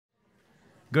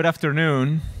Good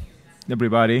afternoon,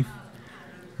 everybody.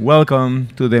 Welcome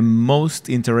to the most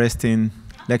interesting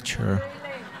lecture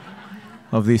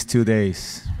of these 2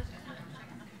 days.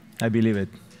 I believe it.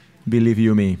 Believe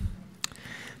you me.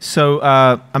 So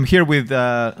I'm here with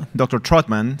Dr.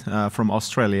 Trotman from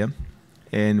Australia.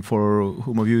 And for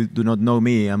whom of you do not know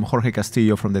me, I'm Jorge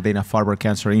Castillo from the Dana-Farber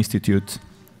Cancer Institute.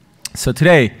 So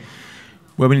today,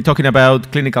 we've been talking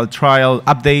about clinical trial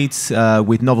updates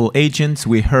with novel agents.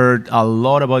 We heard a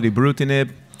lot about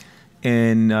ibrutinib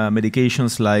and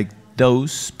medications like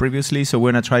those previously, so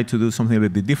we're going to try to do something a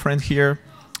little bit different here.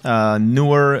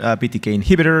 Newer BTK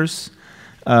inhibitors,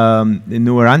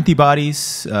 newer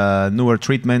antibodies, newer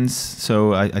treatments.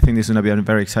 So I think this is going to be a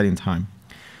very exciting time.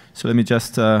 So let me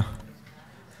just...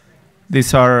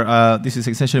 This is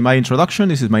essentially my introduction.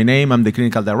 This is my name. I'm the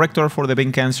clinical director for the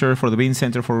Bean Cancer, for the Bean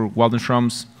Center for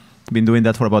Waldenstrom's. I've been doing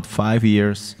that for about 5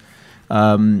 years.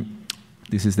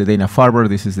 This is the Dana-Farber.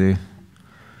 This is the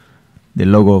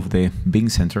logo of the Bean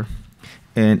Center.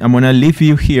 And I'm going to leave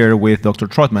you here with Dr.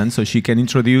 Trotman so she can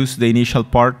introduce the initial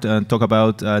part and talk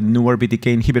about newer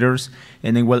BTK inhibitors.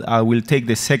 And then I will take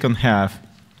the second half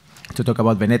to talk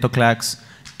about Venetoclax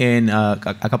and a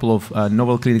couple of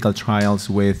novel clinical trials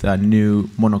with new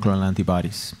monoclonal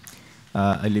antibodies.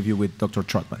 I leave you with Dr.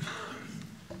 Trotman.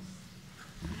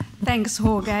 Thanks,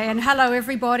 Jorge, and hello,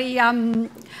 everybody.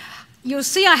 You'll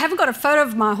see I haven't got a photo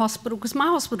of my hospital because my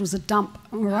hospital's a dump,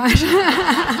 all right?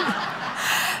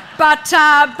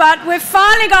 But we've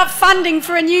finally got funding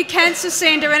for a new cancer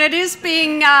centre, and it is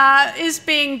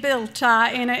being built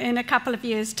in a couple of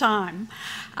years' time.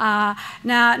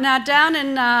 Now down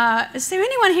in, is there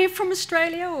anyone here from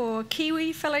Australia or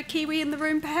Kiwi, fellow Kiwi in the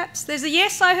room perhaps? There's a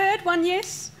yes, I heard, one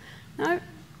yes? No,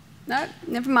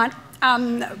 never mind.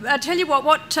 I'll tell you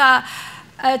what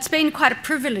it's been quite a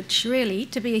privilege really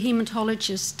to be a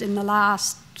haematologist in the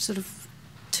last sort of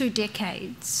 2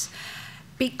 decades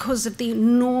because of the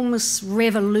enormous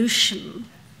revolution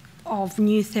of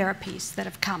new therapies that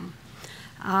have come.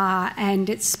 And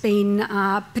it's been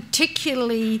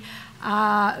particularly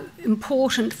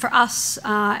important for us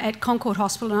at Concord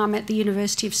Hospital, and I'm at the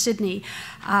University of Sydney,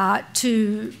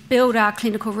 to build our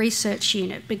clinical research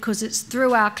unit because it's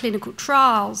through our clinical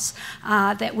trials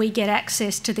that we get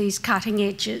access to these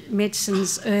cutting-edge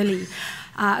medicines early.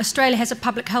 Australia has a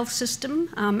public health system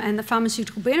and the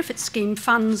Pharmaceutical Benefits Scheme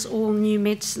funds all new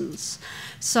medicines.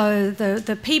 So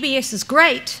the PBS is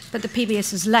great, but the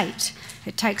PBS is late.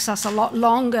 It takes us a lot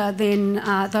longer than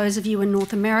those of you in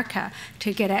North America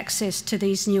to get access to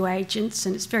these new agents,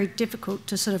 and it's very difficult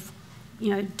to sort of,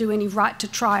 do any right to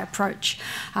try approach.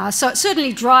 So it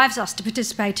certainly drives us to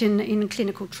participate in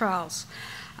clinical trials.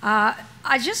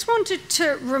 I just wanted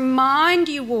to remind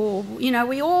you all,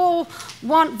 we all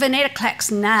want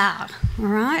Venetoclax now, all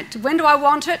right? When do I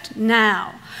want it?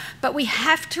 Now. But we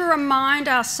have to remind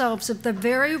ourselves of the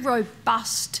very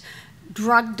robust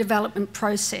drug development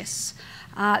process.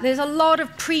 There's a lot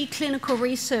of preclinical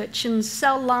research in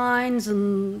cell lines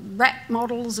and rat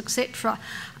models, etc.,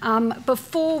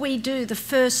 before we do the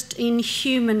first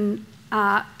in-human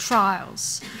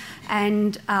trials.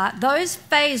 And those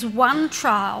phase 1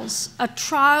 trials are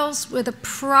trials where the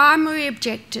primary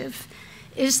objective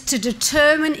is to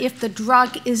determine if the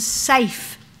drug is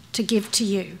safe to give to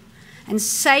you and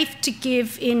safe to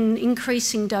give in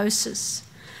increasing doses,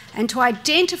 and to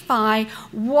identify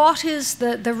what is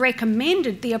the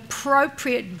recommended, the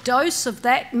appropriate dose of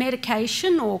that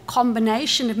medication or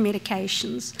combination of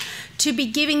medications to be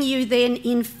giving you then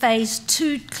in phase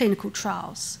 2 clinical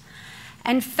trials.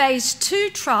 And phase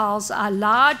 2 trials are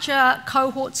larger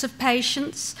cohorts of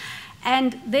patients,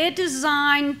 and they're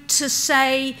designed to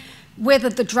say whether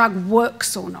the drug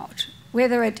works or not,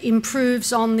 whether it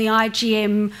improves on the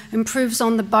IgM, improves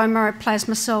on the bone marrow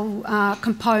plasma cell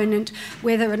component,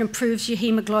 whether it improves your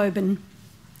hemoglobin.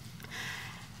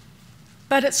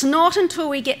 But it's not until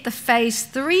we get the phase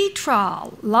 3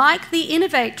 trial, like the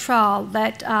INNOVATE trial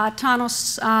that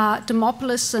Tanos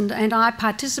Dimopoulos and I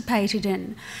participated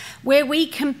in, where we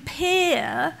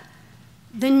compare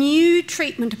the new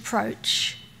treatment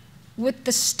approach with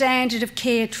the standard of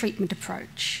care treatment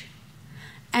approach.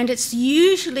 And it's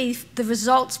usually the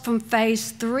results from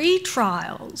phase 3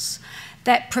 trials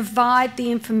that provide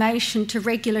the information to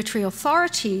regulatory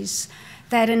authorities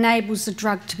that enables the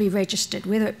drug to be registered,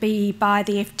 whether it be by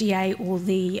the FDA or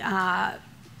the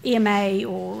EMA,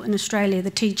 or in Australia, the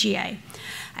TGA.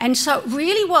 And so it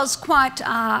really was quite,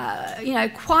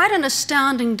 quite an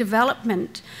astounding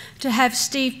development to have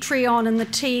Steve Treon and the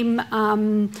team,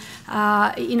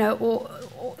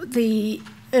 the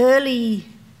early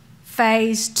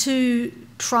phase 2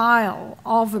 trial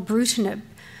of ibrutinib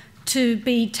to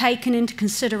be taken into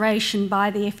consideration by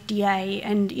the FDA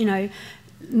and, you know,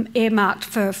 earmarked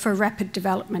for rapid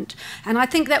development. And I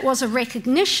think that was a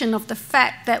recognition of the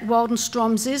fact that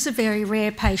Waldenstrom's is a very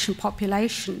rare patient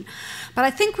population. But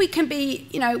I think we can be,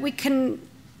 you know, we can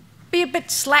be a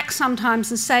bit slack sometimes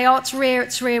and say, oh, it's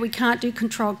rare, we can't do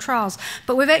controlled trials.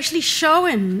 But we've actually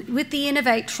shown with the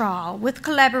INNOVATE trial, with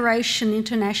collaboration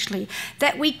internationally,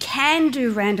 that we can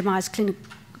do randomised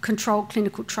controlled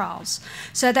clinical trials,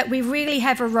 so that we really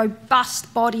have a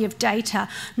robust body of data,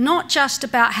 not just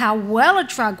about how well a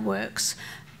drug works,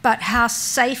 but how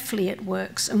safely it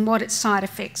works and what its side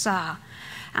effects are.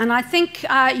 And I think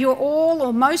you're all,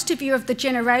 or most of you of the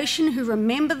generation who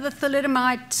remember the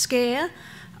thalidomide scare.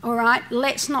 All right,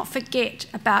 let's not forget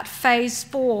about phase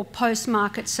 4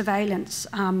 post-market surveillance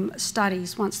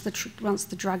studies once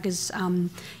the drug is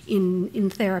in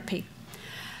therapy.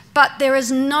 But there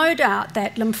is no doubt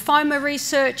that lymphoma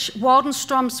research,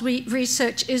 Waldenstrom's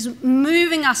research is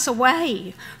moving us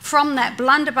away from that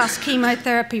blunderbuss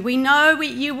chemotherapy. We know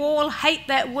you all hate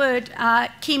that word,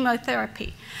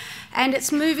 chemotherapy. And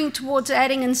it's moving towards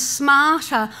adding in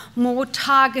smarter, more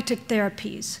targeted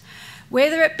therapies.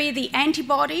 Whether it be the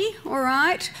antibody, all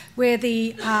right, where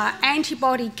the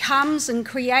antibody comes and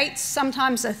creates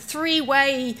sometimes a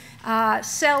three-way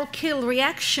cell kill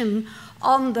reaction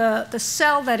on the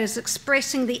cell that is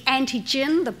expressing the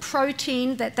antigen, the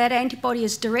protein that that antibody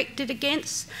is directed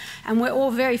against. And we're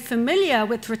all very familiar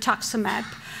with rituximab.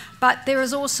 But there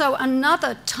is also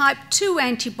another type 2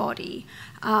 antibody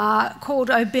called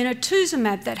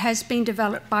obinutuzumab that has been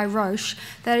developed by Roche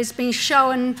that has been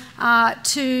shown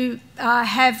to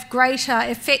have greater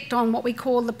effect on what we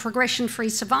call the progression-free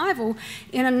survival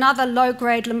in another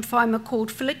low-grade lymphoma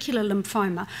called follicular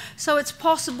lymphoma. So it's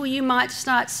possible you might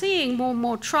start seeing more and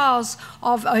more trials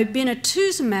of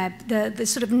obinutuzumab, the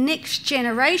sort of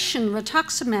next-generation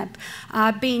rituximab,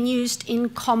 being used in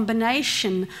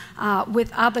combination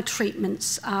with other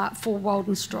treatments for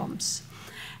Waldenstrom's.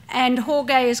 And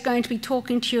Jorge is going to be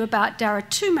talking to you about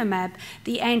Daratumumab,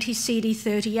 the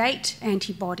anti-CD38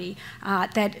 antibody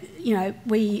that, you know,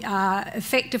 we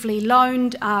effectively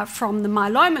loaned from the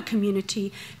myeloma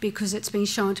community because it's been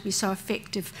shown to be so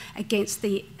effective against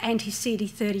the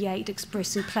anti-CD38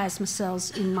 expressing plasma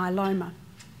cells in myeloma.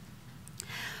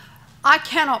 I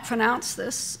cannot pronounce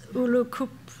this,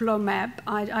 Ulocuplomab.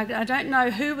 I don't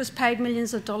know who was paid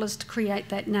millions of dollars to create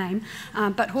that name,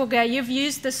 but Jorge, you've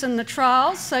used this in the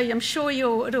trials, so I'm sure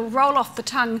it'll roll off the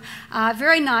tongue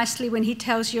very nicely when he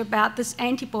tells you about this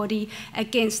antibody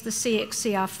against the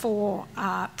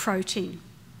CXCR4 protein.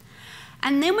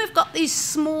 And then we've got these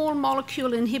small molecule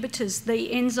inhibitors,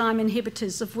 the enzyme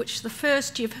inhibitors, of which the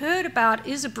first you've heard about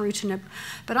is ibrutinib.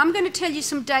 But I'm going to tell you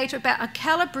some data about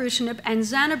Acalabrutinib and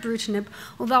Zanubrutinib,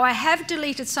 although I have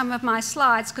deleted some of my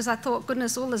slides because I thought,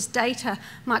 goodness, all this data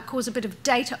might cause a bit of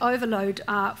data overload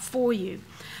for you.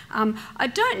 I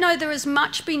don't know there has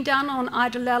much been done on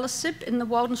idelalisib in the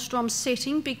Waldenstrom's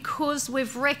setting because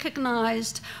we've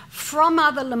recognised from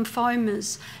other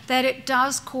lymphomas that it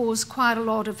does cause quite a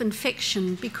lot of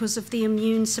infection because of the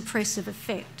immune suppressive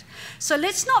effect. So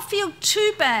let's not feel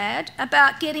too bad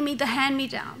about getting me the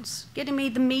hand-me-downs, getting me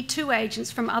the Me Too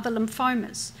agents from other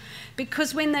lymphomas.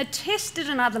 Because when they're tested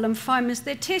in other lymphomas,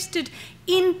 they're tested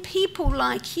in people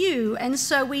like you, and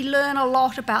so we learn a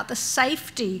lot about the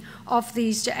safety of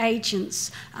these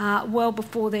agents well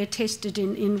before they're tested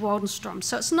in Waldenstrom.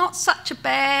 So it's not such a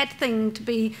bad thing to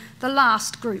be the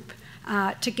last group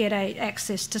to get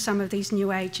access to some of these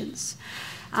new agents.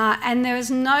 And there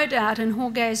is no doubt, and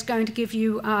Jorge is going to give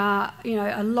you,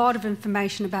 a lot of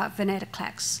information about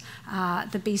Venetoclax,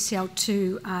 the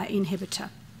BCL2 inhibitor.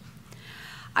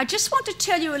 I just want to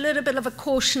tell you a little bit of a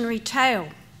cautionary tale,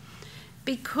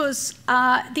 because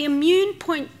the immune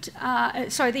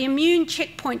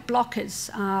checkpoint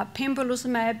blockers,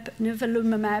 pembrolizumab,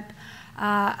 nivolumab,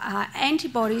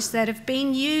 antibodies that have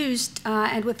been used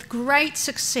and with great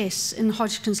success in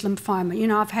Hodgkin's lymphoma. You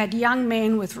know, I've had young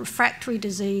men with refractory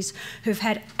disease who've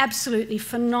had absolutely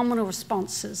phenomenal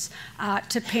responses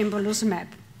to pembrolizumab.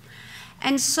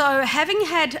 And so, having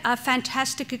had a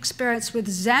fantastic experience with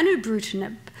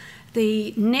Zanubrutinib,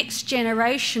 the next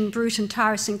generation Bruton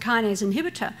tyrosine kinase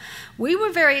inhibitor, we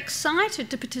were very excited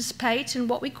to participate in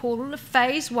what we call a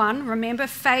phase 1, remember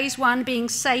phase 1 being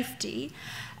safety,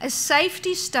 a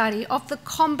safety study of the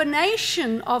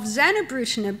combination of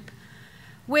Zanubrutinib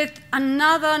with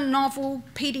another novel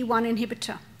PD-1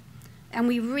 inhibitor. And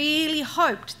we really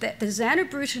hoped that the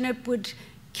Zanubrutinib would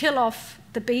kill off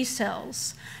the B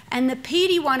cells, and the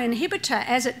PD-1 inhibitor,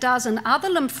 as it does in other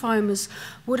lymphomas,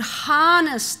 would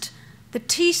harness the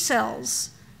T cells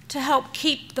to help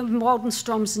keep the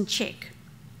Waldenströms in check.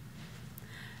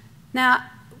 Now,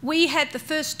 we had the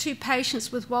first 2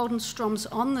 patients with Waldenströms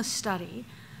on this study,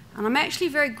 and I'm actually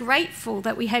very grateful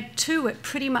that we had 2 at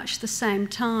pretty much the same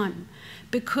time,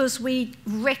 because we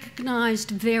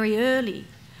recognised very early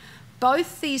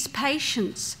both these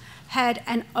patients had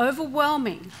an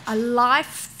overwhelming, a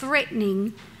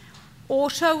life-threatening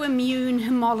autoimmune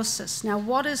hemolysis. Now,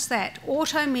 what is that?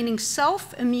 Auto meaning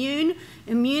self, immune,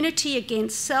 immunity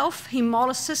against self,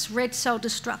 hemolysis, red cell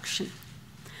destruction.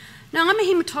 Now, I'm a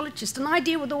hematologist, and I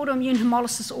deal with autoimmune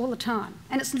hemolysis all the time,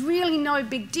 and it's really no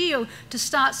big deal to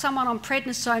start someone on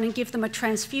prednisone and give them a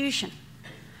transfusion.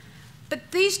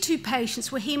 But these 2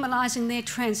 patients were hemolyzing their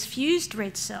transfused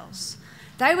red cells.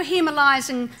 They were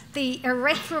hemolyzing the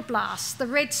erythroblasts, the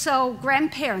red cell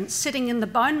grandparents sitting in the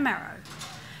bone marrow.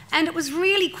 And it was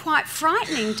really quite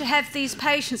frightening to have these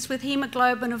patients with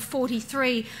hemoglobin of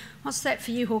 43. What's that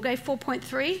for you, Jorge?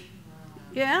 4.3?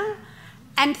 Yeah?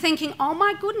 And thinking, oh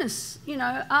my goodness, you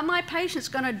know, are my patients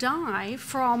going to die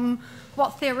from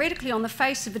what theoretically on the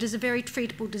face of it is a very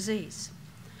treatable disease?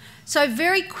 So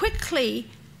very quickly,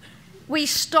 we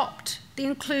stopped the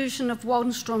inclusion of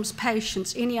Waldenström's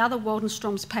patients, any other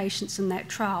Waldenström's patients in that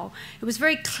trial. It was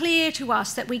very clear to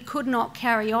us that we could not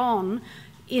carry on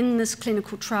in this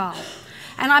clinical trial.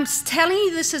 And I'm telling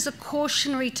you this as a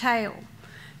cautionary tale,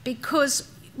 because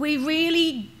we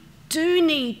really do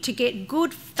need to get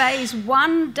good phase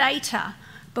 1 data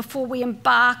before we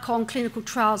embark on clinical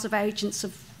trials of agents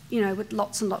of, you know, with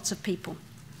lots and lots of people.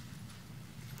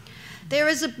 There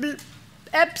is a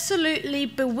absolutely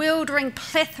bewildering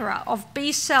plethora of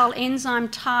B-cell enzyme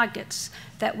targets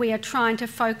that we are trying to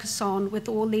focus on with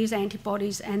all these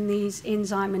antibodies and these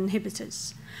enzyme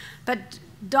inhibitors. But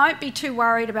don't be too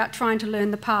worried about trying to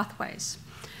learn the pathways.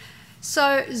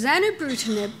 So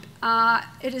Zanubrutinib,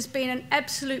 it has been an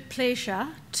absolute pleasure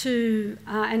to,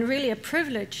 and really a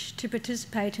privilege to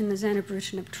participate in the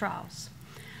Zanubrutinib trials.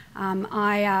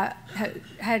 I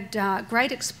had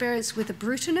great experience with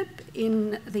ibrutinib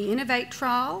in the INNOVATE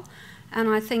trial, and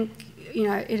I think, you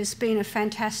know, it has been a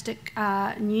fantastic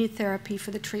new therapy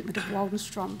for the treatment of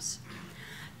Waldenström's.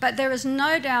 But there is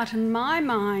no doubt in my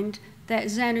mind that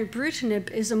Zanubrutinib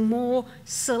is a more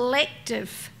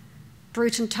selective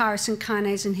Bruton tyrosine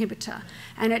kinase inhibitor,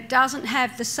 and it doesn't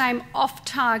have the same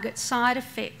off-target side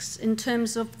effects in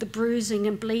terms of the bruising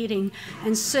and bleeding,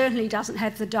 and certainly doesn't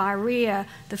have the diarrhea,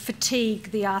 the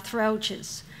fatigue, the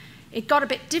arthralgias. It got a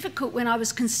bit difficult when I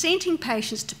was consenting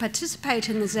patients to participate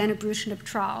in the Zanubrutinib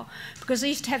trial, because I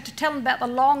used to have to tell them about the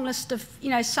long list of, you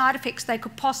know, side effects they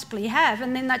could possibly have,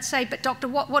 and then they'd say, but doctor,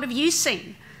 what have you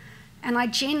seen? And I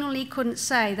genuinely couldn't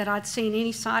say that I'd seen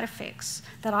any side effects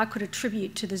that I could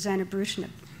attribute to the Zanubrutinib.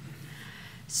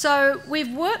 So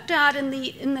we've worked out in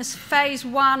this phase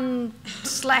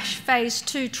 1/phase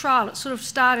 2 trial. It sort of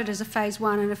started as a phase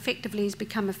 1 and effectively has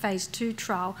become a phase 2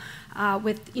 trial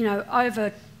with, you know,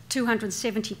 over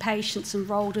 270 patients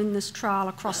enrolled in this trial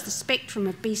across the spectrum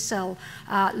of B-cell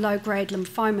low-grade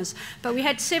lymphomas. But we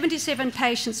had 77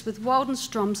 patients with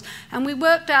Waldenström's, and we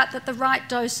worked out that the right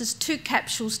dose is 2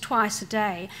 capsules twice a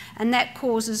day, and that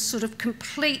causes sort of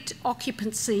complete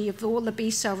occupancy of all the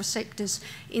B-cell receptors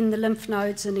in the lymph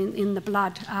nodes and in the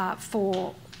blood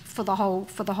for the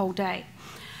whole day.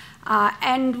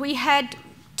 And we had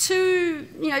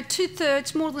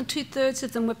more than two-thirds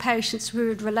of them were patients who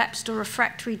had relapsed or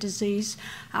refractory disease,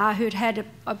 who had had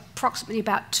approximately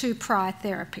about 2 prior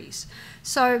therapies.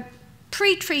 So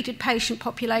pre-treated patient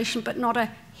population, but not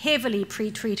a heavily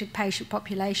pre-treated patient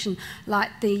population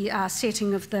like the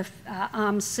setting of the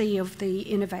arm C of the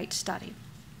INNOVATE study.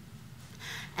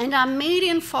 And our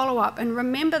median follow-up, and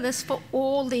remember this for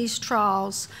all these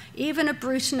trials, even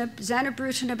ibrutinib,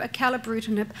 Zanubrutinib,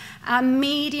 Acalabrutinib, our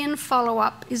median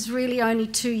follow-up is really only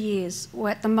 2 years, or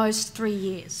at the most 3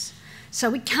 years. So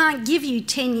we can't give you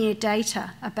 10-year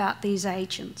data about these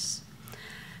agents.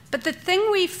 But the thing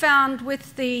we found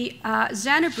with the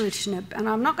Zanubrutinib, and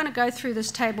I'm not going to go through this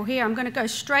table here, I'm going to go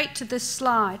straight to this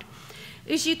slide,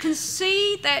 is you can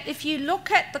see that if you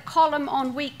look at the column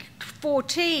on week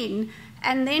 14,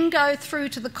 and then go through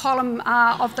to the column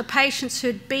of the patients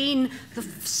who'd been, the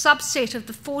subset of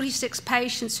the 46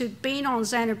 patients who'd been on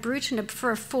Zanubrutinib for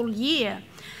a full year,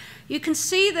 you can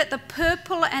see that the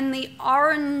purple and the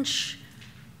orange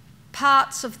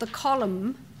parts of the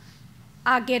column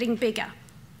are getting bigger.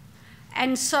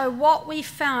 And so what we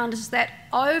found is that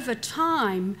over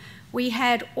time, we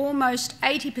had almost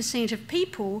 80% of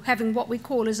people having what we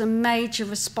call as a major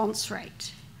response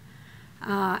rate.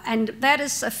 And that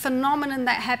is a phenomenon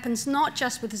that happens not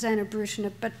just with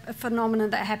Zanubrutinib, but a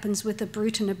phenomenon that happens with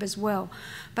ibrutinib as well.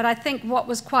 But I think what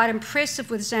was quite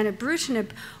impressive with Zanubrutinib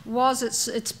was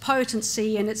its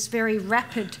potency and its very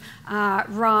rapid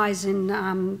rise in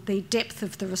the depth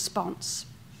of the response.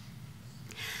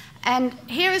 And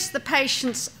here is the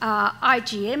patient's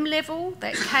IgM level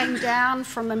that came down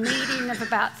from a median of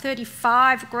about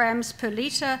 35 grams per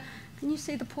litre. Can you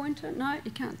see the pointer? No,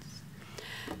 you can't.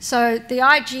 So the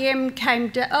IgM came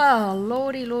down. Oh,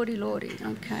 lordy, lordy, lordy.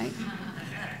 Okay.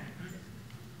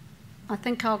 I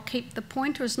think I'll keep the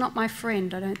pointer. It's not my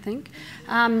friend, I don't think.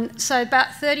 So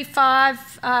about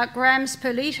 35 grams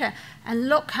per litre. And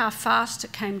look how fast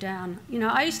it came down. You know,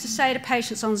 I used to say to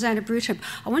patients on Zanubrutinib,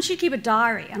 I want you to keep a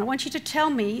diary, and I want you to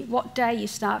tell me what day you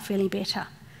start feeling better.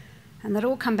 And they'd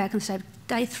all come back and say,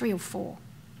 day 3 or 4.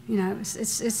 You know,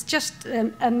 it's just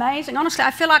amazing. Honestly,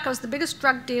 I feel like I was the biggest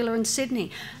drug dealer in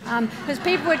Sydney because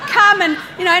people would come and,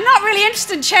 you know, not really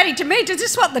interested in chatting to me,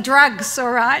 just want the drugs,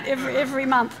 all right, every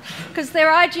month. Because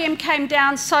their IgM came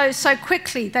down so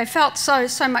quickly. They felt so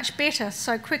much better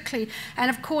so quickly. And,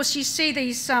 of course, you see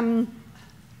these, gone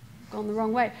the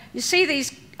wrong way, you see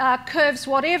these curves,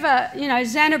 whatever, you know,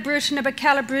 Zanubrutinib,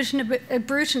 Acalabrutinib,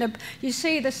 ibrutinib, you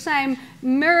see the same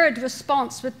mirrored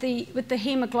response with the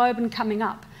hemoglobin coming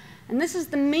up. And this is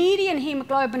the median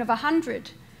hemoglobin of 100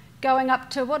 going up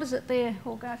to, what is it there,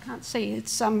 Jorge? I can't see.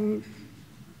 It's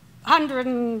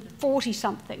 140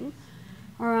 something,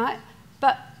 all right?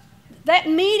 But that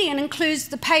median includes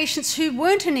the patients who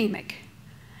weren't anemic.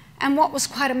 And what was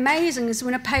quite amazing is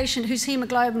when a patient whose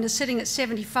hemoglobin is sitting at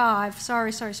 75,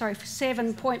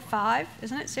 7.5,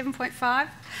 isn't it? 7.5?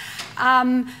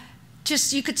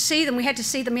 Just you could see them. We had to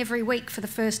see them every week for the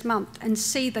first month and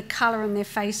see the colour in their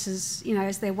faces, you know,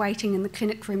 as they're waiting in the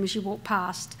clinic room as you walk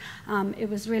past. It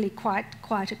was really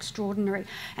quite extraordinary.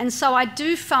 And so I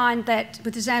do find that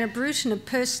with the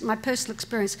Zanubrutinib, my personal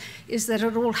experience is that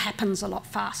it all happens a lot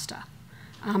faster.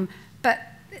 But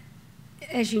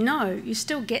as you know, you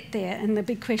still get there, and the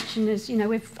big question is, you know,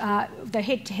 with the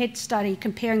head-to-head study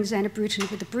comparing Zanubrutinib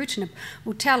with ibrutinib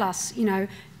will tell us, you know,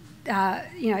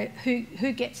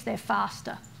 who gets there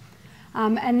faster.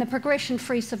 And the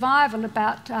progression-free survival,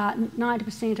 about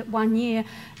 90% at 1 year.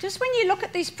 Just when you look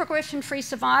at these progression-free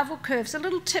survival curves, a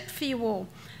little tip for you all.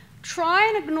 Try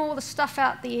and ignore the stuff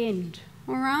out the end,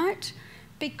 all right?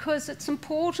 Because it's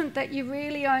important that you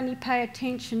really only pay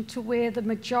attention to where the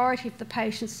majority of the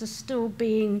patients are still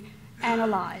being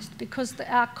analysed, because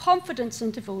our confidence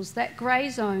intervals, that grey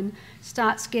zone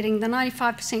starts getting, the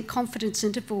 95% confidence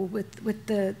interval with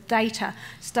the data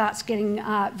starts getting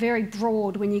very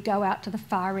broad when you go out to the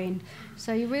far end.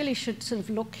 So you really should sort of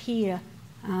look here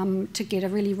to get a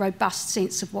really robust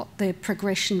sense of what the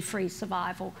progression-free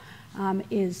survival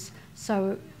is.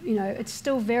 So, you know, it's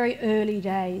still very early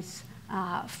days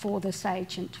for this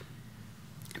agent.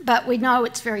 But we know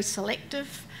it's very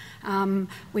selective.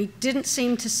 We didn't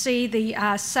seem to see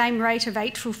the same rate of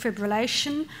atrial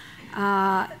fibrillation.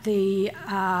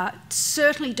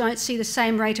 Certainly don't see the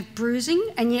same rate of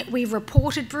bruising, and yet we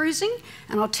reported bruising.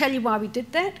 And I'll tell you why we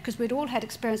did that, because we'd all had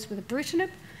experience with ibrutinib.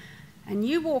 And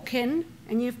you walk in,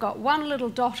 and you've got one little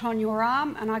dot on your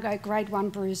arm, and I go, grade 1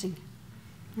 bruising.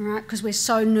 All right, because we're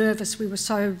so nervous, we were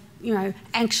so, you know,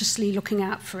 anxiously looking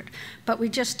out for it. But we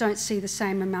just don't see the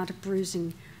same amount of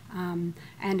bruising.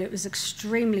 And it was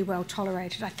extremely well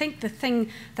tolerated. I think the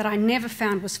thing that I never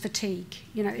found was fatigue.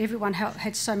 You know, everyone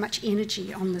had so much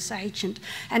energy on this agent.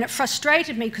 And it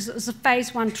frustrated me because it was a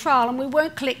phase 1 trial and we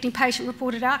weren't collecting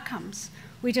patient-reported outcomes.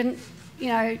 We didn't, you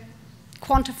know,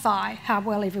 quantify how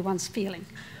well everyone's feeling.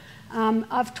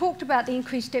 I've talked about the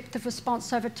increased depth of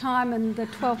response over time and the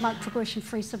 12-month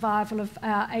progression-free survival of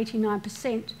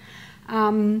 89%.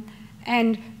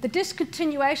 And the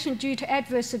discontinuation due to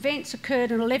adverse events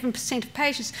occurred in 11% of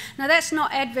patients. Now, that's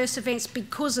not adverse events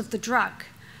because of the drug.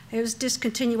 It was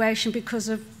discontinuation because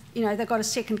of, you know, they got a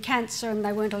second cancer and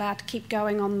they weren't allowed to keep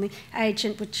going on the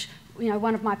agent, which, you know,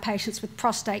 one of my patients with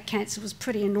prostate cancer was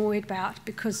pretty annoyed about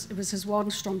because it was his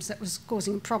Waldenstrom's that was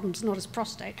causing problems, not his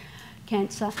prostate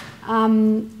cancer.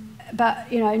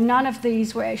 But, you know, none of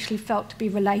these were actually felt to be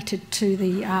related to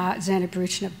the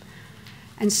Zanubrutinib.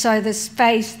 And so this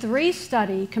phase 3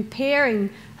 study comparing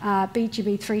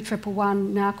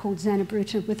BGB-3111, now called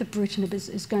Zanubrutinib, with ibrutinib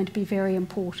is going to be very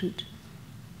important.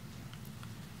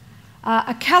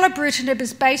 Acalabrutinib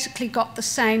has basically got the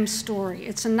same story.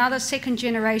 It's another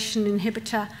second-generation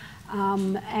inhibitor,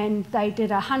 and they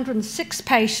did a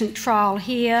 106-patient trial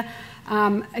here.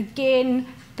 Again,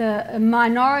 the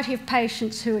minority of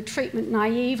patients who are treatment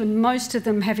naive, and most of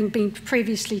them having been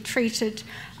previously treated,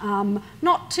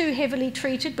 not too heavily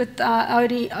treated, with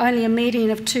only a median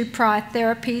of 2 prior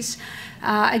therapies.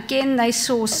 Again, they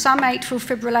saw some atrial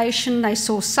fibrillation, they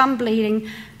saw some bleeding,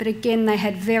 but again, they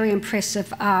had very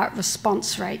impressive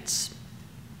response rates.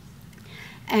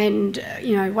 And,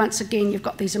 you know, once again, you've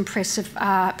got these impressive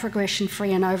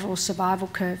progression-free and overall survival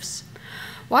curves.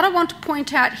 What I want to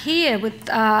point out here with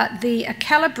the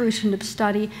Acalabrutinib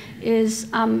study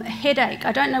is headache.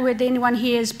 I don't know whether anyone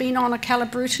here has been on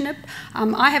Acalabrutinib.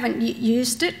 I haven't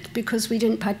used it because we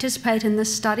didn't participate in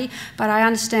this study, but I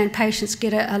understand patients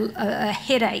get a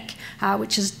headache,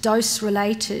 which is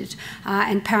dose-related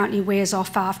and apparently wears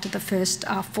off after the first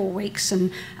 4 weeks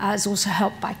and is also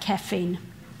helped by caffeine.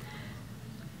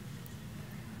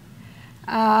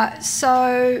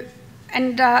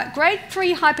 Grade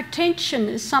 3 hypertension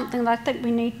is something that I think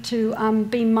we need to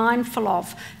be mindful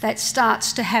of that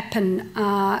starts to happen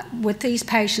with these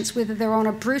patients, whether they're on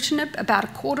ibrutinib. About a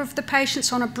quarter of the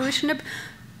patients on ibrutinib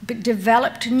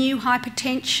developed new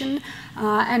hypertension,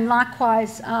 and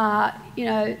likewise, you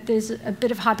know, there's a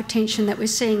bit of hypertension that we're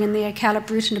seeing in the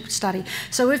Acalabrutinib study.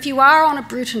 So if you are on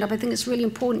ibrutinib, I think it's really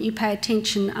important you pay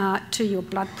attention to your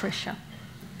blood pressure.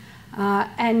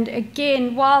 And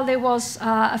again, while there was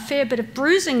a fair bit of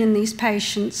bruising in these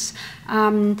patients,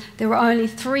 there were only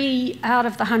 3 out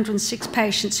of the 106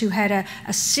 patients who had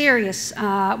a serious,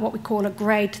 what we call a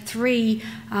grade 3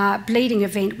 bleeding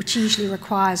event, which usually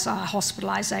requires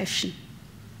hospitalization.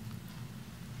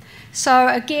 So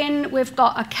again, we've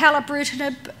got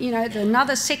Acalabrutinib, you know,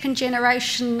 another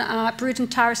second-generation Bruton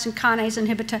tyrosine kinase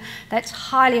inhibitor that's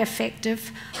highly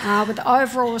effective, with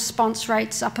overall response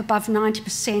rates up above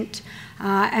 90%.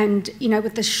 And, you know,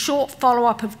 with the short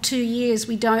follow-up of 2 years,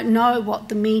 we don't know what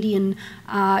the median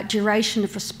duration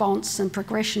of response and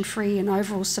progression-free and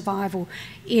overall survival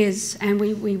is, and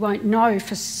we won't know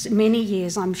for many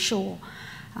years, I'm sure.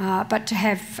 But to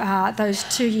have those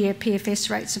 2-year PFS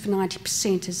rates of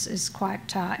 90% is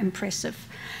quite impressive.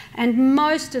 And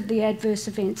most of the adverse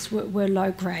events were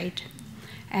low grade,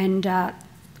 and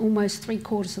almost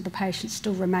 3/4 of the patients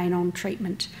still remain on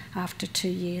treatment after 2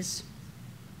 years.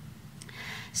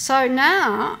 So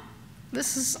now,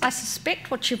 this is, I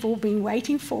suspect, what you've all been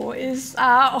waiting for, is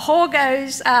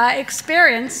Jorge's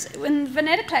experience in the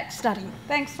Venetoclax study.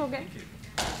 Thanks, Jorge.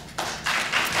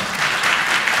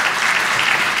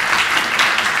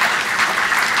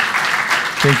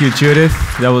 Thank you, Judith.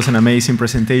 That was an amazing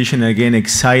presentation. Again,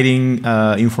 exciting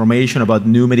information about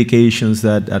new medications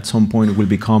that at some point will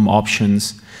become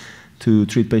options to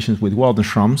treat patients with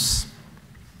Waldenström's.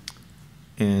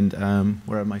 And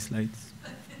where are my slides?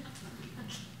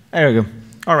 There we go.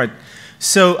 All right.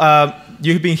 So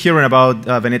you've been hearing about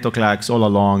Venetoclax all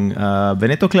along.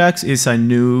 Venetoclax is a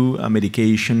new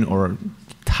medication or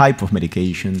type of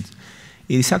medication.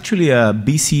 It is actually a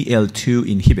BCL2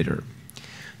 inhibitor.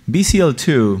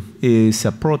 BCL2 is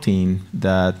a protein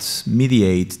that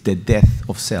mediates the death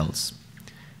of cells,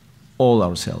 all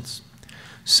our cells.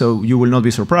 So you will not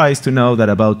be surprised to know that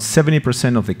about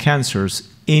 70% of the cancers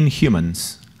in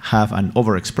humans have an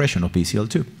overexpression of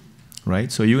BCL2,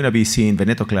 right? So you're going to be seeing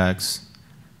Venetoclax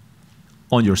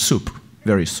on your soup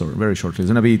very shortly.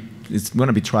 It's going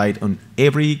to be tried on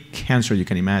every cancer you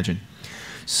can imagine.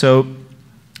 So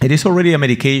it is already a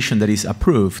medication that is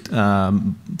approved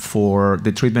for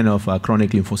the treatment of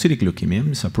chronic lymphocytic leukemia.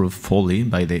 It's approved fully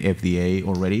by the FDA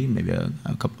already, maybe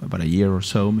about a year or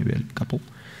so, maybe a couple.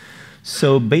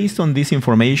 So based on this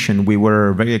information, we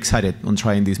were very excited on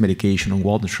trying this medication on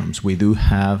Waldenström's. We do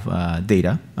have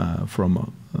data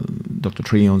from Dr.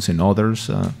 Treon and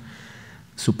others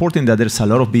supporting that there's a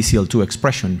lot of BCL2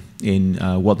 expression in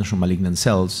Waldenström malignant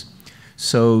cells.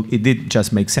 So it did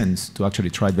just make sense to actually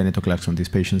try Venetoclax on these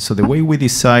patients. So the way we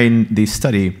designed this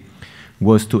study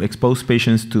was to expose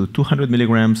patients to 200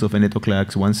 milligrams of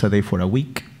Venetoclax once a day for a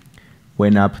week,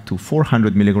 went up to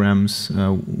 400 milligrams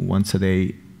once a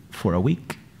day for a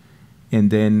week, and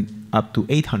then up to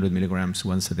 800 milligrams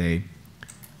once a day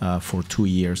for 2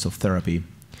 years of therapy.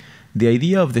 The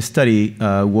idea of the study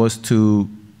was to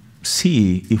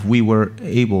see if we were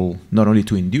able not only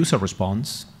to induce a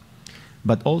response,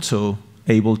 but also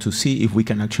able to see if we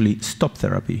can actually stop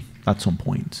therapy at some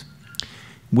point.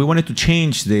 We wanted to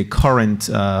change the current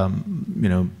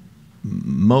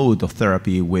mode of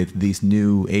therapy with these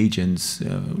new agents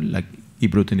like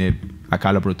ibrutinib,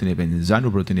 Acalabrutinib, and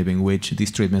Zanubrutinib, in which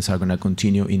these treatments are going to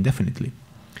continue indefinitely.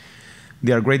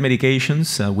 They are great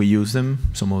medications. We use them.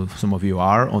 Some of you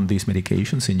are on these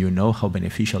medications, and you know how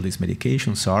beneficial these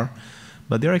medications are,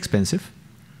 but they're expensive.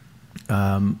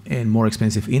 and more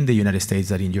expensive in the United States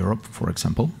than in Europe, for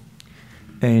example.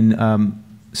 And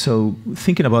so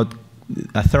thinking about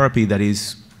a therapy that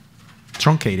is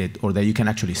truncated or that you can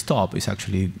actually stop is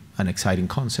actually an exciting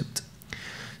concept.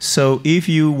 So if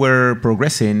you were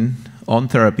progressing on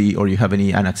therapy or you have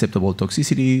any unacceptable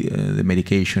toxicity, the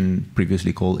medication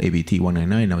previously called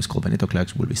ABT-199, now it's called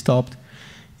Venetoclax, will be stopped.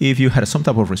 If you had some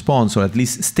type of response or at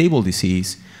least stable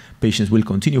disease, patients will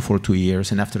continue for 2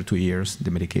 years, and after 2 years, the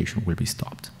medication will be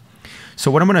stopped. So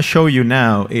what I'm going to show you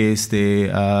now is the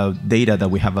data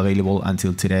that we have available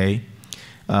until today.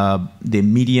 The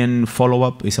median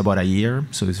follow-up is about a year,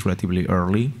 so it's relatively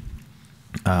early.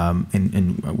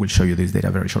 And I will show you this data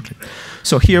very shortly.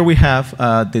 So here we have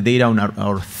the data on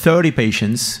our 30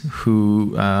 patients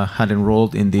who had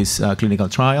enrolled in this clinical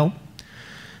trial.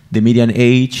 The median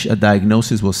age at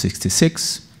diagnosis was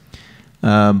 66.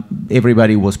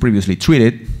 Everybody was previously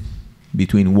treated,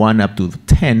 between 1 up to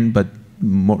 10, but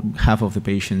half of the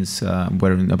patients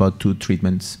were in about 2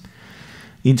 treatments.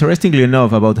 Interestingly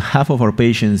enough, about half of our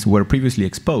patients were previously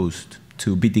exposed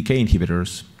to BTK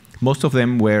inhibitors. Most of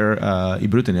them were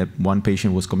ibrutinib. One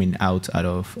patient was coming out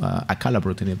of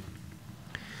Acalabrutinib.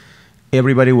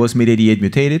 Everybody was MYD88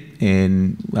 mutated,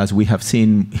 and as we have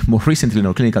seen more recently in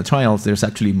our clinical trials, there's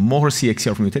actually more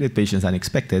CXCR4 mutated patients than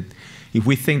expected. If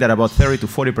we think that about 30 to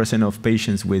 40% of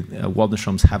patients with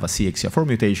Waldenstrom's have a CXCR4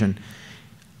 mutation,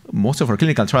 most of our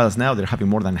clinical trials now, they're having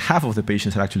more than half of the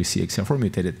patients are actually CXCR4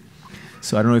 mutated.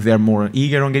 So I don't know if they're more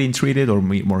eager on getting treated or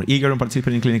more eager on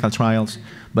participating in clinical trials,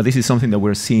 but this is something that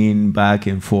we're seeing back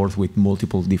and forth with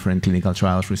multiple different clinical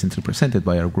trials recently presented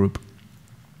by our group.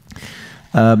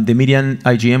 The median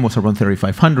IgM was around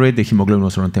 3,500, the hemoglobin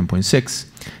was around 10.6,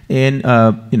 and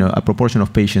a proportion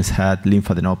of patients had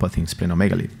lymphadenopathy and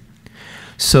splenomegaly.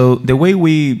 So the way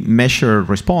we measure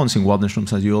response in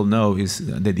Waldenstrom's, as you all know, is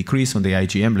the decrease on the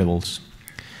IgM levels.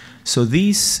 So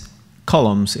these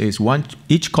columns is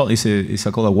each column is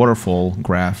called a waterfall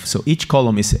graph. So each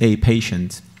column is a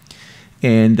patient,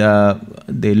 and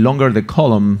the longer the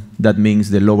column, that means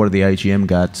the lower the IgM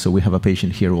got. So we have a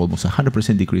patient here almost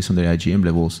 100% decrease on their IgM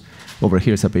levels. Over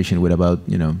here is a patient with about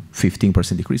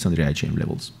 15% decrease on their IgM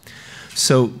levels.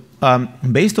 So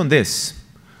based on this,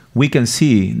 we can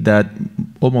see that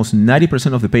almost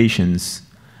 90% of the patients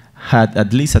had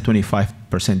at least a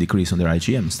 25% decrease on their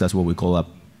IgMs. That's what we call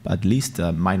at least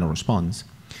a minor response.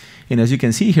 And as you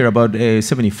can see here, about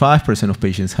 75% of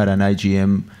patients had an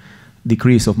IgM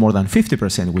decrease of more than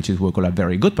 50%, which is what we call a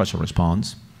very good partial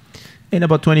response. And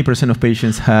about 20% of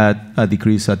patients had a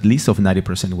decrease at least of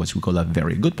 90%, which we call a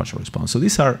very good partial response. So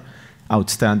these are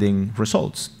outstanding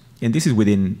results. And this is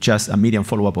within just a median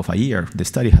follow-up of a year. The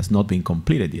study has not been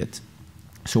completed yet.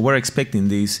 So we're expecting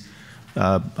these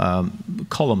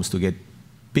columns to get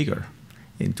bigger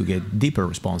and to get deeper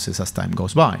responses as time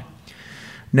goes by.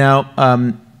 Now,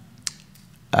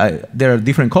 there are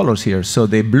different colors here. So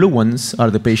the blue ones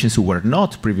are the patients who were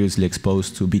not previously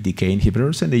exposed to BTK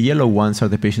inhibitors, and the yellow ones are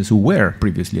the patients who were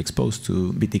previously exposed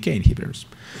to BTK inhibitors.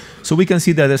 So we can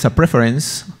see that there's a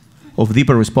preference of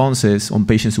deeper responses on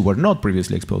patients who were not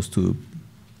previously exposed to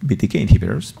BTK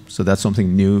inhibitors. So that's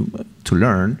something new to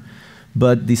learn.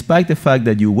 But despite the fact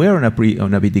that you were on a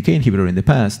BTK inhibitor in the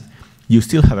past, you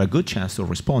still have a good chance of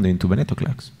responding to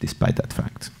Venetoclax, despite that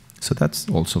fact. So that's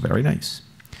also very nice.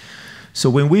 So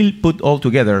when we put all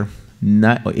together,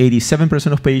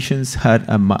 87% of patients had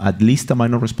at least a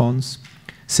minor response,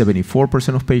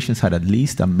 74% of patients had at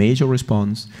least a major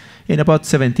response, and about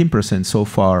 17% so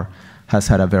far has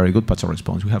had a very good partial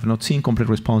response. We have not seen complete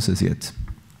responses yet.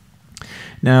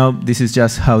 Now, this is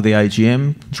just how the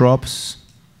IgM drops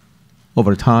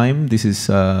over time. This is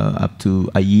up to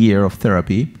a year of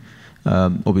therapy.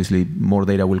 Obviously, more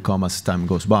data will come as time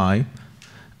goes by.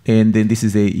 And then this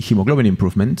is the hemoglobin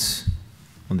improvements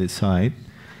on this side.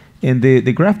 And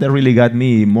the graph that really got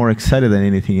me more excited than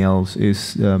anything else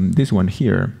is this one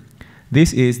here.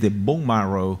 This is the bone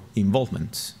marrow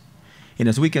involvement. And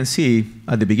as we can see,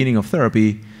 at the beginning of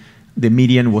therapy, the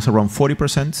median was around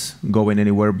 40%, going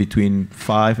anywhere between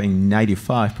 5 and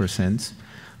 95%.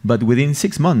 But within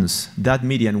 6 months, that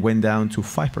median went down to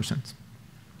 5%,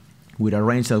 with a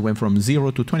range that went from 0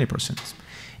 to 20%.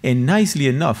 And nicely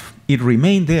enough, it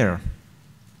remained there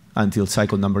until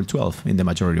cycle number 12 in the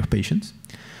majority of patients.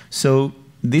 So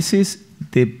this is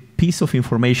the piece of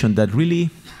information that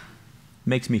really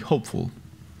makes me hopeful.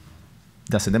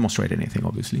 Doesn't demonstrate anything,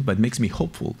 obviously, but makes me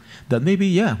hopeful that maybe,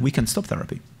 yeah, we can stop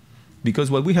therapy. Because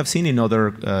what we have seen in other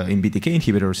in BTK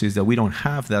inhibitors is that we don't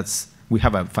have that We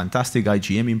have a fantastic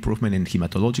IgM improvement and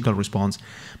hematological response,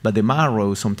 but the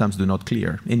marrow sometimes do not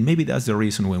clear. And maybe that's the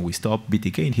reason when we stop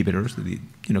BTK inhibitors,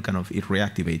 it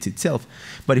reactivates itself.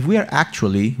 But if we are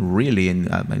actually really, and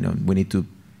I know we need to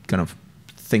kind of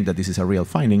think that this is a real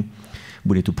finding,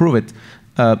 we need to prove it.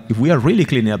 If we are really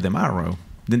cleaning up the marrow,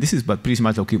 then this is pretty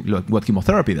much what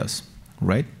chemotherapy does,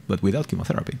 right? But without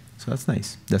chemotherapy. So that's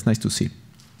nice. That's nice to see.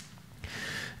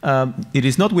 It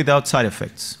is not without side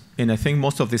effects. And I think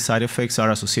most of the side effects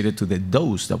are associated to the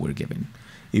dose that we're giving.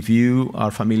 If you are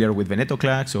familiar with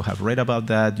Venetoclax or have read about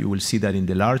that, you will see that in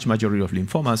the large majority of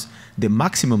lymphomas, the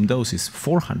maximum dose is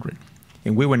 400.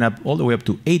 And we went up all the way up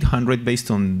to 800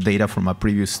 based on data from a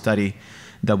previous study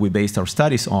that we based our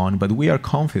studies on. But we are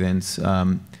confident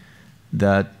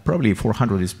that probably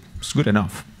 400 is good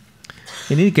enough.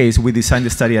 In any case, we designed the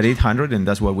study at 800, and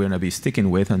that's what we're going to be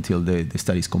sticking with until the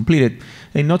study is completed.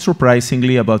 And not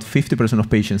surprisingly, about 50% of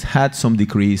patients had some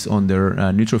decrease on their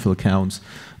neutrophil counts,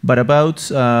 but about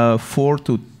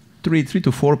 3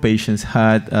 to 4 patients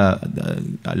had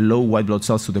low white blood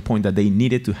cells to the point that they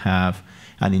needed to have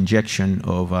an injection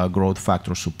of growth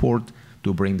factor support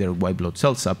to bring their white blood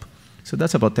cells up. So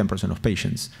that's about 10% of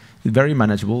patients. It's very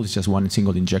manageable. It's just one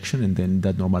single injection, and then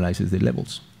that normalizes the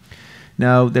levels.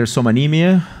 Now, there's some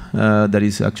anemia that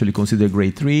is actually considered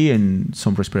grade 3 and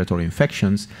some respiratory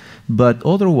infections. But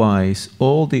otherwise,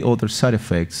 all the other side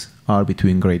effects are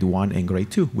between grade 1 and grade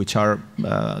 2, which are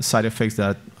side effects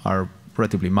that are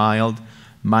relatively mild,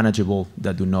 manageable,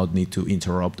 that do not need to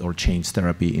interrupt or change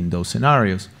therapy in those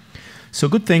scenarios. So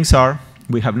good things are,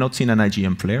 we have not seen an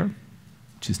IgM flare,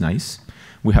 which is nice.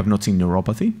 We have not seen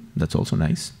neuropathy. That's also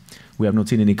nice. We have not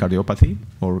seen any cardiopathy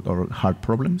or heart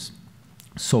problems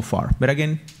so far. But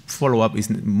again,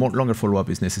 longer follow-up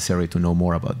is necessary to know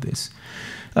more about this.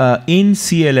 In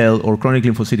CLL, or chronic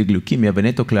lymphocytic leukemia,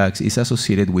 Venetoclax is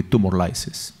associated with tumor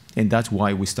lysis. And that's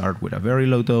why we start with a very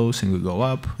low dose, and we go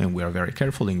up, and we are very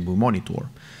careful, and we monitor.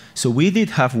 So we did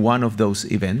have one of those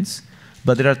events,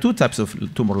 but there are two types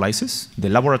of tumor lysis. The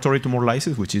laboratory tumor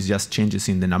lysis, which is just changes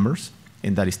in the numbers,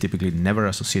 and that is typically never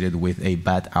associated with a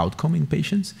bad outcome in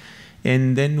patients.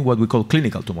 And then what we call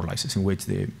clinical tumor lysis, in which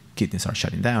the kidneys are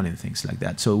shutting down and things like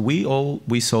that. So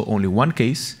we saw only one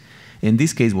case, and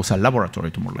this case was a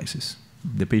laboratory tumor lysis.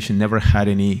 The patient never had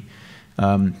any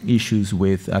issues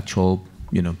with actual,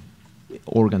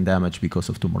 organ damage because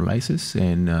of tumor lysis,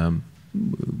 and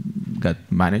got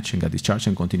managed and got discharged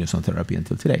and continues on therapy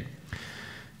until today.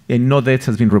 And no death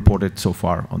has been reported so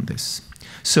far on this.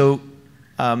 So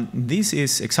this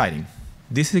is exciting.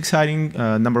 This is exciting,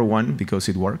 number one, because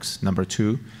it works. Number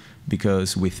two,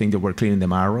 because we think that we're cleaning the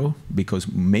marrow, because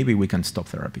maybe we can stop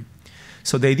therapy.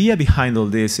 So the idea behind all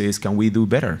this is, can we do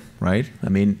better, right? I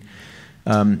mean,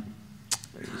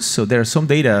 so there are some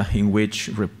data in which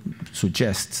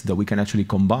suggests that we can actually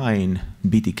combine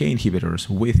BTK inhibitors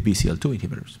with BCL2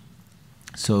 inhibitors.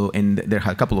 So, and there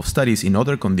are a couple of studies in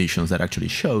other conditions that actually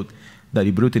showed that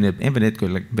ibrutinib and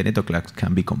Venetoclax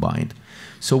can be combined.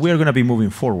 So we are going to be moving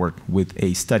forward with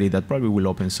a study that probably will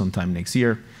open sometime next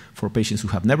year for patients who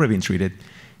have never been treated,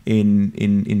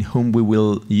 in whom we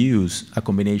will use a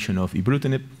combination of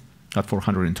ibrutinib at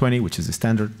 420, which is the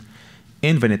standard,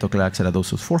 and Venetoclax at a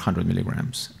dose of 400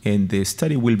 milligrams. And the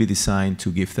study will be designed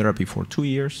to give therapy for 2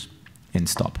 years and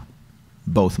stop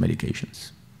both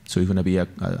medications. So it's going to be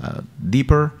a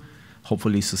deeper,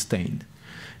 hopefully sustained.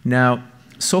 Now,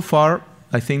 so far,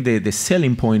 I think the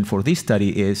selling point for this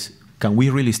study is, can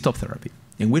we really stop therapy?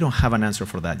 And we don't have an answer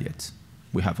for that yet.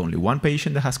 We have only one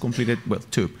patient that has completed, well,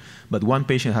 2, but one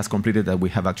patient has completed that we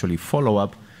have actually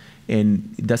follow-up,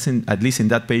 and it doesn't, at least in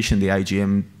that patient, the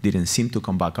IgM didn't seem to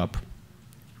come back up,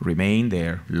 remain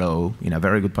there, low, in a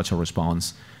very good partial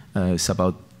response. It's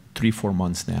about 3-4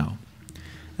 months now.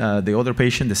 The other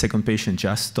patient, the second patient,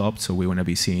 just stopped, so we want to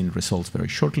be seeing results very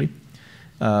shortly.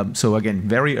 So again,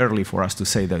 very early for us to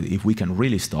say that if we can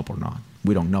really stop or not.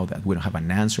 We don't know that. We don't have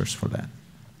an answers for that.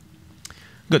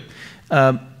 Good.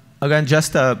 Again,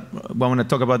 just I want to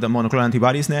talk about the monoclonal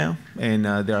antibodies now, and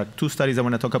there are 2 studies I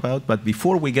want to talk about. But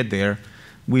before we get there,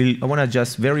 I want to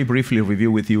just very briefly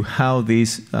review with you how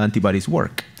these antibodies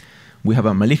work. We have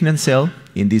a malignant cell.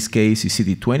 In this case, is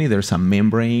CD20. There's a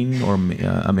membrane or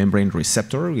a membrane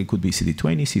receptor. It could be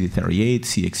CD20, CD38,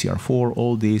 CXCR4.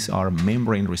 All these are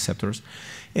membrane receptors.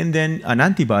 And then an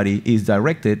antibody is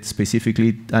directed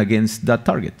specifically against that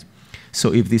target.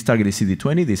 So if this target is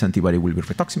CD20, this antibody will be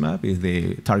rituximab. If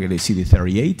the target is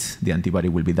CD38, the antibody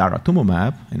will be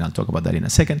daratumumab, and I'll talk about that in a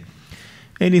second.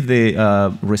 And if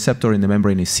the receptor in the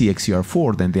membrane is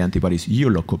CXCR4, then the antibody is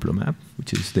Ulocuplomab,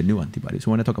 which is the new antibody. So I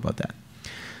want to talk about that.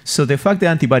 So the fact the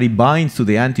antibody binds to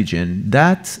the antigen,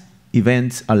 that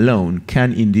events alone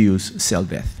can induce cell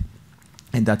death.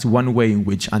 And that's one way in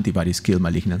which antibodies kill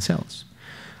malignant cells.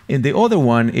 And the other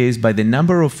one is by the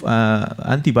number of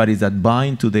antibodies that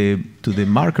bind to the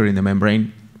marker in the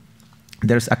membrane,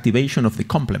 there's activation of the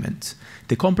complement.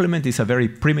 The complement is a very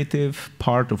primitive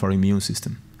part of our immune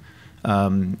system.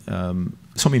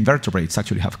 Some invertebrates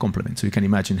actually have complement, so you can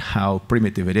imagine how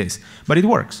primitive it is. But it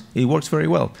works. It works very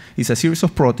well. It's a series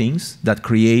of proteins that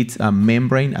create a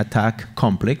membrane attack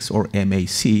complex, or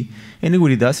MAC, and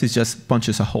what it does is just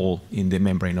punches a hole in the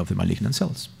membrane of the malignant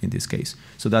cells, in this case.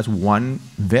 So that's one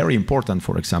very important,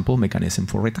 for example, mechanism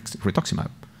for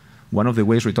rituximab. One of the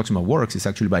ways rituximab works is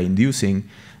actually by inducing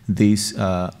this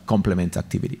complement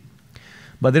activity.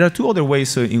 But there are two other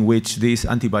ways in which these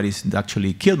antibodies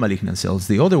actually kill malignant cells.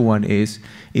 The other one is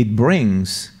it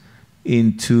brings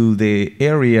into the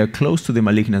area close to the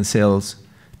malignant cells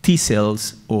T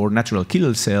cells or natural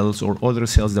killer cells or other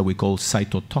cells that we call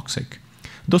cytotoxic.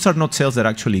 Those are not cells that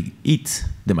actually eat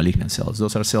the malignant cells.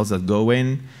 Those are cells that go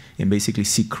in and basically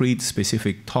secrete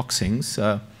specific toxins,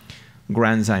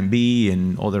 granzyme B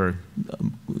and other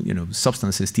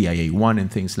substances, TIA1 and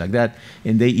things like that,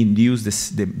 and they induce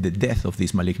the death of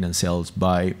these malignant cells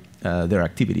by their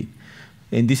activity.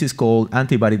 And this is called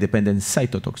antibody-dependent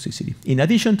cytotoxicity. In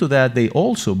addition to that, they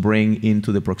also bring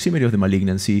into the proximity of the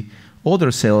malignancy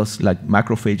other cells like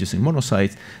macrophages and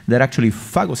monocytes that actually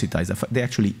phagocytize, they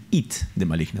actually eat the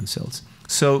malignant cells.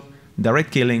 So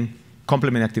direct killing,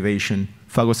 complement activation,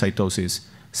 phagocytosis,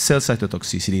 cell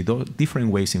cytotoxicity, those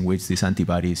different ways in which these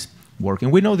antibodies work.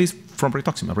 And we know this from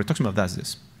rituximab. Rituximab does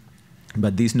this.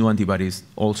 But these new antibodies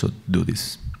also do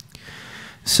this.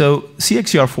 So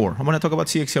CXCR4. I'm going to talk about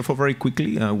CXCR4 very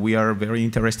quickly. We are very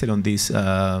interested on these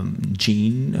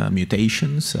gene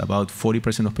mutations. About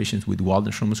 40% of patients with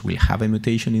Waldenstrom's will have a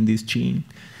mutation in this gene.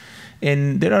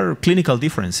 And there are clinical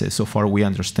differences, so far we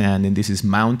understand, and this is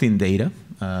mounting data.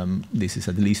 This is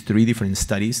at least 3 different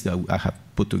studies that I have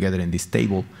put together in this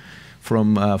table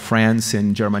from France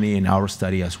and Germany and our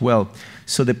study as well.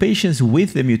 So the patients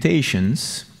with the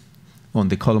mutations on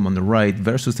the column on the right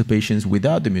versus the patients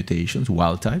without the mutations,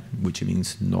 wild type, which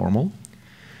means normal.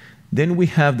 Then we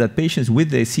have that patients with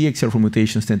the CXCR4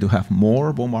 mutations tend to have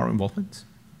more bone marrow involvement.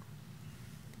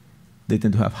 They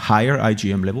tend to have higher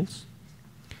IgM levels.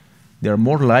 They are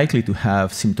more likely to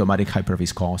have symptomatic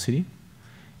hyperviscosity,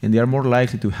 and they are more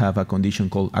likely to have a condition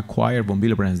called acquired von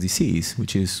Willebrand's disease,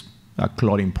 which is a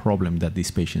clotting problem that these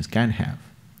patients can have.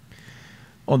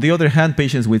 On the other hand,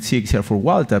 patients with CXCR4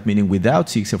 wild type, meaning without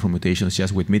CXCR4 mutations,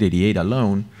 just with MYD88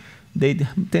 alone, they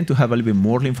tend to have a little bit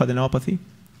more lymphadenopathy,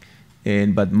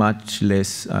 but much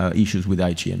less issues with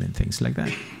IgM and things like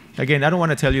that. Again, I don't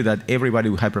want to tell you that everybody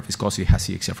with hyperviscosity has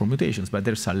CXCR4 mutations, but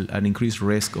there's an increased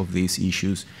risk of these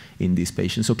issues in these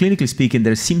patients. So clinically speaking,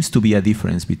 there seems to be a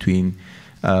difference between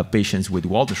patients with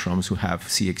Waldenstrom's who have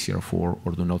CXCR4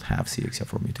 or do not have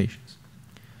CXCR4 mutations.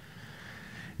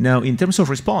 Now, in terms of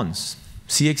response,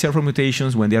 CXCR4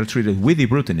 mutations, when they are treated with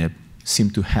ibrutinib,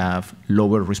 seem to have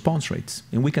lower response rates.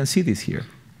 And we can see this here.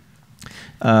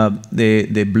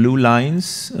 The blue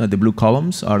lines, the blue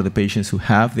columns are the patients who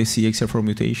have the CXCR4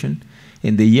 mutation,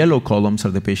 and the yellow columns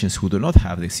are the patients who do not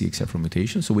have the CXCR4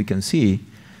 mutation. So we can see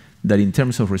that in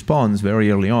terms of response,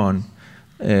 very early on,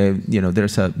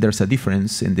 there's a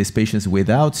difference, and these patients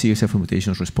without CXCR4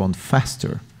 mutations respond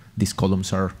faster. These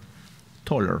columns are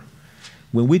taller.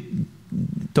 When we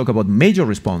talk about major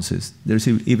responses, there's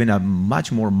even a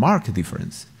much more marked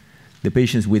difference. The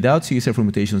patients without CXCR4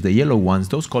 mutations, the yellow ones,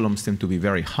 those columns tend to be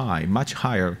very high, much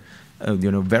higher,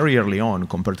 very early on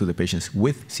compared to the patients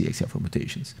with CXCR4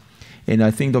 mutations. And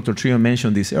I think Dr. Treon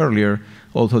mentioned this earlier.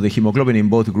 Although the hemoglobin in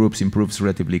both groups improves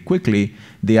relatively quickly,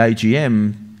 the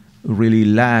IgM really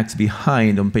lags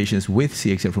behind on patients with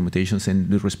CXCR4 mutations, and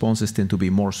the responses tend to be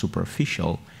more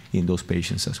superficial in those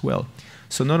patients as well.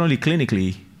 So not only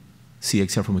clinically,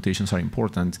 CXCR4 mutations are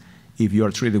important. If you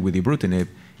are treated with ibrutinib,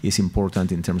 it's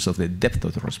important in terms of the depth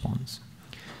of the response.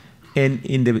 And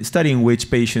in the study in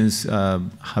which patients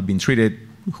have been treated,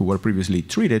 who were previously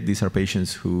treated, these are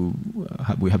patients who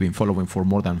we have been following for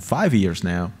more than 5 years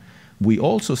now, we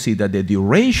also see that the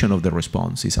duration of the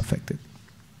response is affected.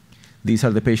 These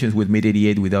are the patients with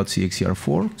MYD88 without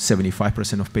CXCR4.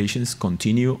 75% of patients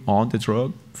continue on the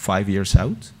drug 5 years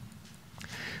out,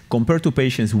 compared to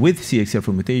patients with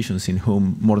CXCR4 mutations, in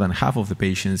whom more than half of the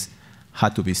patients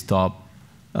had to be stopped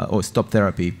or stop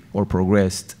therapy or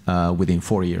progressed within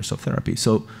 4 years of therapy.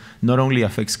 So not only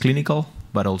affects clinical,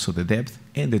 but also the depth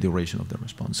and the duration of the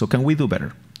response. So can we do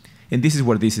better? And this is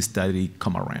where this study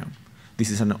come around. This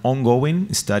is an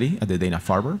ongoing study at the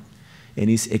Dana-Farber, and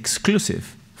it's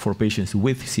exclusive for patients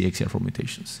with CXCR4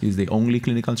 mutations. It's the only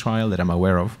clinical trial that I'm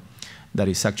aware of that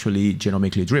is actually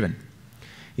genomically driven.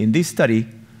 In this study,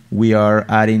 we are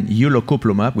adding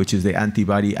Ulocuplomab, which is the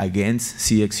antibody against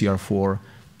CXCR4,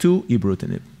 to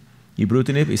ibrutinib.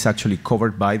 Ibrutinib is actually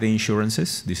covered by the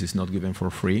insurances. This is not given for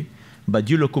free, but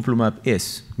Ulocuplomab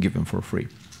is given for free.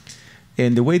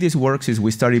 And the way this works is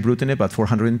we start ibrutinib at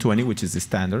 420, which is the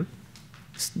standard,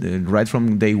 right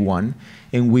from day one,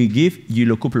 and we give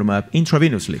Ulocuplomab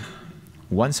intravenously,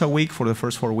 once a week for the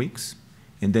first 4 weeks,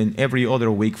 and then every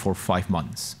other week for 5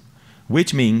 months,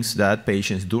 which means that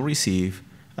patients do receive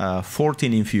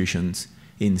 14 infusions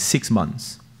in 6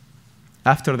 months.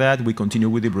 After that, we continue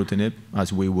with ibrutinib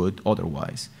as we would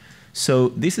otherwise. So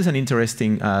this is an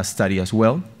interesting study as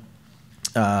well,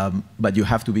 but you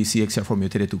have to be CXCR4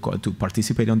 mutated to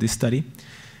participate on this study.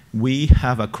 We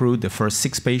have accrued the first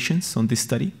 6 patients on this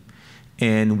study,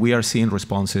 and we are seeing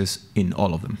responses in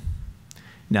all of them.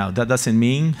 Now, that doesn't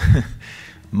mean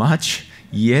much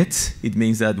yet. It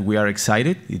means that we are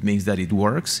excited. It means that it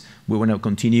works. We want to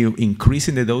continue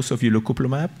increasing the dose of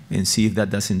Ulocuplomab and see if that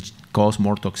doesn't cause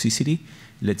more toxicity.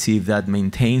 Let's see if that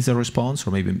maintains the response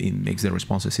or maybe it makes the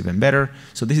responses even better.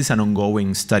 So this is an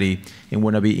ongoing study, and we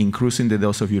want to be increasing the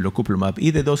dose of Ulocuplomab.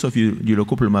 If the dose of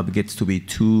Ulocuplomab gets to be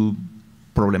too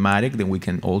problematic, then we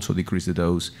can also decrease the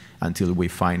dose until we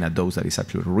find a dose that is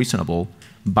actually reasonable,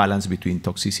 balance between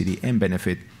toxicity and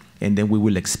benefit, and then we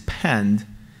will expand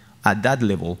at that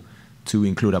level to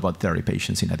include about 30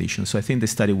 patients in addition. So I think the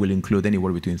study will include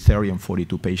anywhere between 30 and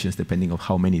 42 patients, depending on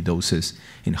how many doses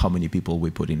and how many people we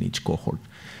put in each cohort.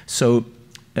 So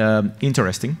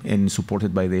interesting and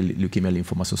supported by the Leukemia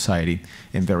Lymphoma Society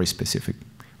and very specific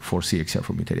for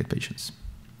CXCR4 mutated patients.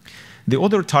 The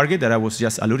other target that I was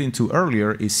just alluding to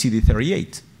earlier is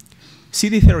CD38.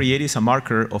 CD38 is a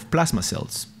marker of plasma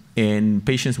cells, and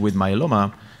patients with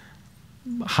myeloma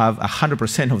have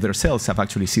 100% of their cells have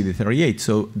actually CD38.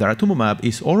 So Daratumumab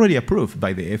is already approved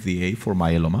by the FDA for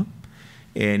myeloma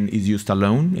and is used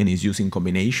alone and is used in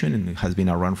combination and has been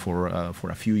around for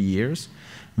a few years.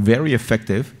 Very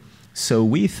effective. So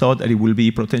we thought that it will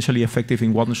be potentially effective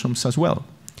in Waldenstrom's as well.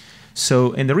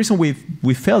 So, and the reason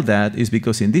we felt that is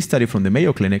because in this study from the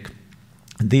Mayo Clinic,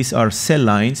 these are cell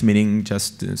lines, meaning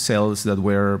just cells that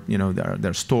were,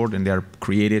 they're stored and they're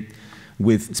created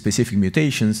with specific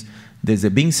mutations. There's the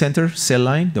Bing Center cell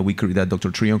line that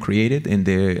Dr. Treon created, and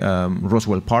the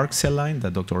Roswell Park cell line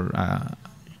that Dr.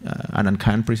 Anand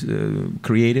Khan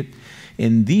created.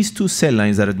 And these two cell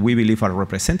lines that we believe are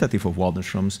representative of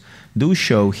Waldenstrom's do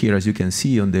show here, as you can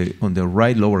see on the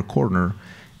right lower corner,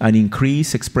 an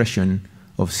increased expression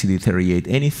of CD38.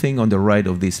 Anything on the right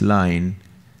of this line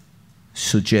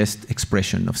suggests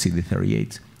expression of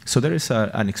CD38. So there is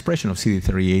an expression of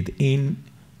CD38 in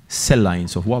cell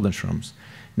lines of Waldenstrom's.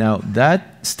 Now,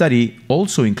 that study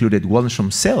also included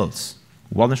Waldenstrom's cells,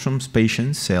 Waldenstrom's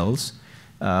patient cells,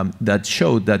 that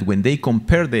showed that when they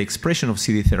compared the expression of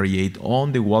CD38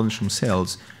 on the Waldenstrom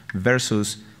cells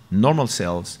versus normal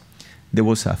cells, there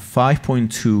was a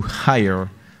 5.2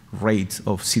 higher rate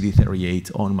of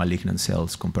CD38 on malignant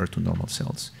cells compared to normal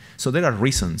cells. So there are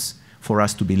reasons for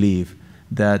us to believe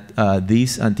that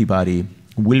this antibody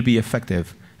will be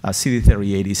effective as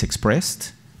CD38 is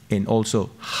expressed and also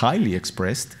highly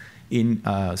expressed in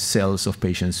cells of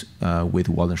patients with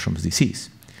Waldenstrom's disease.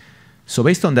 So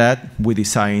based on that, we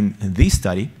designed this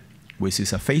study, which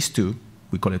is a phase 2.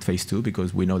 We call it phase 2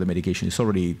 because we know the medication is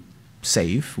already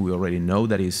safe. We already know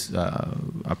that it's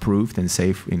approved and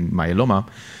safe in myeloma.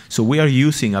 So we are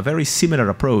using a very similar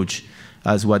approach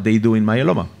as what they do in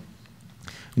myeloma.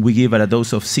 We give at a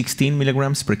dose of 16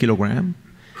 milligrams per kilogram,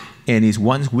 and it's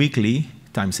once weekly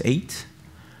times 8,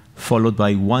 followed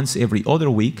by once every other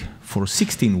week for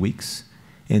 16 weeks,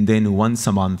 and then once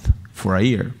a month for a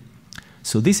year.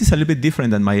 So this is a little bit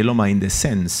different than myeloma in the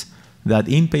sense that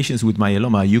in patients with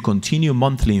myeloma, you continue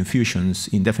monthly infusions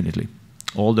indefinitely,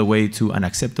 all the way to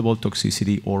unacceptable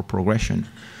toxicity or progression.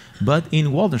 But in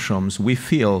Waldenstrom's, we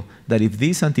feel that if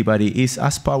this antibody is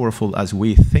as powerful as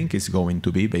we think it's going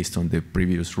to be based on the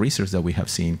previous research that we have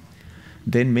seen,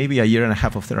 then maybe a year and a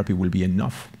half of therapy will be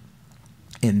enough.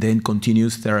 And then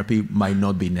continuous therapy might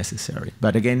not be necessary.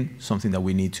 But again, something that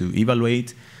we need to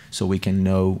evaluate so we can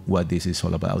know what this is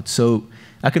all about. So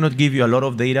I cannot give you a lot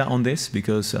of data on this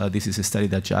because this is a study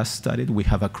that just started. We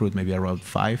have accrued maybe around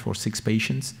 5 or 6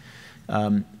 patients.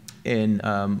 The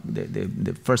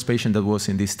first patient that was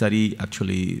in this study,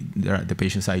 actually, the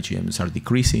patient's IgMs are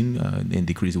decreasing and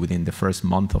decrease within the first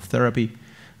month of therapy.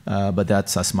 But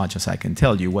that's as much as I can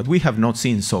tell you. What we have not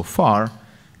seen so far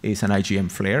is an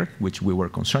IgM flare, which we were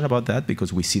concerned about that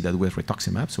because we see that with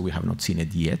rituximab, so we have not seen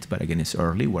it yet, but again, it's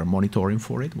early. We're monitoring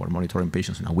for it. We're monitoring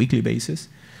patients on a weekly basis,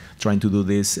 trying to do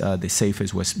this the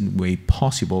safest way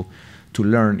possible to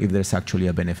learn if there's actually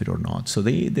a benefit or not. So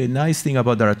the nice thing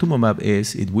about Daratumumab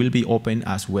is it will be open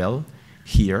as well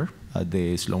here at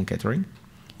the Sloan Kettering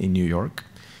in New York.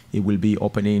 It will be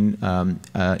opening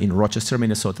in Rochester,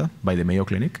 Minnesota by the Mayo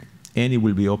Clinic, and it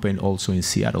will be open also in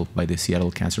Seattle by the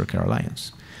Seattle Cancer Care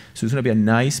Alliance. So it's going to be a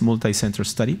nice multi-center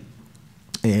study.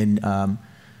 And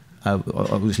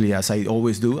obviously, as I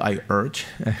always do, I urge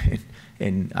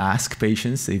and ask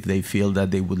patients if they feel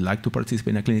that they would like to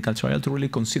participate in a clinical trial to really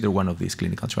consider one of these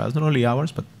clinical trials, not only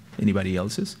ours, but anybody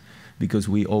else's, because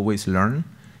we always learn,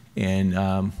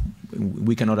 and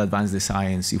we cannot advance the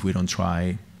science if we don't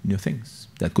try new things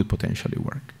that could potentially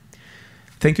work.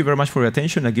 Thank you very much for your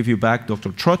attention. I give you back Dr.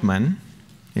 Trotman,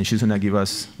 and she's going to give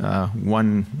us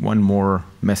one more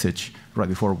message right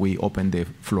before we open the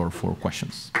floor for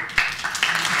questions.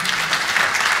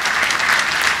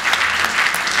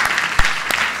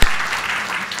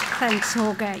 Thanks,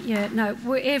 Jorge. Yeah, no,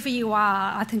 wherever you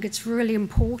are, I think it's really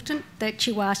important that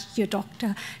you ask your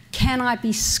doctor, can I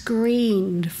be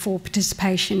screened for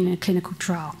participation in a clinical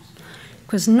trial?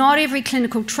 Because not every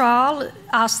clinical trial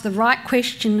asks the right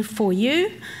question for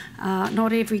you.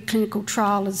 Not every clinical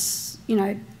trial is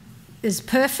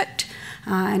perfect.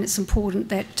 And it's important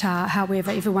that,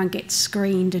 however, everyone gets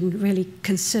screened and really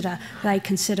consider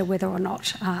whether or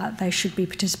not they should be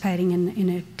participating in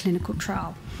a clinical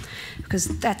trial, because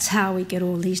that's how we get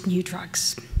all these new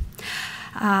drugs.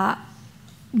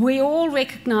 We all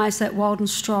recognise that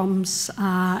Waldenstrom's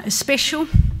is special.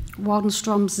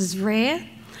 Waldenstrom's is rare.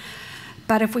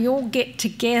 But if we all get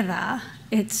together,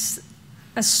 it's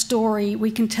a story,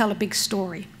 we can tell a big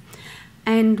story.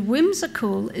 And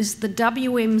Whimsical is the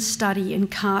WM study in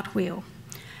Cartwheel.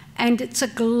 And it's a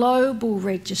global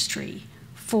registry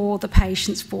for the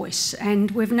patient's voice.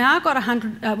 And we've now got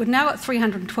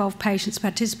 312 patients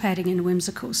participating in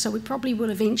Whimsical. So we probably will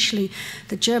eventually,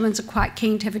 the Germans are quite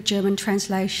keen to have a German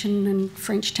translation and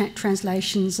French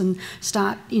translations and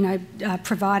start,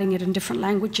 providing it in different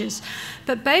languages.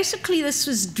 But basically this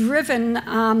was driven,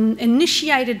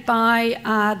 initiated by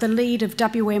the lead of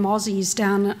WM Aussies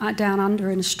down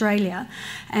under in Australia.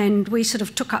 And we sort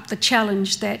of took up the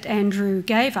challenge that Andrew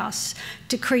gave us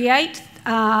to create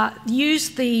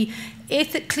use the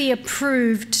ethically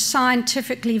approved,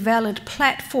 scientifically valid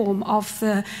platform of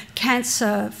the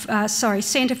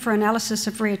Centre for Analysis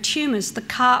of Rare Tumours, the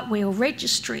Cartwheel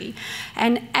Registry,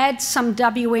 and add some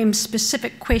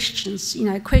WM-specific questions,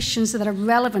 questions that are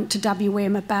relevant to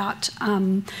WM about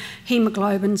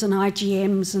hemoglobins and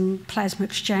IgMs and plasma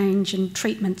exchange and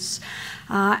treatments.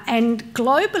 And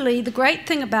globally, the great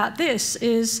thing about this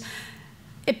is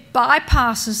it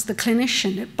bypasses the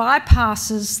clinician, it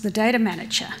bypasses the data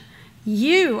manager.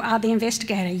 You are the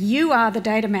investigator, you are the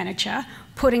data manager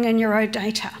putting in your own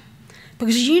data,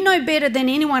 because you know better than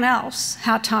anyone else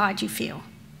how tired you feel,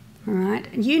 all right?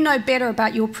 And you know better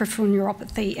about your peripheral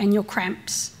neuropathy and your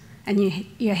cramps and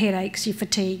your headaches, your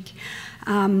fatigue.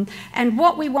 And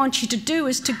what we want you to do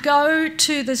is to go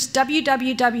to this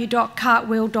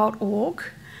www.cartwheel.org.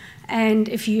 And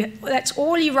that's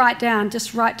all you write down,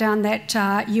 just write down that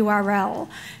URL,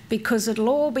 because it'll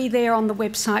all be there on the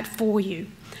website for you.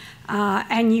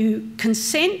 And you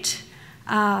consent,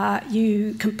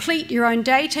 you complete your own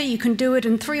data. You can do it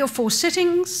in 3 or 4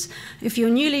 sittings. If you're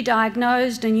newly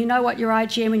diagnosed and you know what your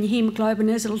IgM and your hemoglobin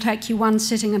is, it'll take you 1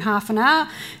 sitting and half an hour.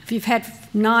 If you've had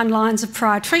 9 lines of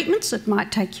prior treatments, it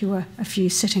might take you a few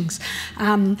sittings.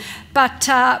 But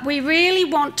we really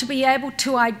want to be able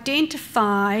to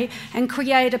identify and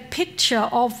create a picture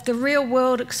of the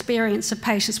real-world experience of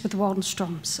patients with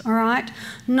Waldenstrom's, all right?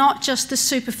 Not just the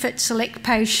super fit select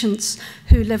patients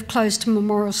who live close to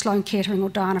Memorial Sloan Kettering or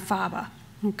Dana-Farber,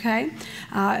 okay?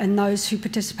 And those who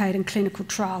participate in clinical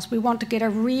trials. We want to get a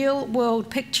real-world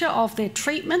picture of their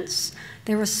treatments,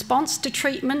 their response to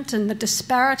treatment, and the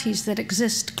disparities that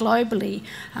exist globally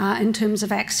in terms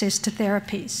of access to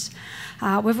therapies.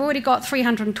 We've already got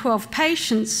 312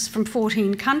 patients from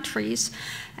 14 countries,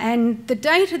 and the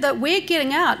data that we're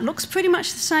getting out looks pretty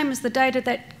much the same as the data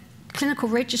that clinical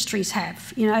registries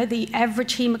have. The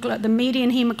average hemoglobin, the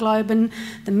median hemoglobin,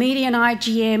 the median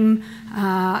IgM,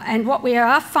 and what we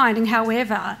are finding,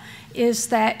 however, is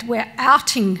that we're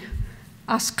outing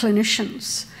us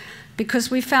clinicians,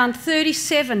 because we found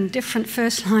 37 different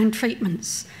first-line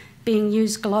treatments being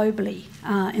used globally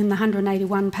in the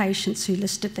 181 patients who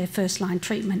listed their first-line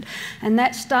treatment. And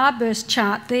that starburst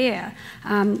chart there,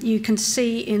 you can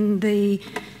see in the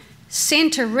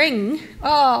center ring,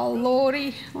 oh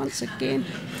lordy, once again.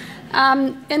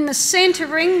 In the center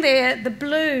ring there, the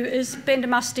blue is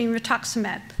bendamustine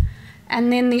rituximab,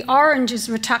 and then the orange is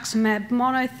rituximab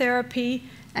monotherapy,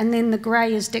 and then the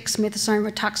grey is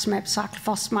dexamethasone rituximab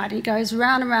cyclophosphamide. And it goes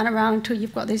round and round and round until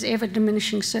you've got these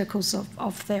ever-diminishing circles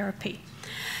of therapy.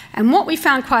 And what we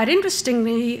found quite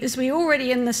interestingly is we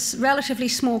already, in this relatively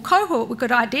small cohort, we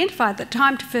could identify that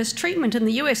time to first treatment in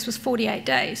the US was 48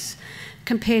 days,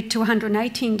 compared to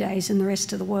 118 days in the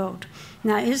rest of the world.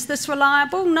 Now, is this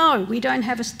reliable? No, we don't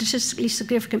have a statistically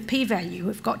significant p-value.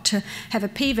 We've got to have a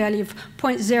p-value of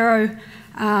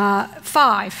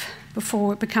 0.05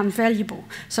 before it becomes valuable.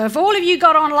 So if all of you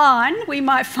got online, we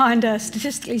might find a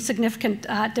statistically significant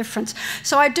difference.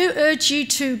 So I do urge you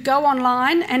to go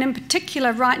online, and in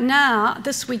particular right now,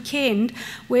 this weekend,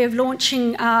 we're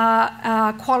launching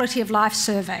a quality of life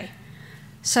survey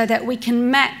so that we can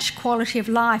match quality of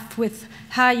life with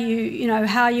how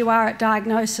you are at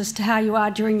diagnosis to how you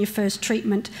are during your first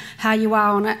treatment, how you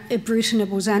are on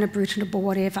ibrutinib or zanubrutinib or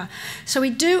whatever. So we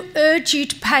do urge you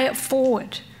to pay it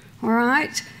forward, all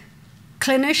right?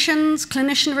 Clinicians,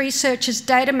 clinician researchers,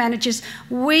 data managers,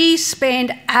 we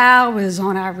spend hours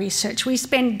on our research. We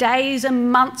spend days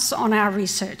and months on our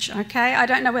research, okay? I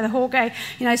don't know whether Jorge,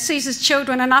 sees his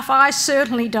children enough. I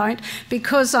certainly don't,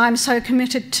 because I'm so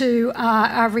committed to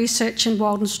our research in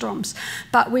Waldenstrom's.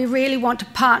 But we really want to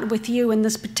partner with you in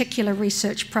this particular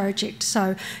research project.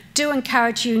 So do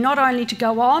encourage you not only to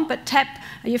go on, but tap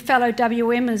your fellow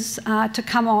WMers to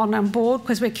come on board,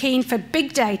 because we're keen for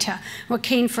big data. We're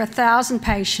keen for 1,000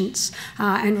 patients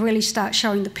and really start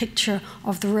showing the picture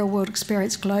of the real-world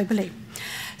experience globally.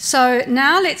 So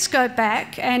now let's go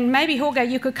back, and maybe, Jorge,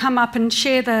 you could come up and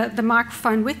share the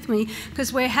microphone with me,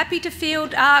 because we're happy to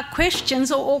field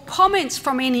questions or comments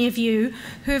from any of you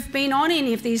who've been on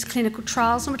any of these clinical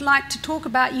trials and would like to talk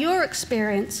about your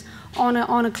experience on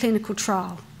a clinical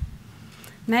trial.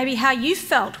 Maybe how you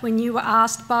felt when you were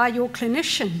asked by your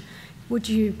clinician, would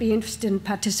you be interested in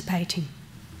participating?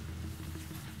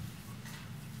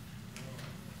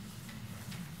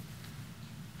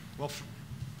 Well,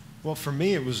 for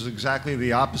me, it was exactly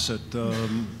the opposite.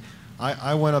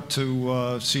 I went up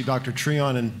to see Dr.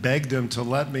 Treon and begged him to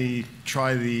let me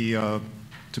try to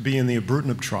be in the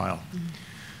ibrutinib trial.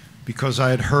 Because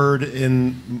I had heard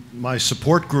in my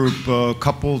support group a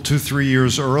couple, 2-3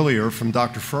 years earlier from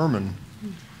Dr. Furman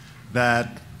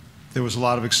that there was a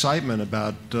lot of excitement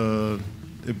about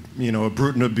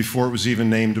ibrutinib before it was even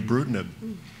named ibrutinib.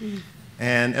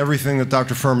 And everything that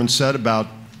Dr. Furman said about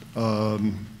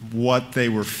what they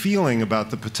were feeling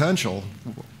about the potential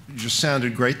just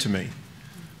sounded great to me.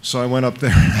 So I went up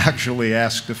there and actually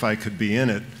asked if I could be in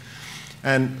it.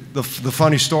 And the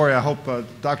funny story, I hope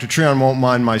Dr. Treon won't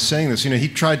mind my saying this, he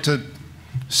tried to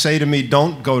say to me,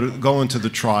 don't go into the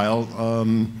trial.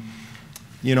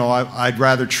 I'd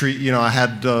rather treat, I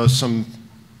had some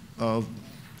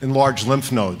enlarged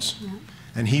lymph nodes. Yeah.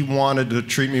 And he wanted to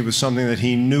treat me with something that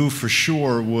he knew for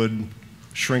sure would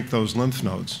shrink those lymph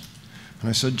nodes. And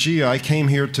I said, gee, I came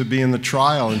here to be in the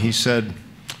trial. And he said,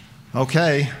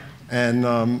 okay. And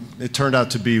it turned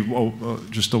out to be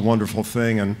just a wonderful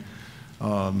thing. And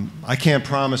I can't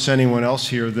promise anyone else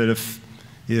here that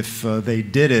if they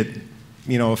did it,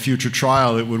 a future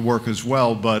trial, it would work as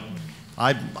well. But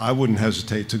I wouldn't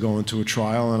hesitate to go into a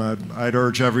trial, and I'd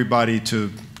urge everybody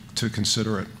to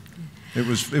consider it. It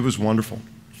was wonderful.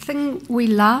 The thing we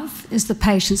love is the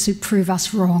patients who prove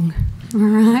us wrong, all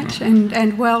right?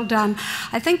 And well done.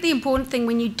 I think the important thing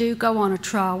when you do go on a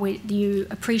trial, you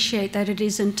appreciate that it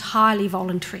is entirely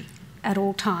voluntary at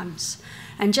all times.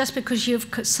 And just because you've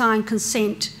signed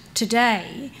consent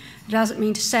today doesn't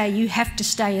mean to say you have to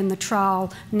stay in the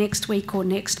trial next week or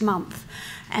next month.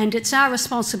 And it's our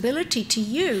responsibility to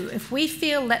you, if we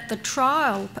feel that the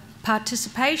trial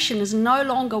participation is no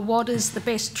longer what is the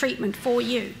best treatment for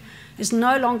you, is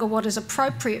no longer what is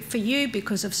appropriate for you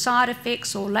because of side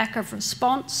effects or lack of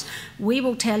response, we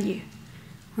will tell you,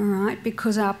 all right?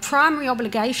 Because our primary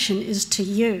obligation is to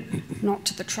you, not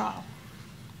to the trial.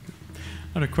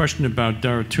 I had a question about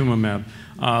Daratumumab.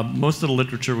 Most of the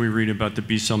literature we read about the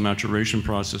B-cell maturation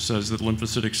process says that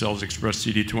lymphocytic cells express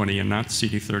CD20 and not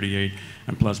CD38,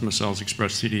 and plasma cells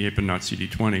express CD8 but not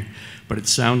CD20. But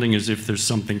it's sounding as if there's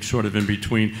something sort of in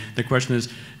between. The question is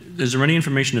there any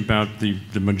information about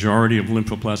the majority of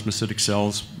lymphoplasmacytic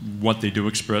cells, what they do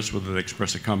express, whether they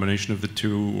express a combination of the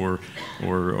two or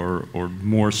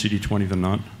more CD20 than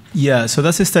not? Yeah, so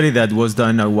that's a study that was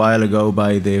done a while ago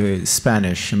by the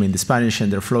Spanish. I mean, the Spanish and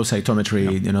their flow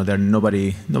cytometry,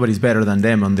 yep. Nobody's better than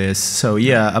them on this. So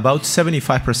yeah, about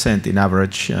 75% in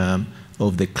average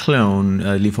of the clone,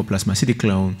 lymphoplasmacity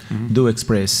clone, do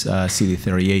express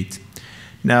CD38.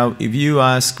 Now, if you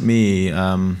ask me,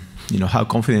 how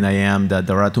confident I am that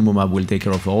Daratumumab will take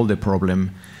care of all the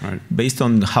problem, based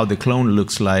on how the clone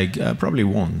looks like, probably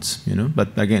won't,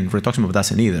 But again, rituximab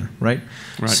doesn't either, right?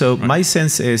 My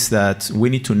sense is that we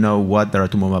need to know what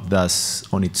Daratumumab does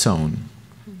on its own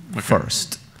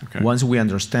first. Once we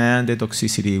understand the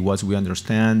toxicity, once we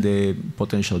understand the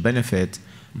potential benefit,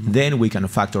 then we can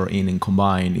factor in and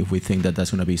combine if we think that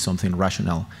that's going to be something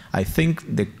rational. I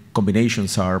think the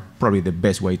combinations are probably the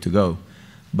best way to go.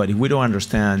 But if we don't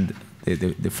understand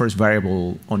the first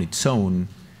variable on its own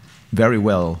very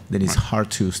well, then it's hard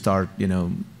to start,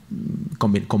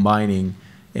 combining,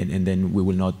 and then we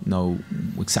will not know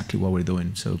exactly what we're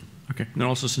doing. So. Okay. And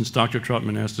also, since Dr.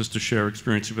 Trotman asked us to share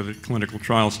experience with the clinical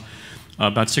trials,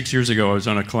 about 6 years ago, I was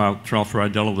on a trial for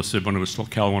idelalisib when it was still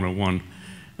Cal 101.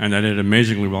 And I did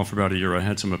amazingly well for about a year. I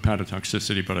had some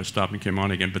hepatotoxicity, but I stopped and came on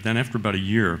again. But then after about a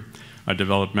year, I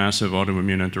developed massive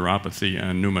autoimmune enteropathy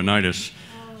and pneumonitis.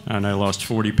 And I lost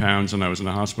 40 pounds, and I was in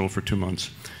the hospital for 2 months.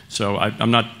 So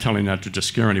I'm not telling that to just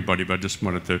scare anybody, but I just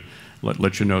wanted to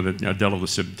let you know that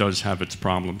idelalisib does have its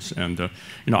problems. And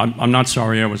I'm not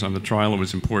sorry I was on the trial. It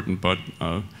was important, but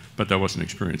that was an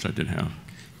experience I did have.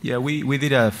 Yeah, we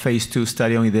did a phase 2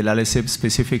 study on idelalisib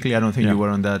specifically. I don't think you were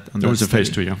on that. There was a phase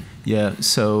 2, yeah. Yeah.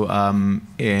 So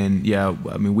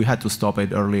we had to stop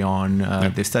it early on.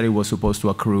 The study was supposed to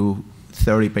accrue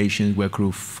 30 patients. We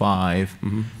accrued 5,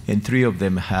 and 3 of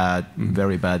them had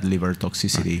very bad liver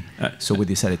toxicity. So we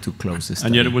decided to close the study.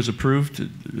 And yet it was approved.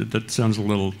 That sounds a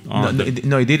little odd.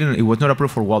 No, it didn't. It was not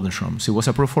approved for Waldenström. So it was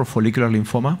approved for follicular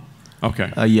lymphoma.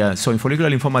 Okay. Yeah. So in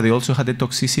follicular lymphoma, they also had the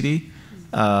toxicity.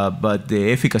 But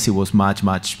the efficacy was much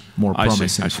more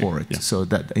promising for it. Yeah. So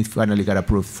that it finally got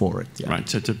approved for it. Yeah. Right,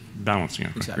 so it's a balancing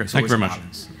act. Exactly. Thank you very much.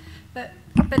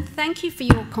 But thank you for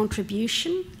your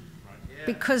contribution,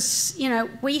 because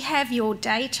we have your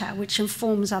data which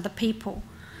informs other people,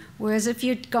 whereas if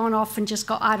you'd gone off and just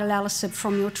got idelalisib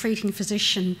from your treating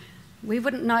physician, we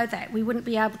wouldn't know that. We wouldn't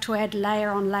be able to add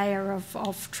layer on layer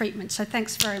of treatment. So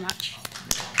thanks very much.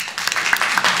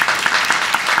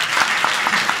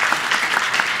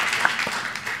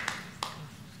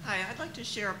 I'd like to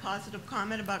share a positive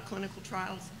comment about clinical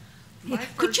trials. Yeah.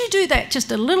 Could you do that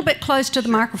just a little bit close to the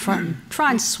microphone?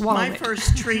 Try and swallow it. My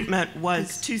first treatment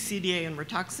was 2-CDA and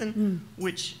Rituxan,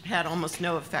 which had almost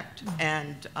no effect,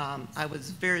 and I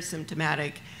was very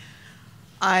symptomatic.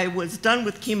 I was done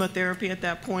with chemotherapy at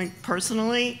that point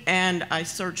personally, and I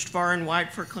searched far and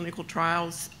wide for clinical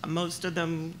trials. Most of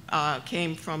them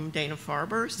came from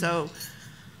Dana-Farber. So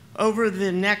over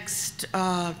the next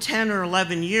 10 or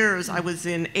 11 years, I was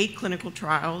in 8 clinical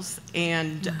trials,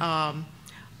 and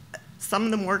some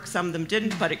of them worked, some of them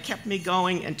didn't, but it kept me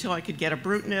going until I could get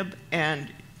ibrutinib, and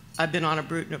I've been on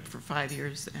ibrutinib for 5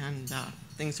 years, and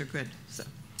things are good. So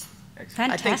fantastic.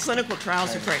 I think clinical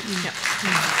trials are great. Yeah.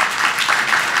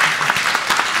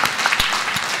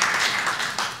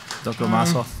 Dr.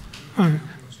 Massoff.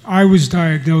 I was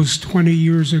diagnosed 20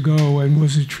 years ago and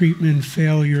was a treatment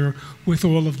failure with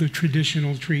all of the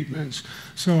traditional treatments.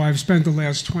 So I've spent the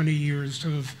last 20 years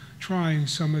of trying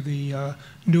some of the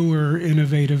newer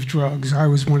innovative drugs. I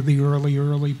was one of the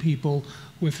early people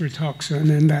with Rituxan,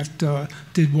 and that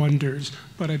did wonders.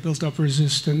 But I built up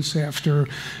resistance after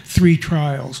 3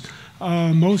 trials.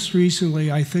 Most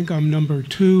recently, I think I'm number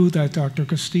 2 that Dr.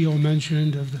 Castillo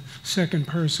mentioned, of the second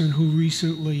person who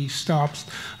recently stopped.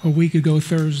 A week ago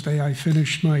Thursday, I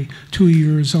finished my 2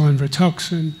 years on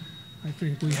Rituxan. I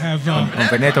think we have... on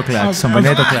Venetoclax.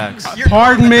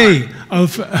 Pardon me,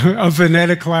 of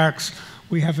Venetoclax.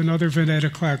 We have another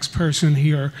Venetoclax person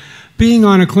here. Being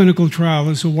on a clinical trial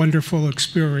is a wonderful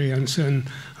experience, and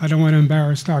I don't want to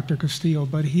embarrass Dr. Castillo,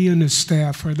 but he and his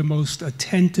staff are the most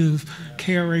attentive,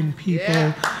 caring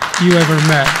people you ever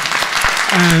met.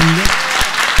 And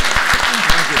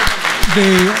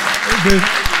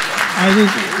I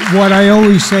think what I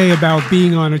always say about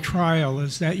being on a trial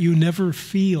is that you never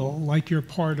feel like you're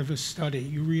part of a study.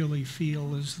 You really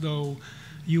feel as though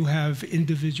you have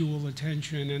individual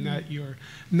attention and that you're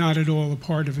not at all a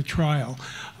part of a trial.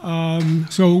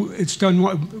 So it's done.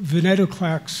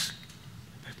 Venetoclax,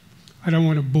 I don't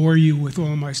want to bore you with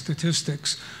all my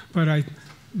statistics, but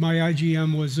my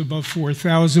IgM was above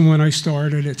 4,000 when I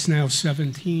started. It's now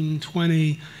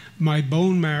 1720. My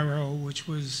bone marrow, which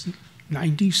was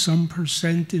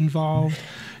 90-some% involved,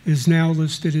 is now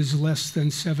listed as less than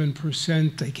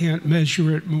 7%. They can't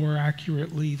measure it more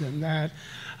accurately than that.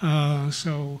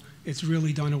 So it's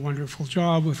really done a wonderful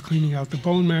job with cleaning out the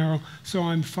bone marrow. So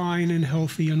I'm fine and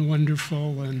healthy and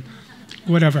wonderful, and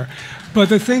whatever. But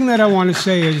the thing that I want to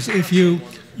say is if you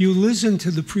listen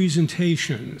to the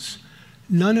presentations,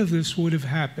 none of this would have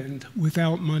happened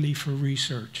without money for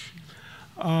research.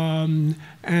 And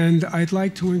I'd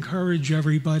like to encourage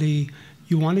everybody,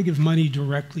 you want to give money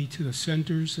directly to the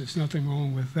centers, there's nothing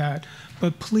wrong with that,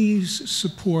 but please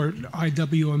support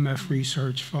IWMF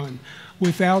Research Fund.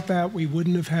 Without that, we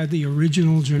wouldn't have had the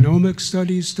original genomic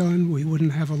studies done, we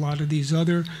wouldn't have a lot of these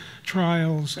other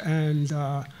trials, and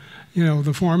you know,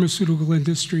 the pharmaceutical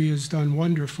industry has done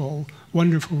wonderfully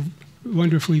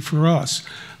for us,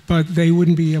 but they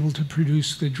wouldn't be able to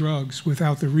produce the drugs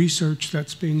without the research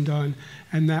that's being done,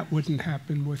 and that wouldn't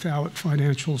happen without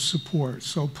financial support.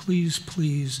 So please,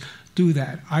 please do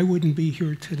that. I wouldn't be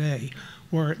here today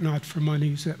were it not for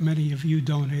monies that many of you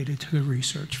donated to the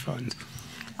research fund.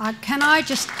 Can I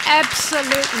just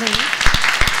absolutely...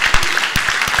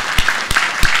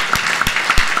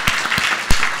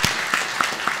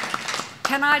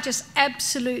 Can I just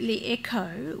absolutely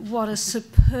echo what a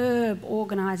superb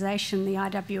organisation the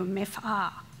IWMF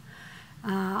are.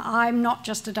 I'm not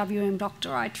just a WM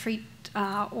doctor, I treat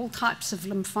all types of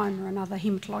lymphoma and other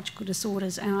hematological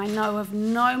disorders, and I know of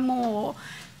no more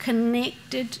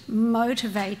connected,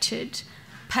 motivated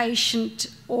patient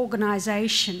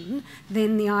organisation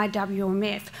than the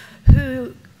IWMF,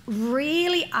 who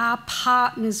really are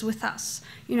partners with us.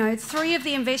 You know, 3 of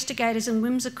the investigators in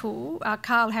Whimsical are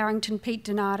Carl Harrington, Pete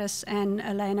Donatis, and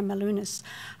Elena Malunas.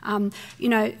 You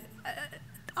know,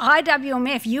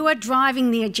 IWMF, you are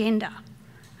driving the agenda.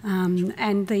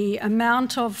 And the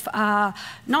amount of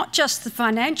not just the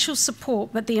financial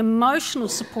support, but the emotional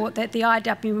support that the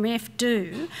IWMF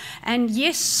do. And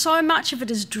yes, so much of it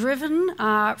is driven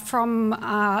from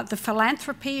the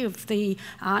philanthropy of the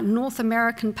North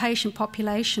American patient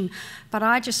population. But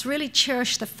I just really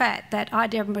cherish the fact that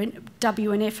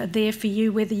IWMF are there for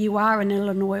you, whether you are in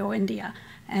Illinois or India.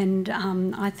 And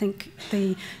I think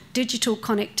the digital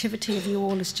connectivity of you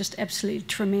all is just absolutely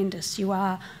tremendous. You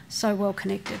are so well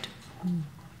connected.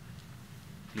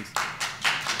 Please.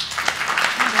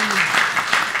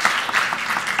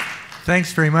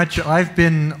 Thanks very much. I've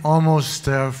been almost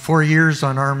 4 years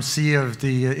on Arm C of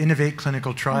the Innovate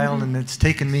clinical trial, and it's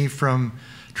taken me from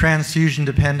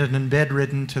transfusion-dependent and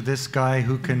bedridden to this guy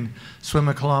who can swim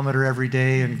a kilometer every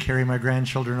day and carry my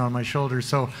grandchildren on my shoulders.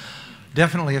 So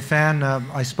definitely a fan.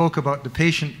 I spoke about the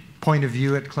patient point of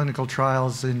view at clinical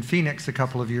trials in Phoenix a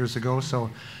couple of years ago, so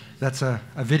that's a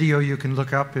video you can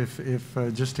look up if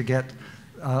just to get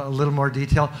a little more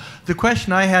detail. The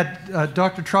question I had,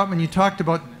 Dr. Trotman, you talked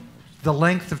about the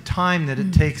length of time that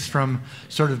it takes from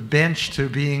sort of bench to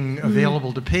being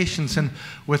available to patients, and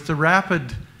with the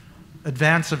rapid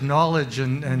advance of knowledge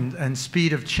and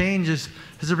speed of changes,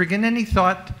 has there been any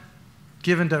thought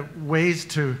given to ways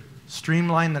to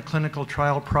streamline the clinical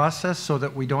trial process so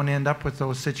that we don't end up with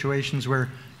those situations where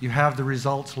you have the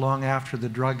results long after the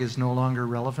drug is no longer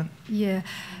relevant? Yeah.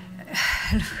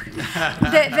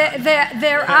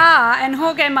 there are, and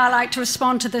Jorge might like to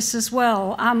respond to this as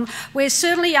well. We're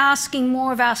certainly asking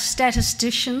more of our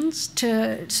statisticians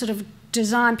to sort of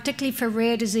design, particularly for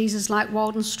rare diseases like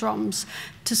Waldenstrom's,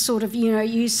 to sort of, you know,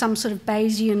 use some sort of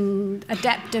Bayesian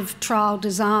adaptive trial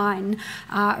design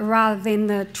rather than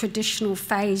the traditional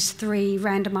phase 3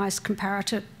 randomized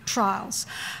comparator trials.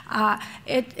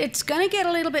 It's going to get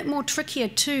a little bit more trickier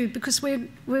too, because we've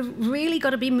really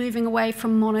got to be moving away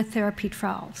from monotherapy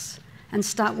trials and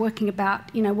start working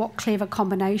about, you know, what clever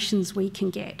combinations we can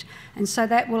get. And so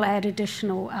that will add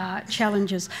additional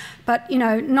challenges. But, you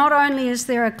know, not only is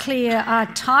there a clear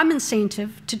time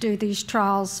incentive to do these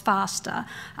trials faster,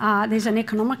 there's an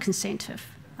economic incentive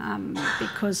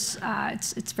because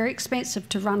it's very expensive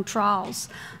to run trials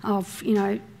of, you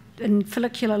know, in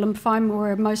follicular lymphoma,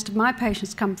 where most of my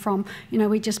patients come from. You know,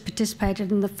 we just participated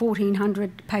in the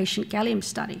 1,400 patient gallium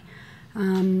study.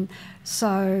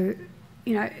 So,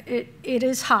 you know, it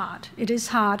is hard. It is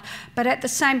hard. But at the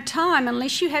same time,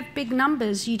 unless you have big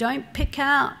numbers, you don't pick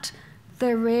out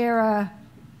the rarer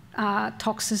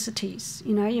toxicities.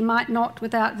 You know, you might not,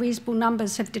 without reasonable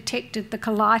numbers, have detected the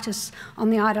colitis on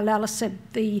the idelalisib,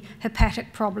 the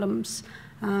hepatic problems.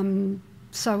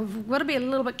 So we've got to be a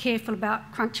little bit careful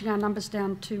about crunching our numbers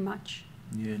down too much.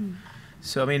 Yeah.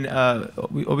 So, I mean,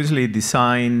 obviously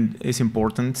design is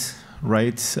important,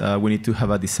 right? We need to have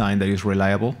a design that is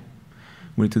reliable.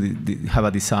 We need to have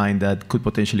a design that could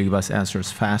potentially give us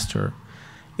answers faster.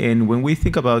 And when we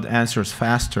think about answers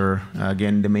faster,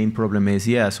 again, the main problem is,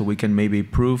 yeah, so we can maybe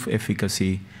prove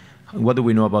efficacy. What do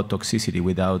we know about toxicity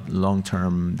without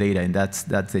long-term data? And that's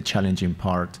the challenging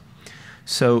part.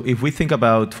 So if we think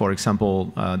about, for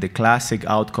example, the classic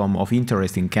outcome of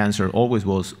interest in cancer always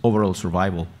was overall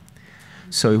survival.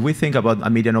 So if we think about a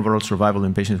median overall survival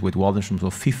in patients with Waldenstrom's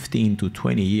of 15 to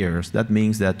 20 years, that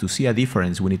means that to see a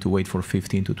difference, we need to wait for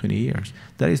 15 to 20 years.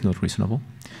 That is not reasonable.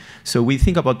 So we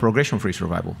think about progression-free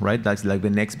survival, right? That's like the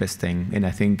next best thing. And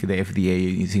I think the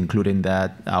FDA is including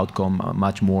that outcome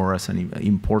much more as an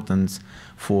importance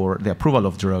for the approval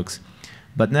of drugs.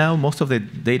 But now most of the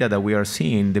data that we are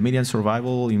seeing, the median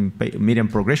survival, median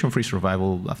progression-free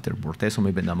survival after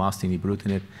bortezomib, bendamustine,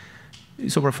 ibrutinib,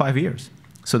 is over 5 years.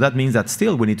 So that means that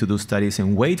still we need to do studies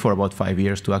and wait for about 5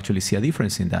 years to actually see a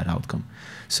difference in that outcome.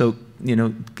 So,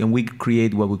 can we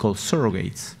create what we call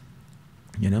surrogates?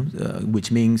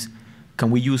 Which means, can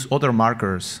we use other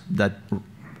markers that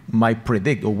might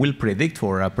predict or will predict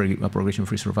for a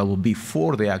progression-free survival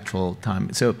before the actual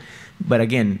time? So, but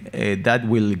again, that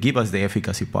will give us the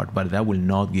efficacy part, but that will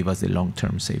not give us the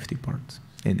long-term safety part.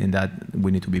 And that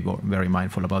we need to be very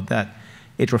mindful about that.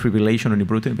 Atrial fibrillation on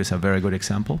ibrutinib is a very good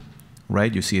example,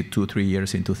 right? You see it 2-3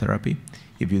 years into therapy.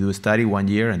 If you do a study 1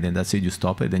 year and then that's it, you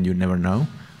stop it, then you never know,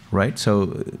 right?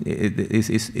 So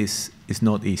it's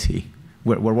not easy.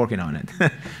 We're working on it,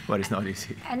 but it's not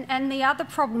easy. And the other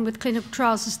problem with clinical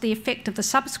trials is the effect of the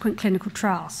subsequent clinical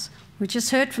trials. We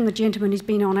just heard from the gentleman who's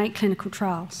been on 8 clinical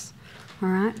trials. All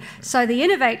right. So the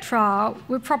INNOVATE trial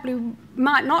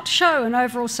might not show an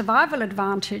overall survival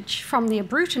advantage from the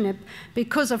ibrutinib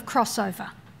because of crossover,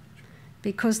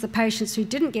 because the patients who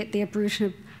didn't get the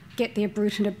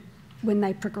ibrutinib when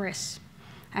they progress.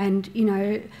 And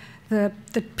the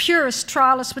purist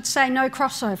trialists would say no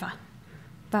crossover,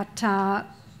 but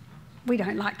we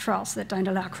don't like trials that don't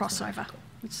allow crossover.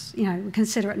 It's, we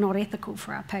consider it not ethical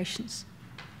for our patients.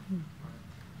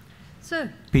 So,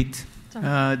 Pete.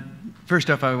 First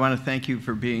off, I want to thank you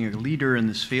for being a leader in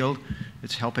this field.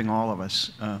 It's helping all of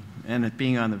us. And it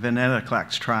being on the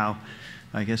Venetoclax trial,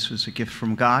 I guess, was a gift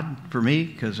from God for me,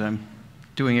 because I'm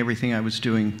doing everything I was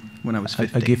doing when I was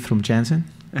 50. A gift from Janssen?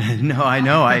 No, I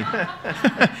know.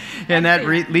 And that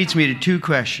leads me to 2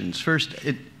 questions. First,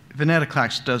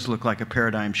 Venetoclax does look like a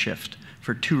paradigm shift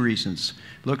for 2 reasons.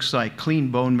 Looks like clean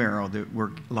bone marrow that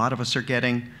a lot of us are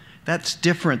getting. That's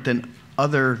different than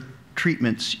other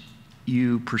treatments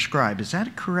you prescribe. Is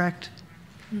that correct?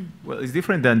 Well, it's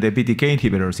different than the BTK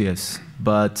inhibitors, yes.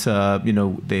 But,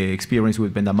 the experience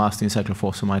with bendamustine,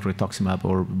 cyclophosphamide, rituximab,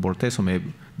 or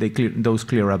bortezomib, those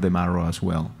clear up the marrow as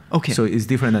well. Okay. So it's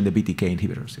different than the BTK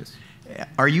inhibitors, yes.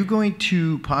 Are you going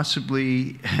to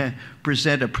possibly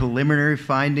present a preliminary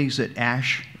findings at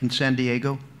ASH in San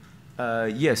Diego?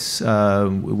 Yes, it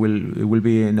will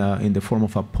be in the form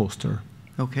of a poster.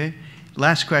 Okay.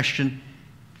 Last question.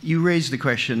 You raised the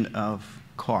question of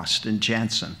cost in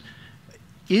Janssen.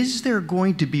 Is there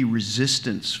going to be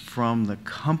resistance from the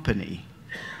company?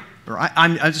 Or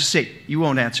I'll just say, you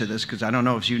won't answer this because I don't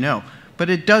know if you know, but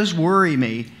it does worry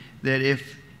me that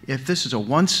if this is a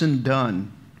once and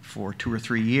done for 2 or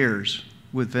 3 years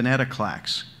with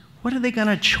Venetoclax, what are they going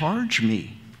to charge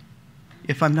me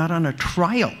if I'm not on a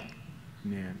trial?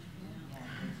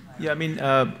 Yeah, I mean,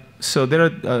 so there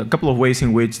are a couple of ways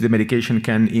in which the medication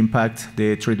can impact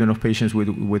the treatment of patients with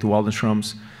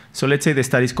Waldenstrom's. So let's say the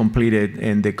study is completed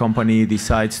and the company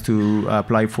decides to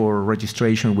apply for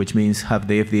registration, which means have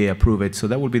the FDA approve it. So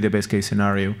that would be the best case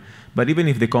scenario. But even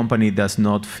if the company does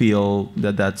not feel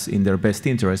that that's in their best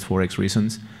interest for X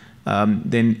reasons,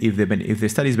 then if the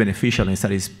study is beneficial and the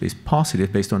study is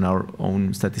positive based on our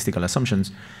own statistical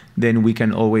assumptions, then we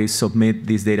can always submit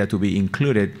this data to be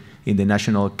included in the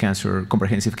National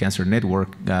Comprehensive Cancer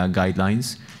Network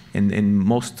guidelines. And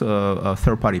most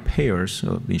third-party payers,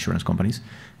 insurance companies,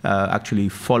 actually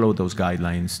follow those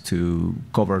guidelines to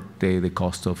cover the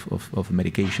cost of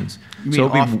medications. You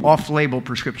mean off-label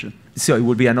prescription? So it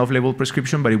would be an off-label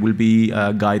prescription, but it will be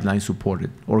guideline supported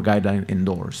or guideline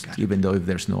endorsed, even though if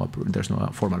there's no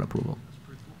formal approval.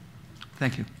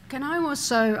 Thank you. Can I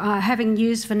also, having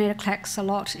used Venetoclax a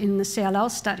lot in the CLL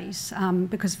studies,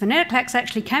 because Venetoclax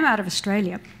actually came out of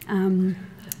Australia.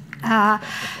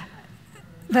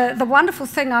 The wonderful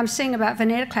thing I'm seeing about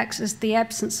Venetoclax is the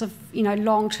absence of,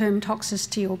 long-term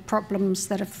toxicity or problems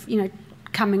that have,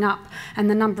 coming up, and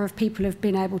the number of people who've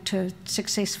been able to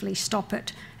successfully stop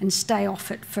it and stay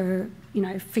off it for,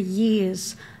 for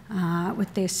years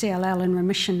with their CLL in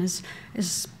remission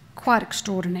is quite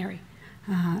extraordinary.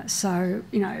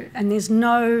 And there's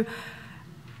no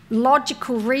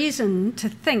logical reason to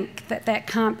think that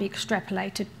can't be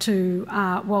extrapolated to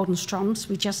Waldenstrom's.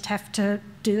 We just have to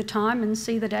do the time and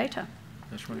see the data.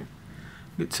 That's right.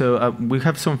 So we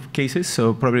have some cases,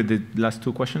 so probably the last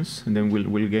 2 questions, and then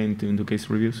we'll get into case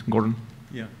reviews. Gordon?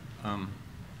 Yeah.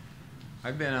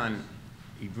 I've been on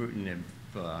ibrutinib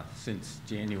since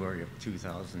January of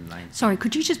 2019. Sorry,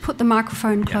 could you just put the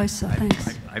microphone closer?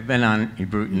 Thanks. I've been on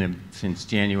ibrutinib since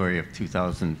January of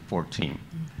 2014.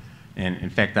 And in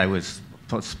fact, I was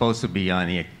supposed to be on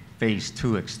the phase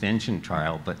 2 extension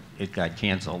trial, but it got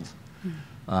canceled.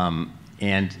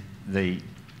 And the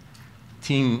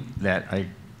team that I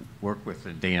work with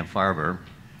at Dana-Farber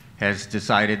has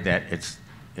decided that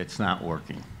it's not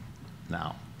working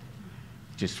now,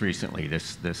 just recently,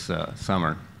 this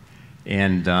summer.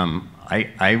 And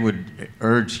I would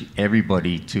urge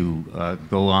everybody to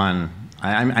go on.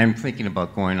 I'm thinking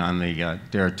about going on the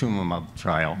Daratumumab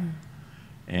trial,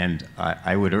 and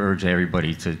I would urge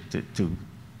everybody to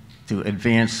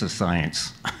advance the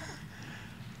science,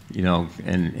 you know,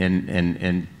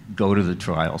 and go to the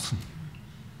trials.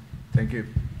 Thank you.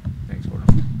 Thanks, Jorge.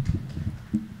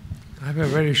 I have a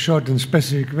very short and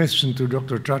specific question to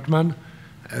Dr. Trotman.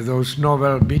 Those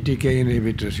novel BTK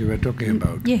inhibitors you were talking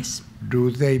about. Yes.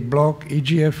 Do they block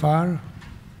EGFR?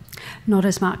 Not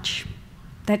as much.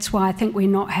 That's why I think we're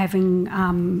not having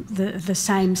the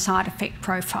same side effect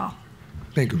profile.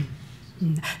 Thank you.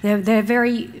 They're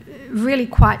really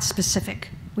quite specific,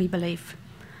 we believe.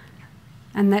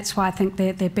 And that's why I think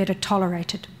they're better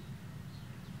tolerated.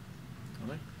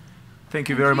 Thank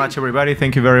you very much, everybody.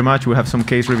 Thank you very much. We have some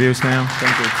case reviews now.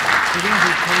 Thank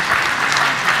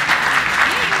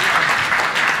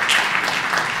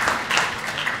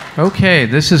you. Okay,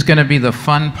 this is going to be the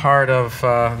fun part of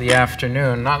the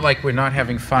afternoon. Not like we're not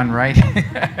having fun, right?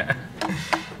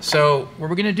 So what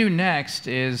we're going to do next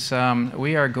is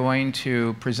we are going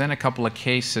to present a couple of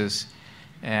cases.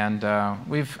 And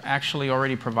we've actually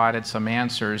already provided some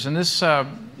answers. And these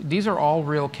are all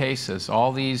real cases.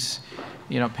 All these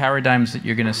paradigms that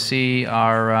you're going to see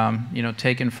are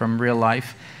taken from real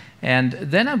life. And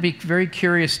then I'd be very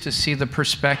curious to see the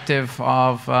perspective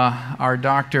of our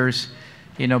doctors,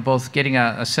 both getting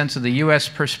a sense of the US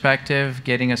perspective,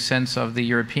 getting a sense of the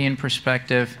European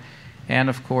perspective, and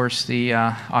of course the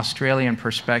Australian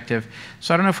perspective.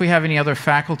 So I don't know if we have any other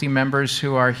faculty members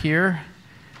who are here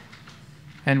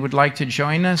and would like to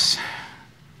join us.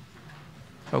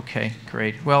 Okay,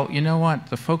 great. Well, you know what?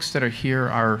 The folks that are here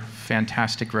are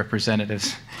fantastic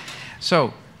representatives.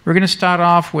 So we're going to start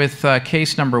off with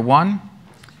case number 1.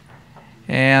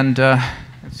 And let's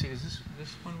see, is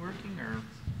this one working? Or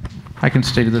I can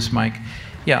stay to this mic.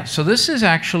 Yeah, so this is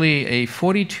actually a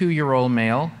 42-year-old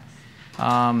male.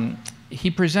 He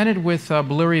presented with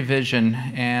blurry vision,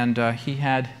 and he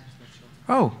had...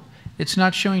 Oh, it's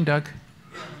not showing, Doug.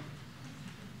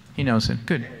 He knows it.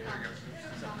 Good.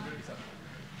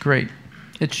 Great.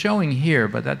 It's showing here,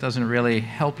 but that doesn't really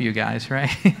help you guys, right?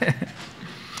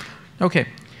 Okay.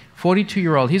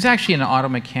 42-year-old. He's actually an auto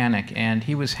mechanic, and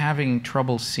he was having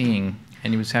trouble seeing,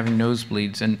 and he was having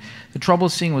nosebleeds. And the trouble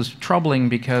seeing was troubling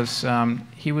because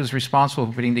he was responsible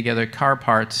for putting together car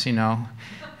parts,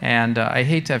 and I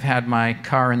hate to have had my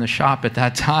car in the shop at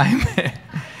that time.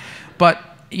 But,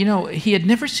 he had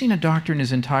never seen a doctor in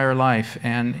his entire life,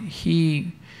 and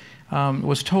he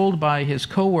was told by his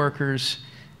coworkers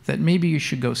that maybe you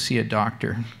should go see a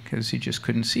doctor because he just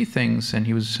couldn't see things and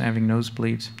he was having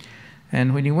nosebleeds.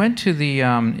 And when he went to the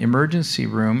emergency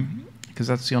room, because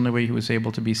that's the only way he was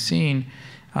able to be seen,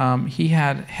 he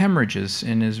had hemorrhages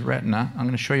in his retina. I'm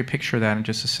going to show you a picture of that in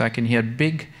just a second. He had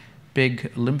big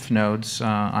lymph nodes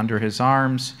under his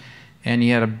arms, and he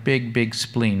had a big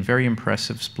spleen, very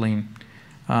impressive spleen.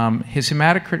 His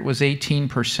hematocrit was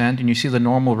 18%, and you see the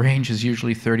normal range is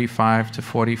usually 35 to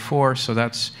 44, so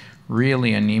that's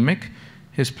really anemic.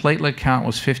 His platelet count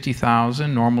was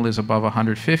 50,000, normal is above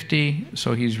 150,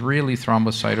 so he's really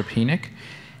thrombocytopenic.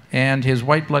 And his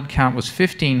white blood count was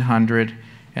 1,500,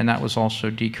 and that was also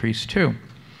decreased too.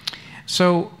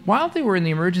 So while they were in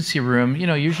the emergency room,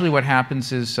 usually what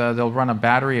happens is they'll run a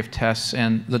battery of tests,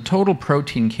 and the total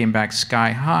protein came back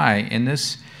sky high, and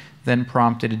this then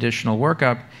prompted additional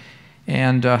workup.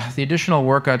 And the additional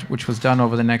workup, which was done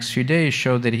over the next few days,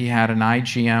 showed that he had an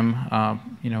IgM,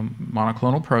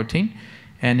 monoclonal protein,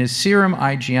 and his serum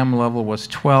IgM level was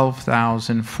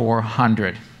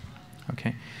 12,400.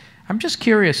 Okay, I'm just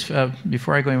curious,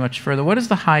 before I go much further, what is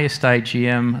the highest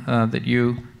IgM that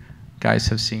you guys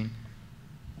have seen?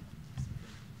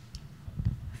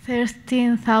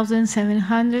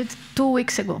 13,700 2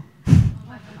 weeks ago.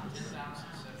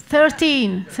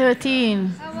 13. How old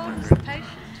was the patient?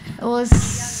 It was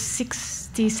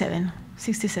 67.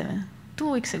 2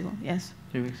 weeks ago, yes.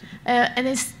 2 weeks ago. And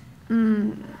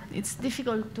it's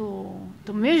difficult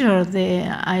to measure the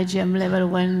IgM level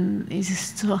when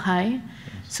it's so high.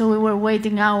 So we were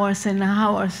waiting hours and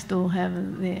hours to have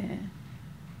the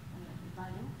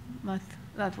value, but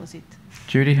that was it.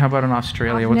 Judy, how about in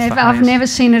Australia? What's the highest? I've never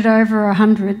seen it over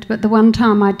 100, but the one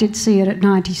time I did see it at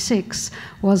 96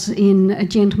 was in a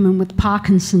gentleman with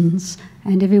Parkinson's,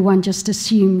 and everyone just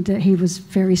assumed that he was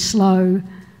very slow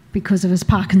because of his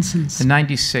Parkinson's. In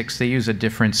 96, they use a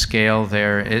different scale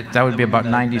there. That would be about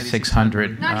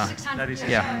 9,600. 9,600.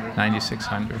 Yeah,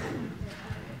 9,600.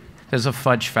 There's a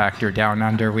fudge factor down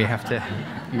under we have to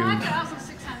use.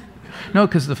 9,600. No,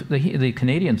 because the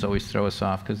Canadians always throw us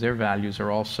off because their values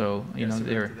are also, you know,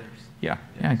 they're, yeah,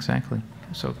 exactly.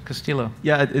 So Castillo.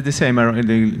 Yeah, the same.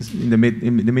 In the mid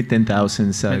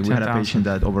 10,000s, we had a patient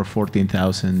that over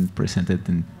 14,000 presented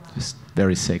and just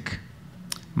very sick.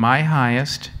 My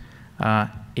highest,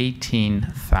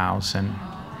 18,000.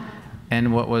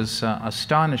 And what was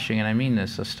astonishing, and I mean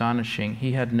this, astonishing,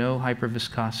 he had no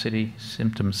hyperviscosity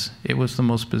symptoms. It was the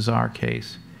most bizarre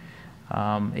case.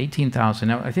 18,000.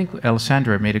 Now, I think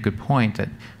Alessandra made a good point that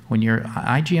when your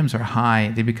IgMs are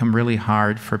high, they become really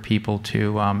hard for people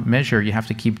to measure. You have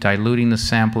to keep diluting the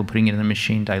sample, putting it in the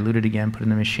machine, dilute it again, put it in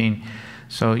the machine.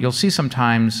 So you'll see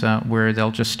sometimes where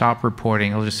they'll just stop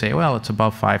reporting. They'll just say, well, it's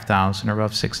above 5,000 or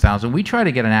above 6,000. We try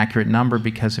to get an accurate number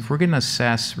because if we're going to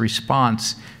assess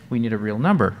response, we need a real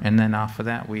number. And then off of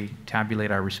that, we tabulate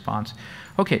our response.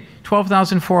 Okay,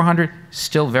 12,400,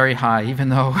 still very high, even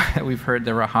though we've heard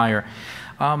they were higher.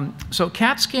 So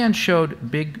CAT scan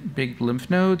showed big lymph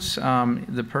nodes.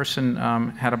 The person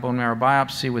had a bone marrow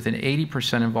biopsy with an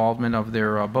 80% involvement of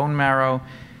their bone marrow.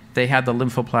 They had the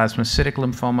lymphoplasmacytic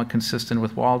lymphoma consistent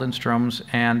with Waldenstrom's,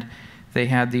 and they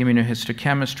had the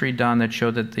immunohistochemistry done that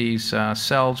showed that these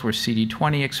cells were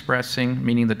CD20 expressing,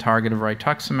 meaning the target of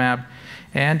rituximab,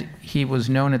 and he was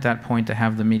known at that point to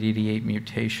have the MYD88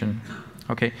 mutation.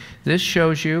 Okay, this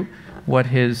shows you what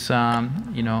his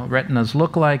retinas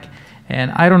look like,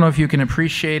 and I don't know if you can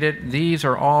appreciate it. These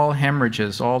are all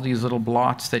hemorrhages, all these little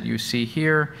blots that you see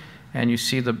here, and you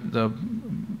see the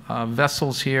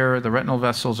vessels here, the retinal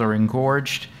vessels are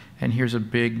engorged, and here's a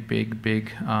big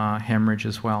hemorrhage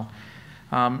as well.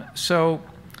 So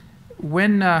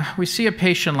when we see a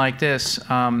patient like this,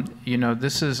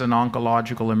 this is an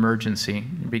oncological emergency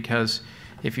because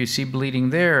if you see bleeding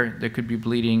there, there could be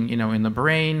bleeding, in the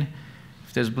brain.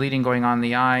 If there's bleeding going on in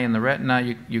the eye and the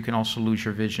retina, you can also lose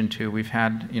your vision too. We've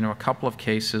had, a couple of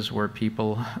cases where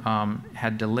people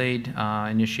had delayed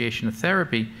initiation of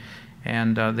therapy,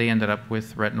 and they ended up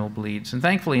with retinal bleeds. And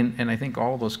thankfully, in I think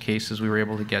all of those cases, we were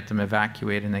able to get them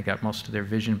evacuated and they got most of their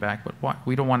vision back. But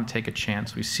we don't want to take a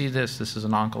chance. We see this is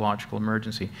an oncological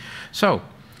emergency. So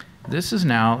this is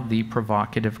now the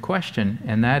provocative question,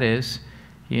 and that is,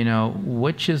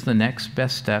 which is the next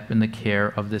best step in the care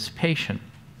of this patient?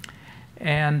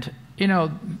 And,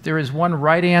 there is one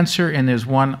right answer and there's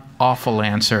one awful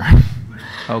answer.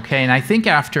 Okay, and I think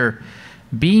after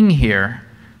being here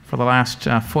for the last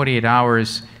 48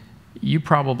 hours, you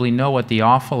probably know what the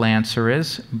awful answer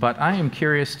is, but I am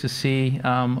curious to see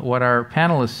what our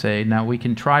panelists say. Now, we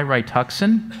can try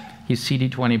Rituxan. He's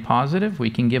CD20 positive. We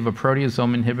can give a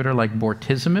proteasome inhibitor like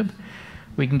bortezomib.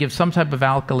 We can give some type of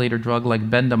alkylator drug like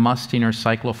bendamustine or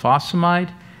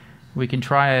cyclophosphamide. We can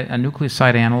try a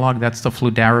nucleoside analog. That's the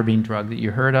fludarabine drug that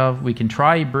you heard of. We can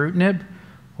try ibrutinib,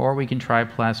 or we can try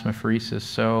plasmapheresis.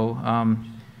 So,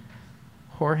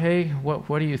 Jorge,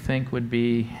 what do you think would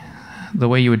be the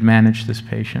way you would manage this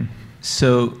patient?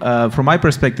 So, from my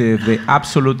perspective, the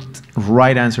absolute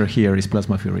right answer here is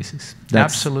plasmapheresis.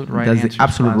 That's the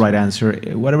absolute right answer.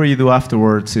 Whatever you do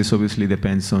afterwards is obviously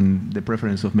depends on the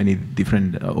preference of many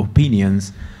different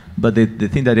opinions, but the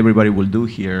thing that everybody will do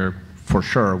here for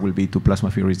sure will be to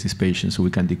plasmapherese these patients so we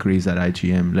can decrease that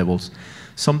IgM levels.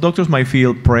 Some doctors might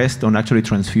feel pressed on actually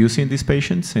transfusing these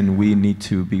patients, and we need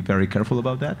to be very careful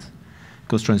about that,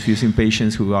 because transfusing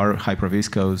patients who are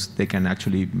hyperviscous, they can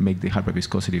actually make the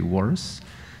hyperviscosity worse.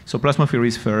 So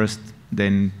plasmapherese first,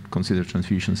 then consider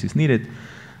transfusions if needed.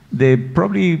 The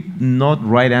probably not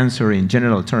right answer in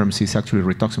general terms is actually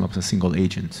rituximab as a single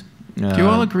agent. Do you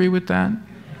all agree with that,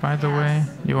 by the way?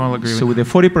 You all agree so with the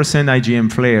 40%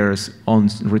 IgM flares on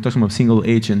rituximab single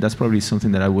agent, that's probably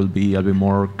something that I will be a bit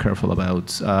more careful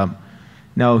about.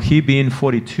 Now, he being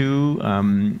 42,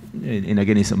 and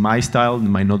again, it's my style,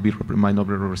 might not be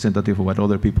representative of what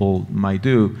other people might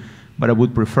do, but I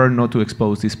would prefer not to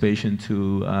expose this patient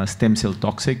to stem cell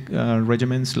toxic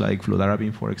regimens like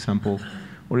fludarabine, for example,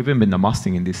 or even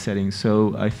bendamustine in this setting.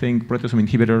 So I think proteasome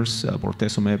inhibitors,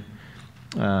 bortezomib,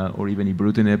 or even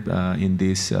ibrutinib, in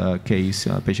this case,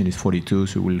 patient is 42,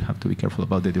 so we'll have to be careful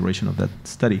about the duration of that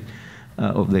study,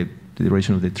 of the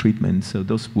duration of the treatment. So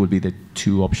those would be the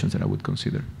two options that I would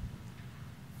consider.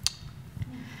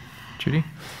 Judy?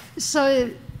 So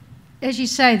as you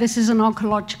say, this is an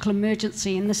oncological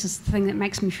emergency, and this is the thing that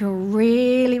makes me feel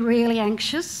really, really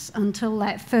anxious until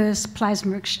that first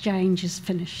plasma exchange is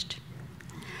finished.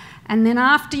 And then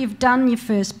after you've done your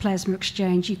first plasma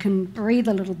exchange, you can breathe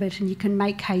a little bit and you can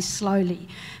make haste slowly.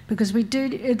 Because we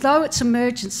do, though it's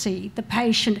emergency, the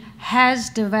patient has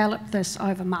developed this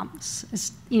over months.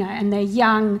 And they're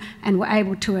young and were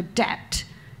able to adapt,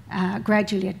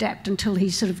 gradually adapt until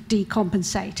he's sort of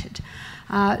decompensated.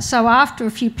 So after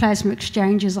a few plasma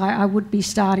exchanges, I would be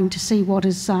starting to see what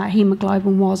his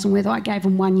hemoglobin was and whether I gave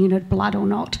him 1 unit of blood or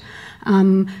not.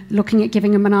 Looking at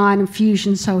giving him an iron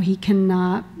infusion so he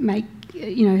can make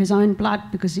his own blood,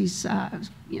 because he's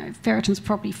ferritin's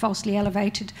probably falsely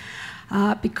elevated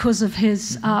because of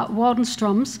his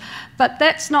Waldenstrom's. But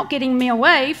that's not getting me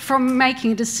away from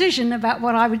making a decision about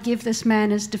what I would give this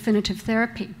man as definitive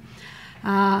therapy.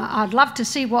 I'd love to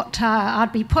see what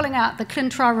I'd be pulling out the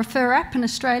ClinTrial Refer app in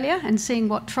Australia and seeing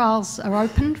what trials are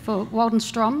open for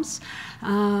Waldenstrom's.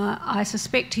 I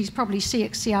suspect he's probably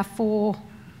CXCR4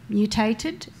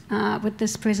 mutated with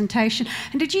this presentation.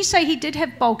 And did you say he did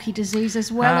have bulky disease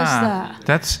as well as the...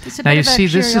 That's, now you see,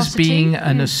 this is being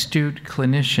an astute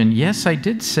clinician. Yes, I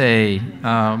did say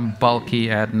bulky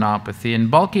adenopathy, and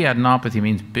bulky adenopathy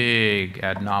means big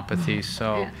adenopathy,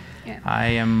 so I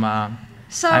am...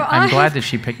 I'm glad that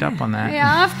she picked up on that.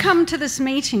 Yeah, I've come to this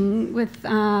meeting with,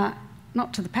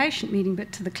 not to the patient meeting,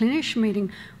 but to the clinician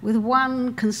meeting, with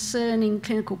one concerning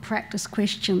clinical practice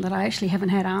question that I actually haven't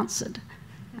had answered.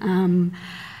 And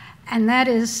that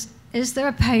is there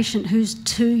a patient who's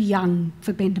too young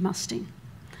for bendamustine?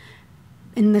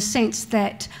 In the sense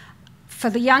that for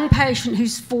the young patient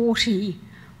who's 40,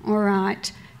 all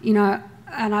right,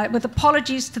 and with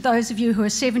apologies to those of you who are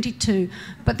 72,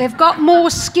 but they've got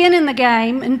more skin in the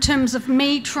game in terms of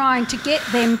me trying to get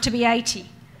them to be 80.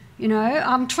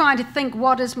 I'm trying to think,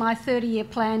 what is my 30-year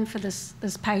plan for this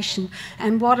patient,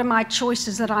 and what are my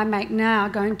choices that I make now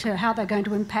how they're going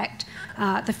to impact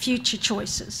the future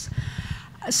choices.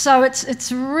 So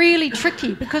it's really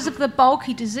tricky because of the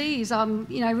bulky disease. I'm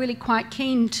really quite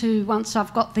keen to, once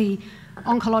I've got the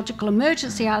oncological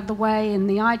emergency out of the way and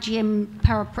the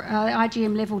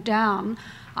IgM level down,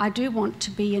 I do want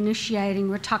to be initiating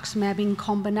rituximab in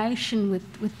combination with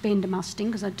bendamustine,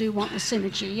 because I do want the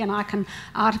synergy, and I can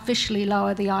artificially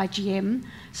lower the IgM.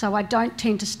 So I don't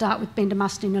tend to start with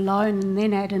bendamustine alone and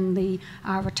then add in the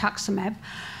rituximab.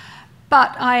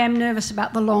 But I am nervous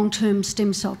about the long-term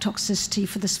stem cell toxicity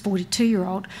for this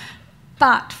 42-year-old.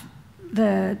 But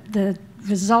the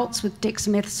results with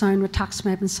dexamethasone,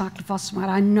 rituximab, and cyclophosphamide,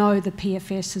 I know the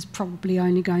PFS is probably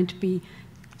only going to be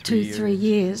 2-3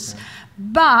 years. Yeah.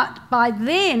 But by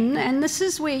then, and this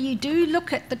is where you do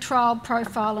look at the trial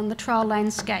profile and the trial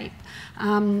landscape,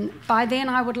 by then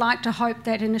I would like to hope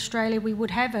that in Australia we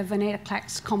would have a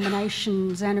Venetoclax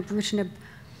combination Zanubrutinib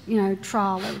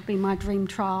trial. That would be my dream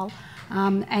trial,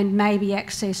 and maybe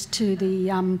access to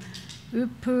the the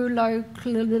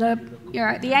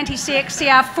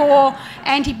anti-CXCR4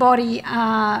 antibody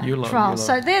trial.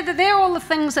 So they're all the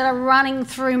things that are running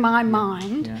through my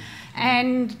mind. Yeah.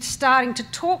 And starting to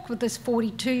talk with this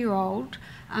 42-year-old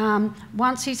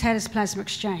once he's had his plasma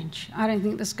exchange. I don't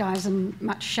think this guy's in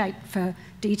much shape for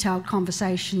detailed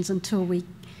conversations until we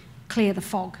clear the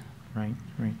fog. Right.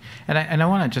 And I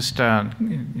want to just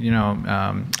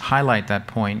highlight that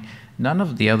point. None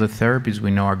of the other therapies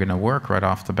we know are going to work right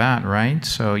off the bat, right?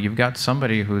 So you've got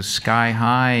somebody who's sky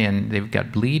high and they've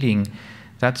got bleeding.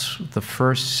 That's the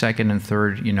first, second, and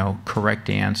third, correct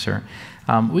answer.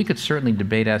 We could certainly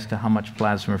debate as to how much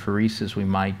plasmapheresis we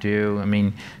might do. I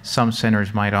mean, some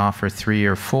centers might offer 3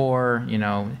 or 4,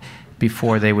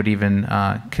 before they would even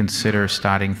consider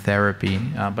starting therapy.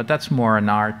 But that's more an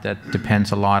art that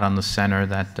depends a lot on the center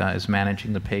that is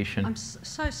managing the patient. I'm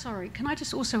so sorry. Can I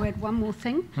just also add one more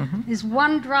thing? Mm-hmm. There's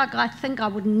one drug I think I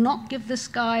would not give this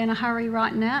guy in a hurry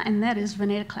right now, and that is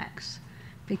Venetoclax,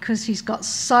 because he's got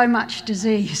so much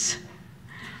disease.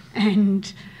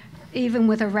 And even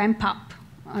with a ramp up,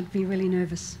 I'd be really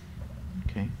nervous.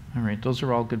 Okay, all right. Those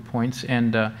are all good points.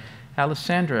 And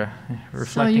Alessandra,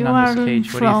 reflecting on this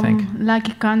case, what do you think? So you are from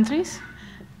lucky countries.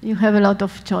 You have a lot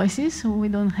of choices. We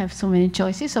don't have so many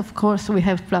choices. Of course, we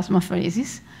have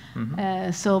plasmapheresis.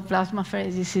 Mm-hmm. So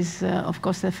plasmapheresis is, of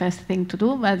course, the first thing to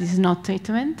do, but it's not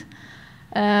treatment.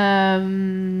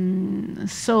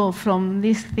 So from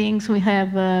these things, we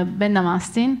have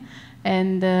bendamustine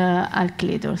and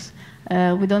alkylators.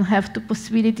 We don't have the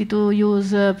possibility to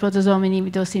use proteasome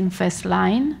inhibitors in first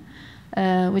line,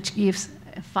 which gives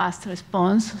a fast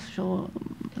response, so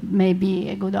maybe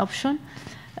a good option.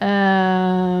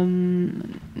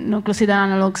 Nucleoside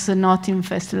analogs not in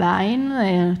first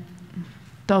line,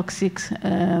 toxic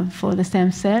for the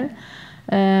stem cell.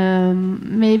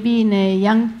 Maybe in a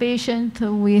young patient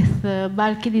with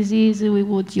bulky disease, we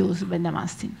would use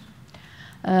bendamustine.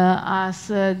 As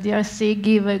DRC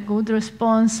give a good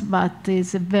response, but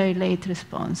it's a very late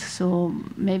response. So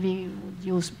maybe we would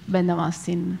use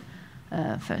bendamustine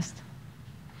first.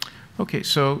 Okay,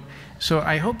 so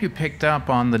I hope you picked up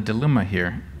on the dilemma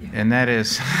here, and that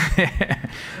is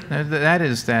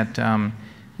that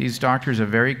these doctors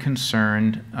are very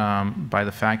concerned by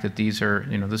the fact that these are,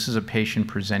 this is a patient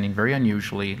presenting very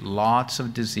unusually, lots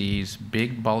of disease,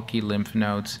 big bulky lymph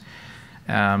nodes,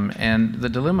 and the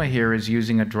dilemma here is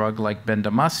using a drug like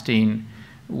bendamustine,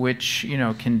 which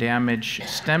can damage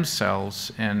stem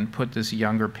cells and put this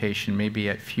younger patient maybe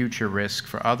at future risk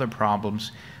for other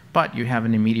problems, but you have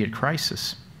an immediate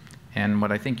crisis. And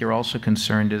what I think you're also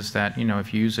concerned is that,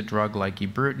 if you use a drug like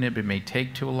ibrutinib, it may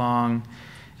take too long.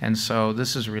 And so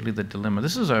this is really the dilemma.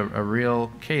 This is a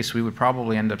real case. We would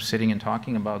probably end up sitting and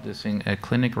talking about this at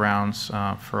clinic rounds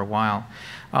for a while.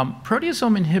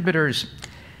 Proteasome inhibitors,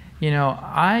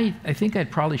 I think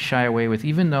I'd probably shy away with,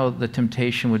 even though the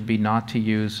temptation would be not to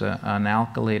use an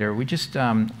alkylator. We just,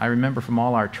 I remember from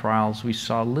all our trials, we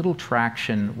saw little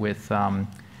traction with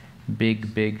big,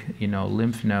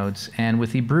 lymph nodes. And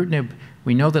with ibrutinib,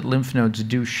 we know that lymph nodes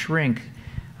do shrink.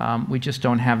 We just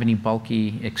don't have any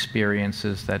bulky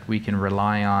experiences that we can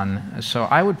rely on. So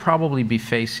I would probably be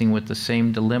facing with the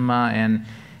same dilemma. And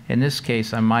in this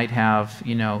case, I might have,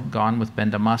 gone with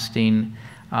bendamustine.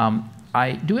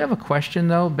 I do have a question,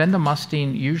 though.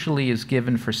 Bendamustine usually is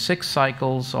given for 6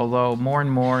 cycles, although more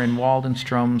and more in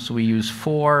Waldenstrom's we use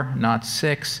 4, not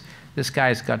 6. This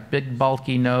guy's got big,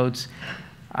 bulky nodes.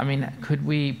 I mean, could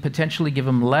we potentially give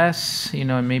him less,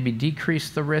 and maybe decrease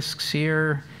the risks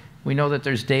here? We know that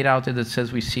there's data out there that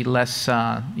says we see less,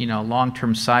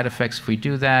 long-term side effects if we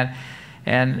do that.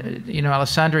 And,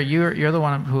 Alessandra, you're the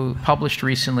one who published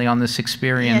recently on this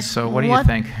experience, yes. So what do you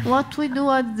think? What we do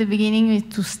at the beginning is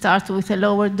to start with a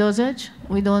lower dosage.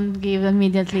 We don't give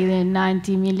immediately the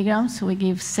 90 milligrams. We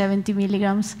give 70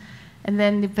 milligrams. And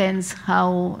then depends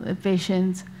how a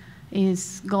patient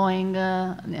is going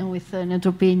with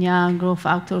neutropenia, growth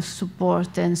factor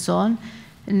support, and so on.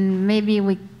 And maybe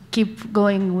we keep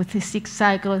going with the 6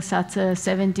 cycles at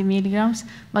 70 milligrams,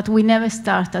 but we never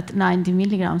start at 90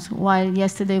 milligrams. While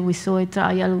yesterday we saw a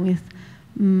trial with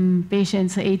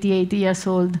patients 88 years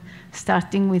old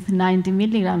starting with 90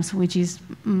 milligrams, which is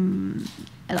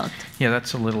a lot. Yeah,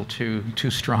 that's a little too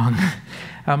strong.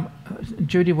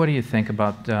 Judy, what do you think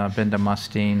about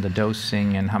bendamustine, the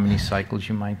dosing, and how many cycles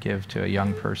you might give to a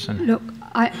young person? Look,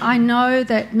 I know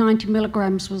that 90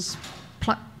 milligrams was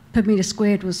per meter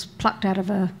squared was plucked out of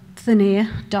a thin air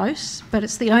dose, but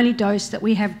it's the only dose that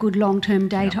we have good long-term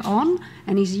data on.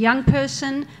 And he's a young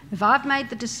person. If I've made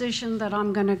the decision that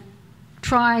I'm going to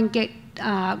try and get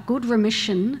good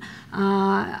remission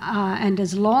and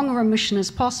as long a remission as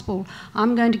possible,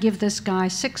 I'm going to give this guy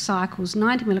 6 cycles,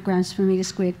 90 milligrams per meter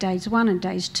squared, days 1 and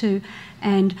days 2,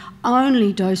 and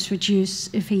only dose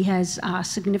reduce if he has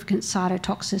significant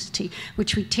cytotoxicity,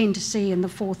 which we tend to see in the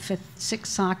 4th, 5th, 6th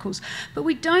cycles. But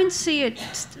we don't see it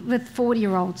with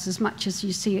 40-year-olds as much as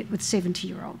you see it with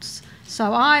 70-year-olds.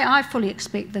 So I fully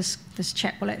expect this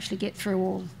chap will actually get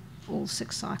through all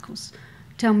 6 cycles.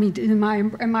 Tell me,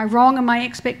 am I wrong in my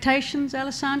expectations,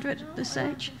 Alessandra, at this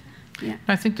age? Yeah.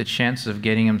 I think the chances of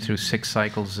getting him through 6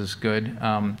 cycles is good.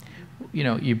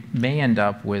 You may end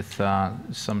up with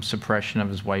some suppression of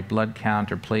his white blood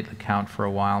count or platelet count for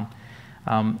a while.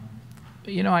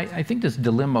 I think this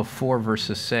dilemma of 4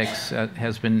 versus 6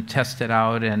 has been tested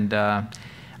out, and a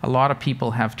lot of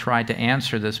people have tried to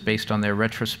answer this based on their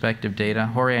retrospective data.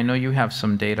 Jorge, I know you have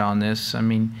some data on this. I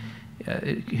mean,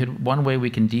 one way we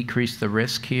can decrease the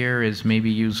risk here is maybe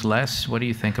use less. What do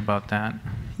you think about that?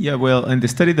 Yeah, well, in the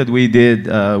study that we did,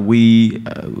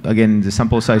 again, the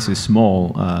sample size is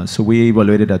small, so we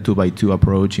evaluated a 2-by-2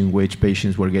 approach in which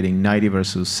patients were getting 90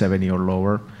 versus 70 or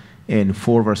lower, and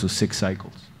 4 versus 6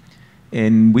 cycles.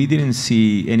 And we didn't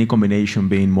see any combination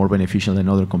being more beneficial than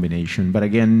other combination. But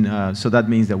again, so that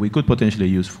means that we could potentially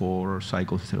use 4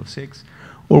 cycles instead of 6.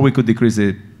 Or we could decrease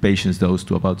the patient's dose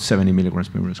to about 70 milligrams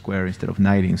per meter square instead of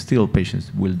 90, and still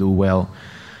patients will do well.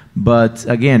 But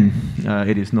again,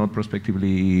 it is not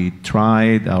prospectively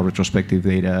tried. Our retrospective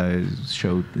data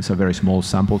showed it's a very small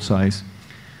sample size.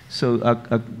 So,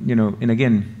 and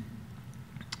again,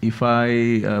 if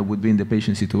I would be in the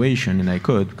patient situation, and I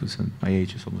could, because my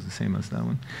age is almost the same as that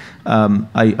one,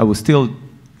 I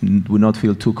would not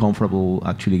feel too comfortable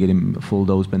actually getting full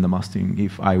dose bendamustine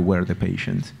if I were the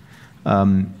patient.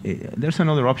 There's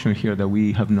another option here that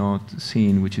we have not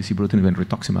seen, which is ibrutinib and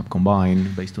rituximab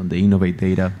combined based on the INNOVATE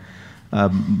data.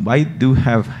 I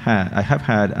have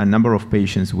had a number of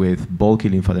patients with bulky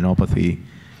lymphadenopathy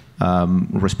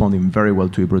responding very well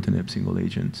to ibrutinib single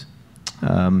agent.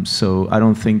 So I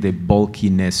don't think the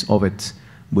bulkiness of it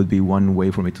would be one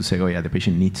way for me to say, oh yeah, the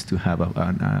patient needs to have an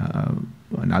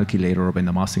alkylator or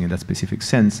bendamustine in that specific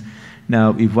sense.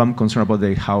 Now, if I'm concerned about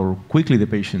how quickly the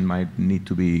patient might need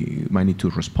to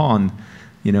respond,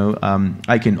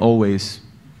 I can always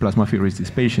plasmapheresis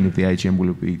this patient if the IgM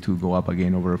will be to go up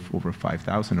again over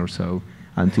 5,000 or so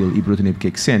until ibrutinib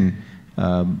kicks in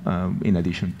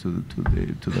addition to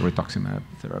the rituximab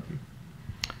therapy.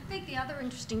 I think the other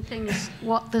interesting thing is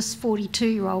what this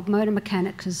 42-year-old motor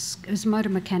mechanic, is motor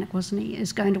mechanic, wasn't he,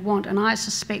 is going to want. And I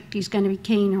suspect he's going to be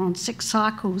keen on 6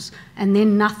 cycles and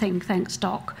then nothing, thanks,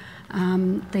 Doc,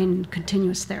 then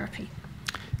continuous therapy.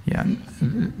 Yeah.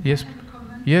 Yes.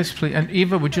 Yes, please. And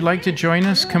Eva, would you like to join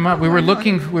us? Come up. We were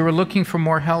looking for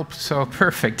more help, so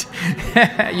perfect.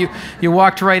 You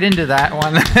walked right into that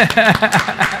one.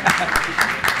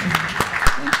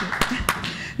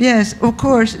 Yes, of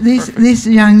course, this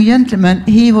young gentleman,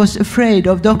 he was afraid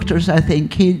of doctors, I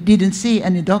think. He didn't see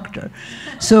any doctor.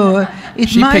 So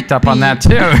she picked up on that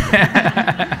too.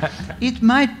 It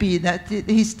might be that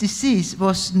his disease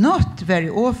was not very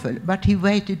awful, but he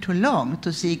waited too long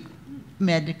to seek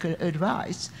medical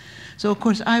advice. So, of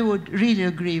course, I would really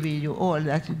agree with you all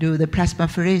that you do the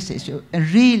plasmapheresis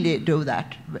and really do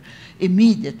that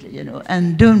immediately,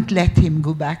 and don't let him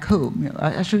go back home.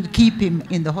 I should keep him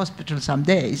in the hospital some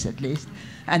days at least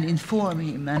and inform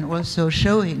him and also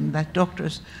show him that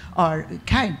doctors are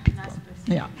kind people.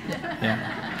 Yeah.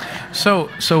 So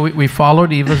we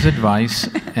followed Eva's advice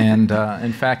and,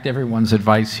 in fact, everyone's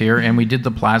advice here, and we did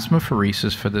the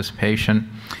plasmapheresis for this patient.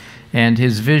 And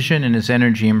his vision and his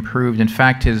energy improved. In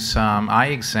fact, his eye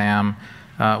exam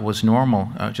was normal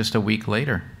just a week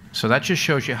later. So that just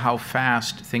shows you how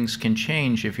fast things can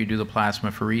change if you do the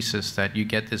plasmapheresis, that you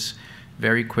get this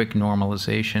very quick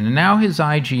normalization. And now his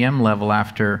IgM level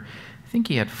after, I think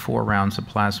he had 4 rounds of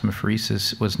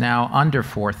plasmapheresis, was now under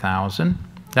 4,000.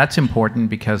 That's important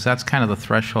because that's kind of the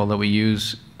threshold that we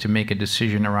use to make a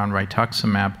decision around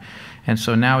rituximab. And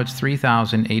so now it's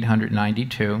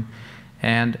 3,892.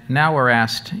 And now we're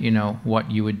asked, what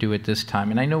you would do at this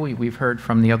time. And I know we've heard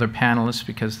from the other panelists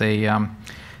because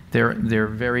they're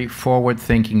very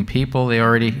forward-thinking people. They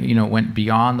already, went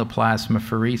beyond the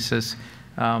plasmapheresis.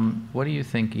 What do you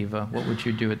think, Eva? What would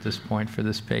you do at this point for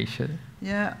this patient?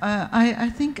 Yeah,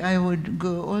 I think I would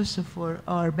go also for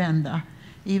R-Benda,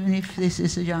 even if this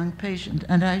is a young patient.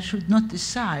 And I should not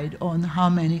decide on how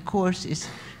many courses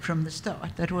from the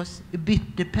start. That was a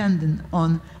bit dependent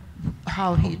on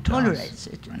how he tolerates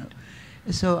it,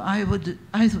 So I would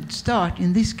start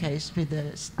in this case with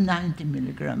a 90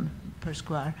 milligram per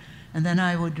square, and then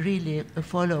I would really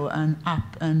follow and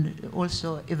up and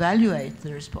also evaluate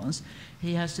the response.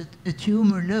 He has a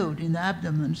tumor load in the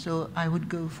abdomen, so I would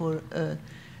go for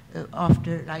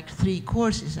after like 3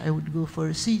 courses, I would go for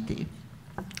a CT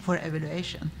for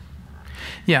evaluation.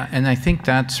 Yeah, and I think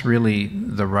that's really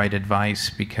the right advice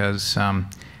because.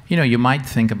 You might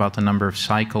think about the number of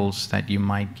cycles that you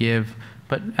might give,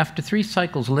 but after 3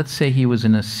 cycles, let's say he was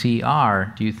in a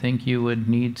CR, do you think you would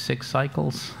need 6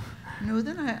 cycles? No,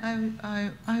 then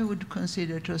I would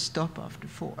consider to stop after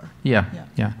 4. Yeah.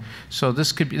 So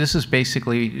this is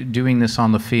basically doing this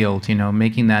on the field,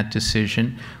 making that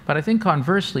decision. But I think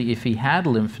conversely, if he had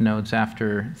lymph nodes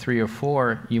after 3 or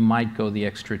 4, you might go the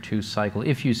extra 2 cycle.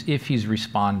 If he's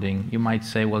responding, you might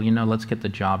say, well, let's get the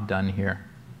job done here,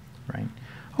 right?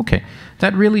 Okay,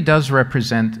 that really does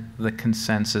represent the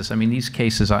consensus. I mean, these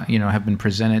cases, have been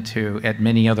presented to at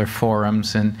many other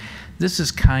forums, and this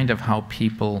is kind of how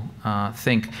people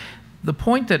think. The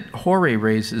point that Jorge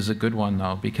raised is a good one,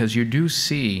 though, because you do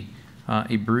see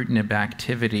ibrutinib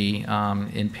activity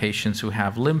in patients who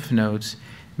have lymph nodes.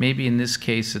 Maybe in this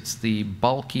case, it's the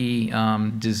bulky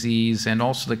disease and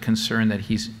also the concern that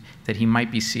he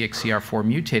might be CXCR4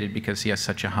 mutated because he has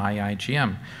such a high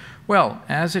IgM. Well,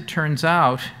 as it turns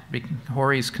out,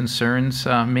 Jorge's concerns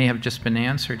may have just been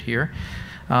answered here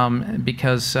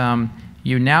because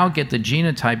you now get the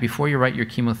genotype. Before you write your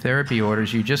chemotherapy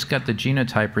orders, you just got the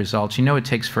genotype results. It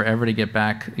takes forever to get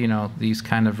back, these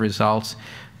kind of results.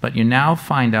 But you now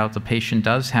find out the patient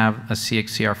does have a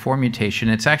CXCR4 mutation.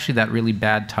 It's actually that really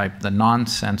bad type, the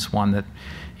nonsense one that,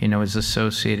 is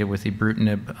associated with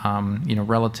ibrutinib,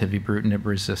 relative ibrutinib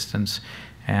resistance.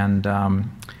 And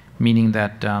meaning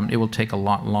that it will take a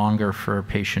lot longer for a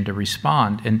patient to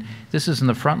respond. And this is in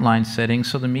the frontline setting,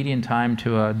 so the median time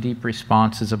to a deep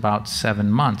response is about 7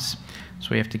 months. So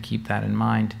we have to keep that in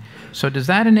mind. So does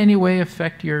that in any way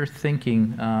affect your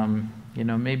thinking?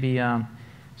 Maybe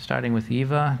starting with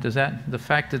Eva, does the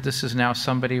fact that this is now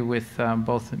somebody with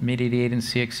both MYD88 and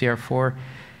CXCR4,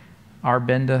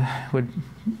 Arbenda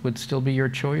would still be your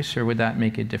choice, or would that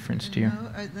make a difference to you?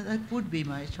 No, that would be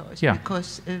my choice, yeah.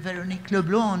 Because Veronique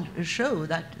Leblond showed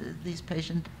that these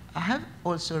patients have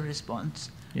also a response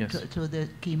to the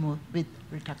chemo with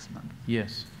rituximab.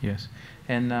 Yes, yes.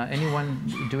 And anyone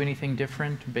do anything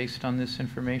different based on this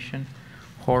information?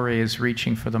 Jorge is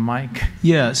reaching for the mic.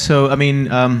 Yeah, so I mean,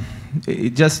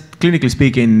 just clinically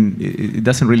speaking, it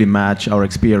doesn't really match our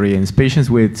experience. Patients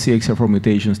with CXCR4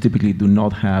 mutations typically do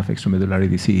not have extramedullary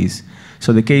disease.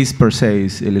 So the case per se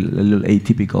is a little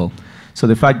atypical. So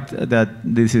the fact that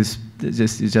this is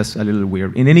just a little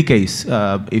weird. In any case,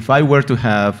 if I were to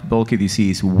have bulky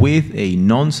disease with a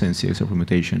nonsense CXCR4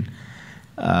 mutation,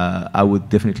 I would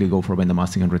definitely go for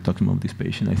bendamustine and rituximab of this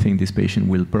patient. I think this patient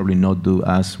will probably not do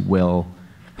as well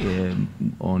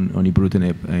on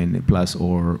ibrutinib and plus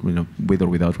or with or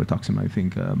without rituximab. I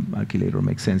think Acalabrutinib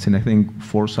makes sense, and I think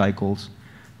 4 cycles,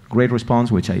 great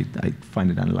response, which I find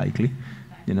it unlikely.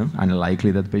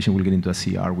 Unlikely that the patient will get into a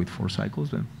CR with 4 cycles,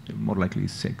 but more likely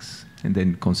 6, and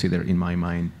then consider, in my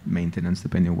mind, maintenance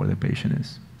depending on where the patient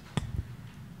is.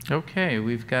 Okay,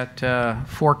 we've got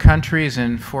 4 countries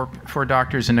and four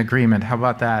doctors in agreement. How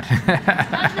about that?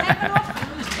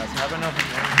 Let's have enough.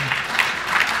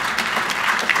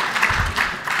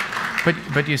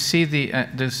 But you see,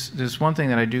 there's one thing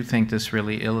that I do think this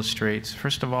really illustrates.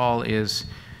 First of all, is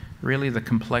really the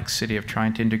complexity of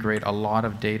trying to integrate a lot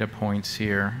of data points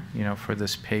here, for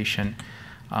this patient,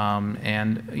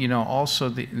 and also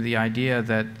the idea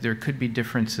that there could be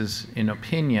differences in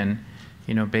opinion,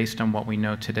 based on what we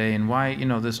know today, and why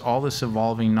all this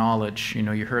evolving knowledge.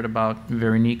 You heard about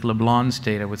Veronique Leblond's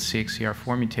data with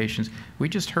CXCR4 mutations. We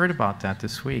just heard about that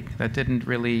this week. That didn't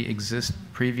really exist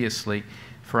previously,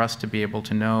 for us to be able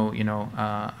to know,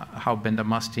 how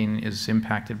bendamustine is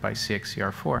impacted by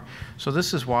CXCR4. So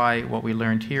this is why what we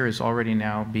learned here is already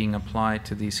now being applied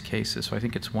to these cases. So I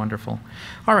think it's wonderful.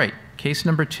 All right, case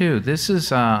number 2. This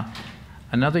is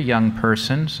another young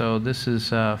person. So this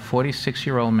is a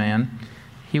 46-year-old man.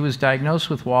 He was diagnosed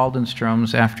with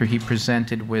Waldenstrom's after he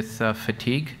presented with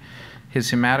fatigue.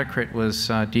 His hematocrit was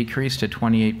decreased to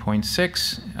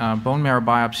 28.6. Bone marrow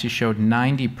biopsy showed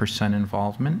 90%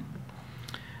 involvement.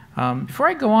 Before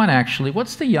I go on, actually,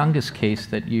 what's the youngest case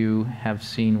that you have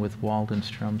seen with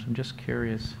Waldenstrom's? I'm just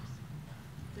curious.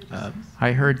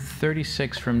 I heard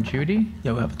 36 from Judy.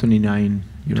 Yeah, we have 29.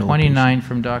 29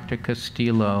 from Dr.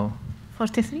 Castillo.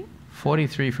 43?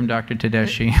 43 from Dr.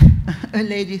 Tedeschi. A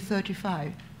lady,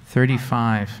 35.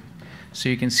 35. So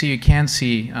you can see,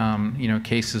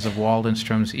 cases of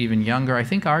Waldenstrom's even younger. I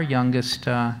think our youngest,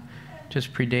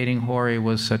 just predating Jorge,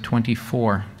 was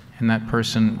 24. And that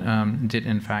person did,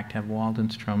 in fact, have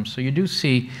Waldenstrom's. So you do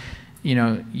see,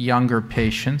 younger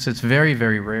patients. It's very,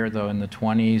 very rare, though, in the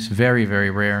 20s. Very, very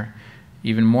rare.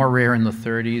 Even more rare in the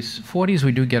 30s. 40s,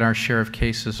 we do get our share of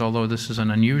cases, although this is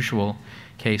an unusual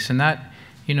case. And that,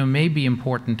 may be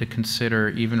important to consider,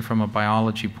 even from a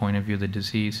biology point of view, the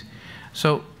disease.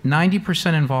 So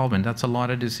 90% involvement, that's a lot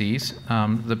of disease.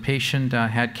 The patient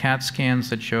had CAT scans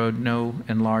that showed no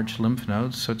enlarged lymph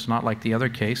nodes, so it's not like the other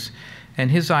case. And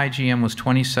his IgM was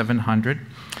 2,700.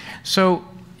 So,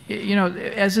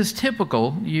 as is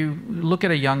typical, you look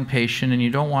at a young patient and you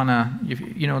don't want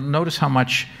to, notice how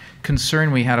much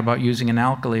concern we had about using an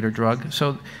alkylator drug.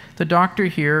 So the doctor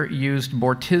here used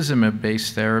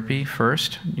bortezomib-based therapy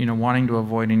first, wanting to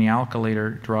avoid any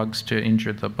alkylator drugs to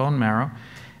injure the bone marrow.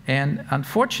 And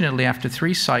unfortunately, after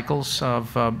 3 cycles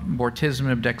of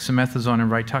bortezomib, dexamethasone,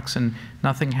 and Rituxan,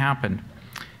 nothing happened.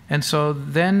 And so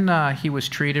then he was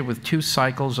treated with 2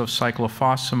 cycles of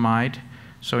cyclophosphamide,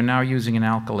 so now using an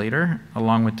alkylator,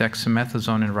 along with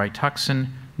dexamethasone and Rituxan,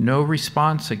 no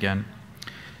response again.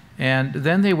 And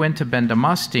then they went to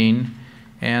bendamustine,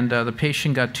 and the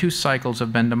patient got 2 cycles of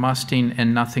bendamustine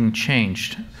and nothing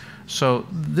changed. So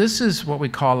this is what we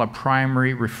call a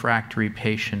primary refractory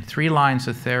patient. 3 lines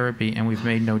of therapy, and we've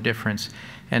made no difference.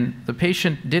 And the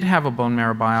patient did have a bone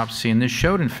marrow biopsy, and this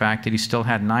showed, in fact, that he still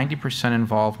had 90%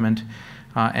 involvement.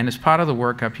 And as part of the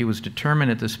workup, he was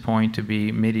determined at this point to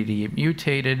be MYD88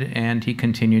 mutated, and he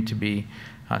continued to be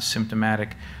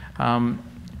symptomatic.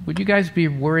 Would you guys be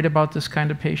worried about this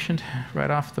kind of patient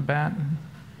right off the bat?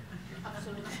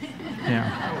 Absolutely.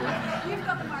 Yeah. You've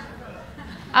got the microphone.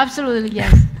 Absolutely,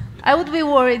 yes. I would be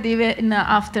worried even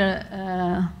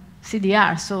after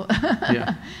CDR. So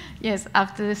Yeah. yes,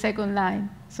 after the second line.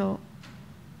 So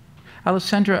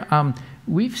Alessandra,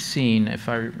 we've seen, if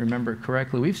I remember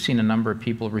correctly, we've seen a number of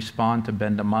people respond to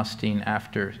bendamustine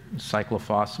after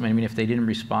cyclophosphamide. I mean, if they didn't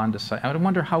respond to I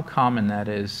wonder how common that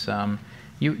is.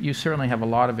 You certainly have a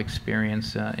lot of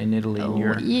experience in Italy.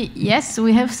 Yes,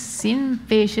 we have seen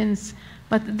patients,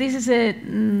 but this is a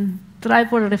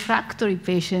triple refractory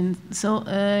patient, so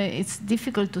it's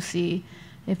difficult to see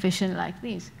a patient like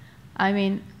this. I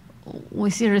mean, we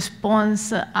see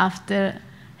response after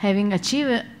having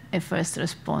achieved a first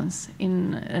response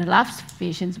in relapsed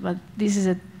patients, but this is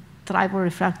a triple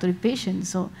refractory patient,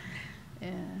 so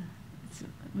it's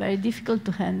very difficult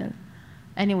to handle.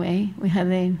 Anyway, we have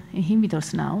the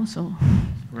inhibitors now, so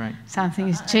right. Something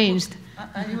has changed.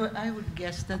 I would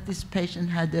guess that this patient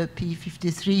had a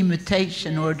p53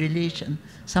 mutation or deletion,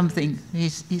 something.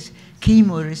 He's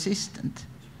chemo resistant.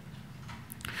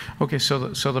 Okay, so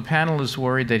the panel is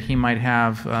worried that he might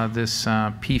have this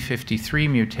p53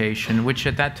 mutation, which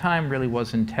at that time really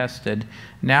wasn't tested.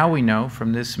 Now we know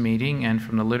from this meeting and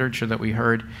from the literature that we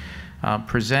heard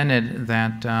presented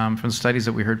that, from studies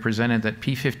that we heard presented, that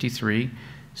p53,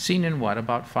 seen in what,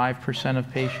 about 5% of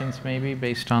patients maybe,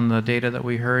 based on the data that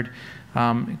we heard,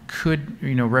 could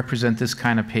represent this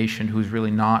kind of patient who's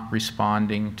really not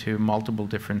responding to multiple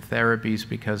different therapies,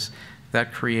 because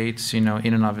that creates, in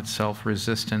and of itself,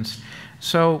 resistance.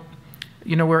 So,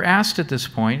 we're asked at this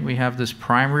point, we have this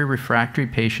primary refractory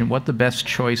patient, what the best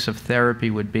choice of therapy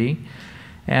would be.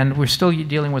 And we're still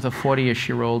dealing with a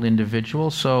 40-ish-year-old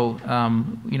individual. So,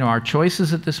 our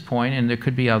choices at this point, and there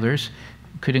could be others,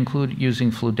 could include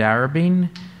using fludarabine.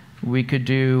 We could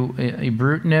do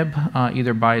ibrutinib,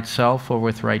 either by itself or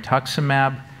with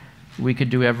rituximab. We could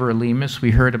do everolimus.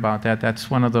 We heard about that.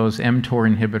 That's one of those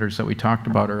mTOR inhibitors that we talked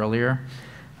about earlier.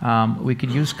 We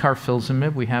could use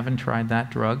carfilzomib. We haven't tried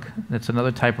that drug. That's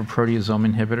another type of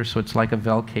proteasome inhibitor, so it's like a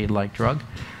Velcade-like drug.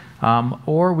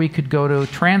 Or we could go to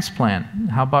transplant.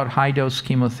 How about high-dose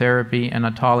chemotherapy and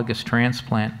autologous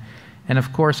transplant? And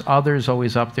of course, others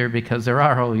always up there, because there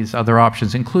are always other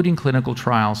options, including clinical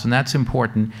trials, and that's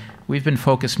important. We've been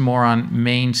focused more on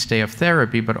mainstay of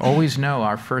therapy, but always know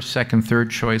our first, second, third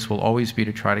choice will always be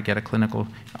to try to get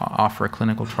offer a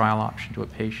clinical trial option to a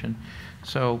patient.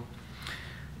 So,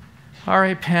 all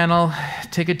right, panel,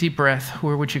 take a deep breath.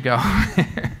 Where would you go?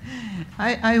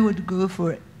 I would go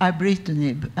for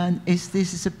ibrutinib, and this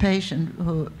is a patient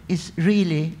who is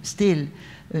really still,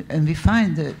 and we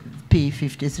find the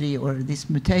p53 or this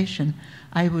mutation,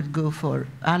 I would go for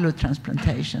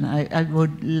allotransplantation. I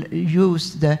would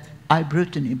use the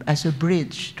ibrutinib as a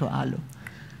bridge to allo.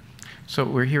 So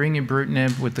we're hearing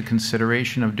ibrutinib with the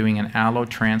consideration of doing an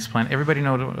allotransplant. Everybody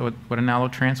know what an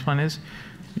allotransplant is?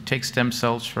 You take stem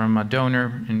cells from a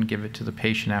donor and give it to the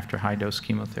patient after high-dose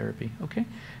chemotherapy. Okay.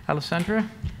 Alessandra?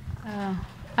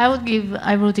 I would give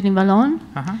ibrutinib alone.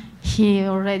 He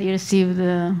already received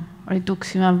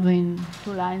rituximab in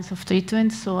 2 lines of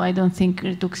treatment, so I don't think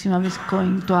rituximab is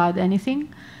going to add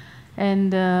anything.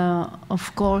 And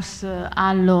of course,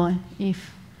 allo,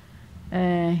 if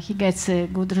he gets a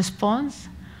good response,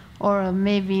 or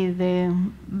maybe the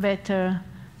better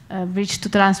bridge to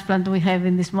transplant we have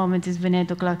in this moment is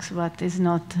Venetoclax, but is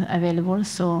not available,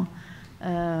 so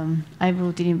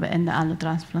ibrutinib and allo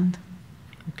transplant.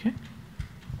 Okay.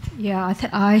 Yeah,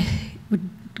 I would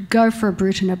go for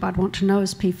ibrutinib. I'd want to know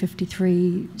his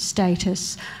p53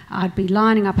 status. I'd be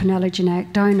lining up an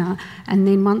allogeneic donor, and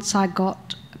then once I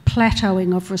got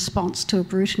plateauing of response to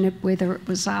ibrutinib, whether it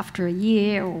was after a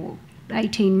year or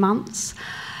 18 months,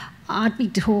 I'd be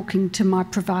talking to my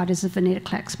providers of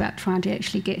Venetoclax about trying to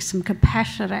actually get some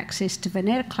compassionate access to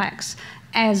Venetoclax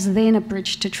as then a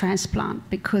bridge to transplant,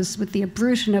 because with the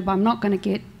ibrutinib, I'm not going to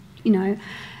get,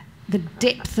 the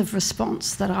depth of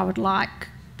response that I would like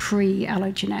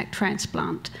pre-allogeneic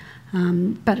transplant,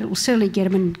 but it will certainly get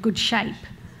them in good shape.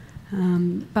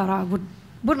 But I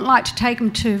wouldn't like to take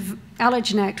them to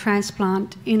allogeneic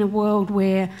transplant in a world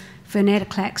where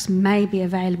Venetoclax may be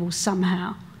available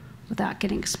somehow without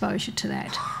getting exposure to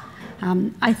that.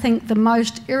 I think the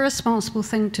most irresponsible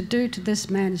thing to do to this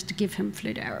man is to give him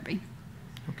fludarabine.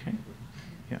 Okay.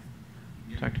 Yeah.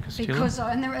 Dr. Castillo?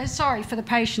 Because, sorry for the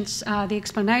patients, the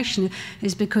explanation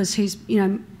is because he's,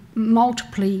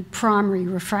 multiply primary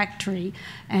refractory,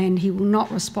 and he will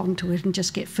not respond to it and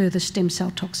just get further stem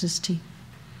cell toxicity.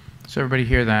 So everybody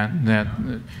hear that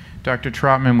Dr.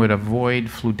 Trotman would avoid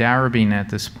fludarabine at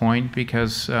this point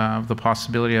because of the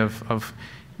possibility of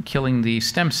killing the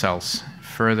stem cells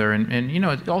further. And you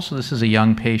know, also this is a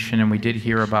young patient, and we did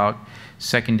hear about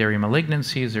secondary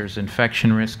malignancies. There's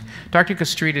infection risk. Dr.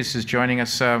 Kastritis is joining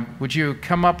us. Would you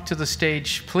come up to the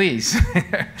stage, please?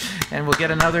 And we'll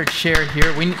get another chair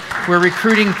here. We're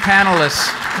recruiting panelists.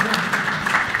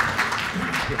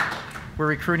 We're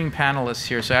recruiting panelists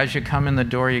here. So as you come in the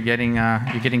door, you're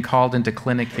getting called into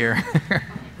clinic here.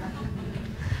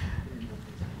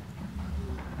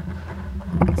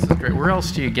 This is great. Where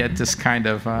else do you get this kind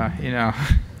of, you know,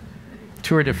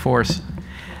 tour de force?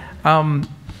 I'm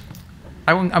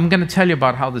going to tell you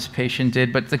about how this patient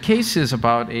did, but the case is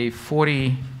about a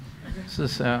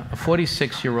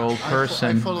 46-year-old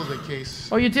person. I followed the case.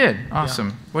 Oh, you did? Awesome.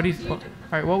 Yeah. What do you? All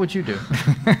right. What would you do?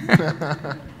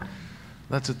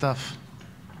 That's a tough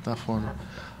one.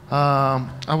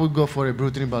 I would go for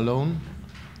ibrutinib alone.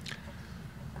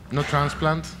 No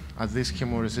transplant at this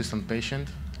chemo-resistant patient,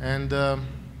 and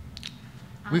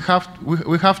we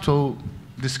have to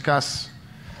discuss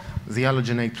the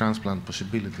allogeneic transplant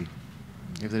possibility.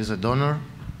 If there is a donor.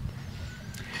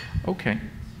 Okay.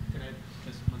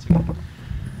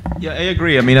 Yeah, I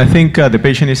agree. I mean, I think the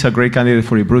patient is a great candidate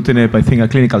for ibrutinib. I think a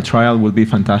clinical trial will be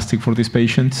fantastic for these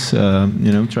patients.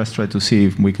 You know, just try to see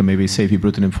if we can maybe save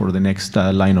ibrutinib for the next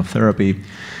line of therapy.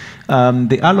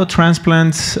 The allo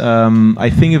transplants, I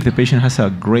think if the patient has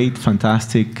a great,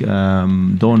 fantastic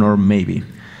donor, maybe.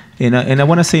 And I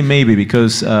want to say maybe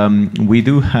because we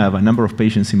do have a number of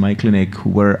patients in my clinic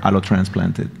who were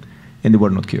allotransplanted and they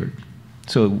were not cured.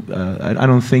 So I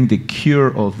don't think the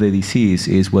cure of the disease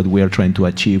is what we are trying to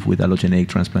achieve with allogeneic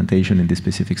transplantation in this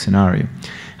specific scenario.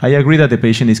 I agree that the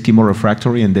patient is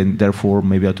chemorefractory and then therefore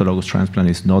maybe autologous transplant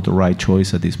is not the right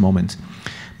choice at this moment.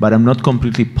 But I'm not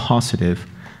completely positive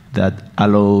that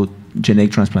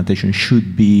allogeneic transplantation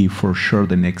should be for sure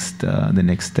the next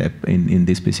step in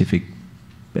this specific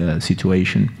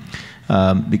situation,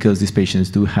 because these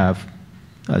patients do have,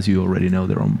 as you already know,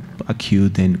 their own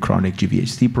acute and chronic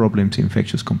GVHD problems,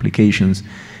 infectious complications,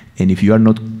 and if you are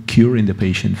not curing the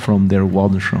patient from their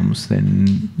Waldenstrom's,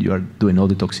 then you are doing all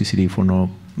the toxicity for no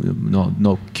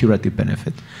curative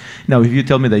benefit. Now, if you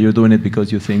tell me that you're doing it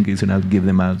because you think it's going to give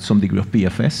them some degree of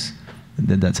PFS,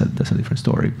 then that's a different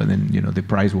story. But then, you know, the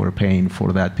price we're paying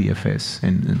for that PFS,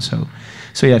 and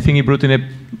so yeah, I think ibrutinib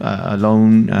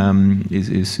alone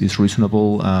is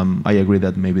reasonable. I agree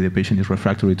that maybe the patient is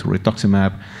refractory to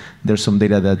rituximab. There's some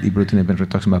data that ibrutinib and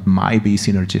rituximab might be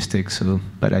synergistic. So,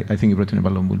 but I think ibrutinib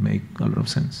alone will make a lot of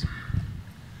sense.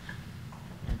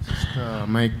 Just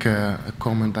make a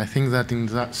comment. I think that in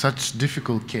such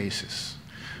difficult cases,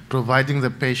 providing the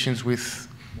patients with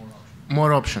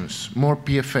more options, more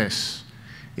PFS,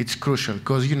 it's crucial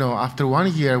because, you know, after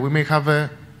 1 year we may have a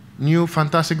new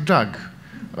fantastic drug.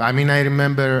 I mean, I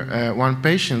remember one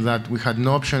patient that we had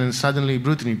no option and suddenly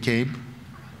ibrutinib came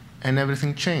and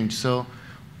everything changed. So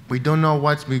we don't know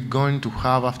what we're going to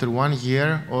have after 1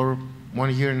 year or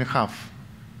 1 year and a half.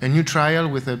 A new trial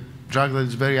with a drug that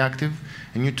is very active,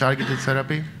 a new targeted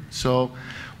therapy. So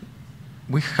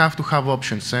we have to have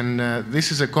options. And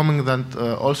this is a comment that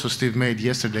also Steve made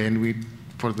yesterday, and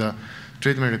for the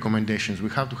treatment recommendations, we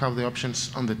have to have the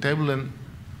options on the table and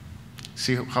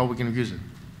see how we can use it.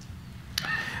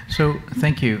 So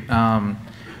thank you.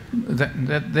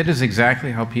 That is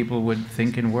exactly how people would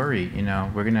think and worry. You know,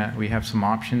 we have some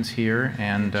options here,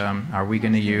 and are we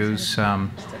going to use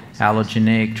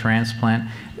allogeneic transplant?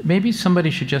 Maybe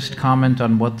somebody should just comment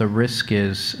on what the risk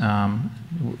is.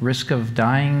 Risk of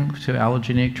dying to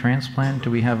allogeneic transplant.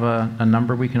 Do we have a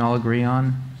number we can all agree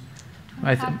on?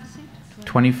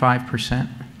 25%.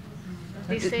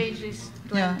 This age is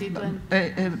 20.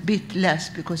 A bit less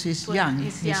because he's young.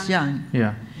 He's young.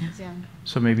 Yeah. He's young.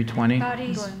 So maybe 20. But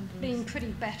he's been pretty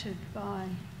battered by.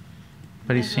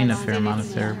 But he's seen a fair amount of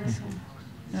therapy.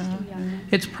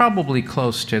 It's probably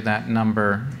close to that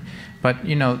number. But,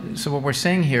 you know, so what we're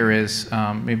saying here is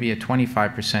maybe a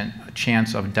 25%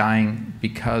 chance of dying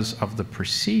because of the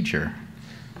procedure.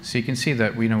 So you can see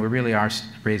that we really are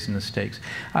raising the stakes.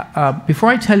 Before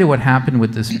I tell you what happened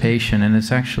with this patient, and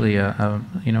it's actually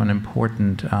an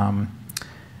important,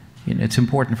 it's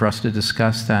important for us to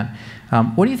discuss that.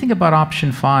 What do you think about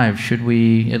option 5? Should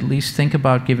we at least think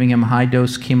about giving him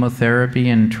high-dose chemotherapy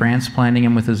and transplanting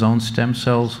him with his own stem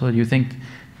cells? What do you think?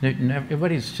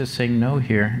 Everybody's just saying no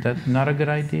here. That's not a good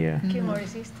idea.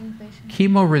 Chemo-resistant patient.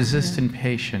 Chemo-resistant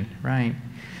patient, right.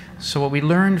 So what we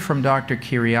learned from Dr.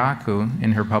 Kyriakou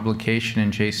in her publication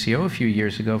in JCO a few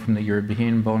years ago from the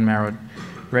European Bone Marrow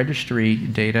Registry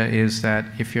data is that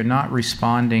if you're not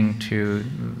responding to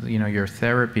your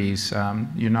therapies,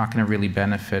 you're not going to really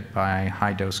benefit by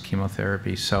high-dose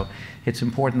chemotherapy. So it's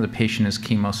important the patient is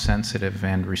chemosensitive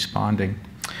and responding.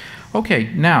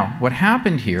 Okay, now, what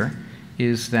happened here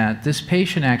is that this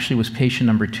patient actually was patient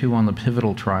number 2 on the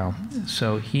pivotal trial.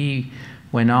 So he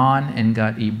went on and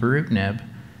got ibrutinib,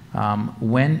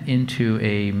 went into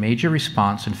a major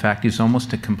response. In fact, he's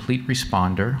almost a complete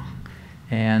responder.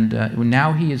 And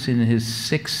now he is in his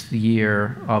 6th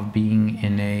year of being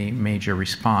in a major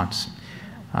response.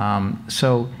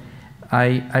 So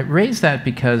I raise that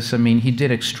because, I mean, he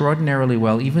did extraordinarily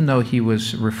well, even though he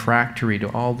was refractory to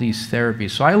all these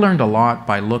therapies. So I learned a lot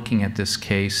by looking at this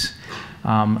case.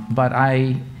 But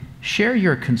I share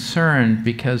your concern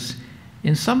because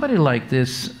in somebody like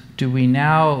this, do we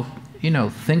now,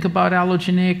 think about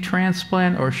allogeneic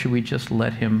transplant, or should we just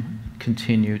let him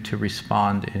continue to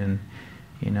respond and,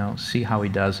 see how he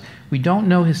does? We don't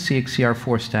know his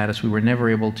CXCR4 status. We were never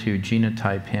able to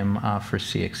genotype him for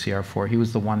CXCR4. He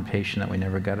was the one patient that we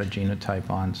never got a genotype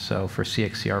on, so for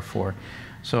CXCR4.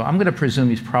 So I'm going to presume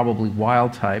he's probably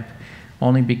wild type,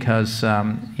 only because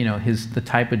the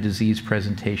type of disease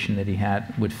presentation that he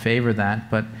had would favor that.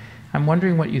 But I'm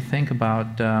wondering what you think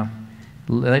about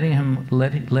letting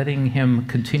him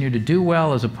continue to do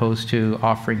well as opposed to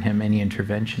offering him any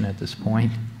intervention at this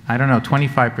point. I don't know,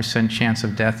 25% chance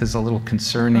of death is a little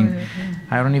concerning.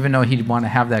 I don't even know he'd want to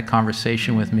have that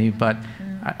conversation with me, but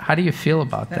how do you feel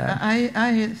about that?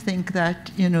 I think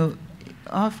that,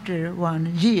 after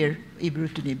 1 year,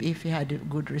 ibrutinib, if he had a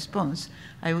good response,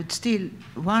 I would still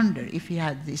wonder if he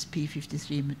had this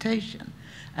p53 mutation.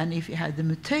 And if he had the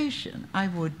mutation, I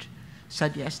would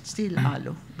suggest still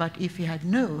allo. But if he had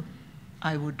no,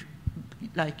 I would,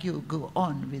 like you, go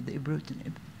on with the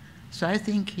ibrutinib. So I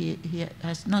think he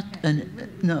has not,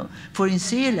 no. For in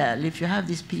CLL, if you have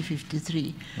this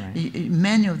p53, right,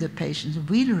 many of the patients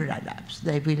will relapse.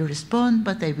 They will respond,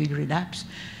 but they will relapse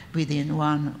within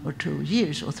 1 or 2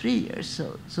 years or 3 years.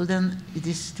 So then it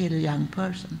is still a young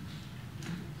person.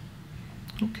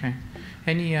 Okay.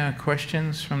 Any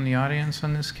questions from the audience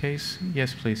on this case?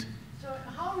 Yes, please. So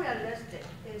how realistic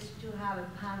is to have a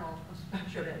panel of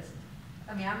specialists?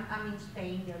 I mean, I'm in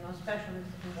Spain. There are no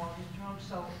specialists in Waldenström,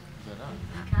 so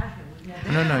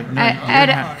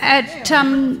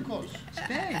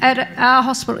At our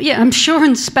hospital, yeah, I'm sure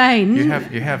in Spain you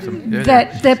have them.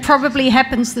 That there probably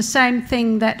happens the same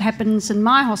thing that happens in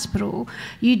my hospital.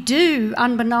 You do,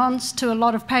 unbeknownst to a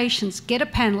lot of patients, get a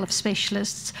panel of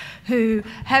specialists who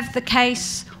have the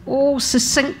case all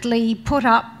succinctly put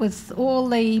up with all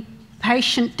the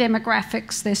patient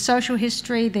demographics, their social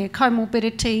history, their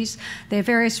comorbidities, their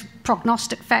various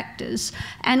prognostic factors,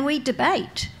 and we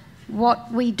debate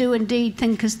what we do indeed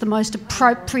think is the most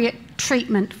appropriate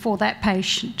treatment for that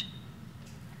patient.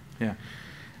 Yeah.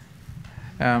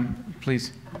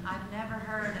 Please. I've never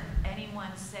heard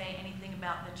anyone say anything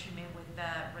about the treatment with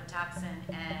Rituxan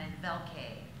and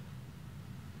Velcade.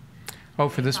 Oh,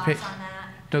 for this patient?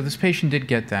 No, this patient did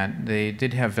get that. They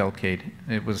did have Velcade.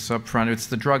 It was up front. It's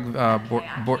the drug. I came in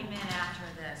after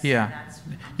this. Yeah.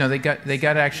 No, they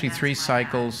got actually 3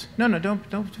 cycles. No, don't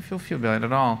feel bad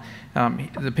at all.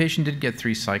 The patient did get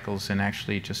 3 cycles and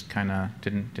actually just kind of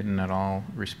didn't at all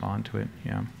respond to it.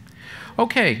 Yeah.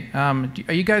 Okay.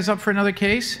 Are you guys up for another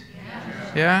case?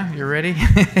 Yeah. You're ready?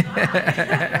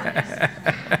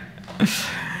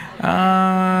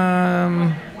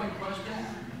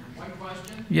 One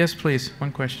question? Yes, please.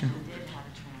 One question.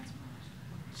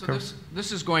 So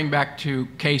this is going back to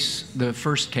the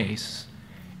first case,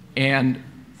 and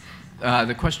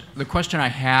the question I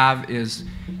have is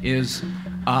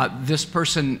this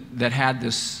person that had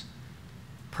this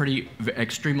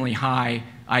extremely high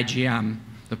IgM,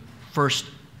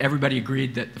 everybody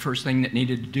agreed that the first thing that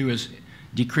needed to do is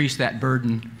decrease that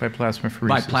burden by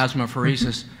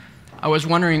plasmapheresis. I was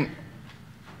wondering,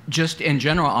 just in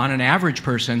general, on an average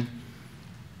person,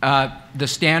 the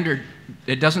standard,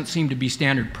 it doesn't seem to be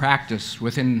standard practice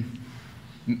in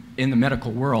the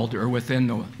medical world or within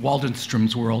the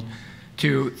Waldenström's world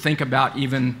to think about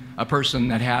even a person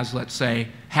that has, let's say,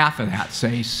 half of that,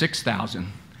 say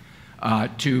 6,000,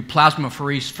 to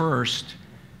plasmapherese first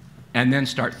and then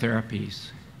start therapies,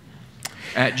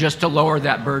 just to lower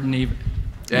that burden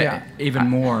even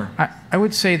more. I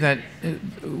would say that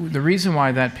the reason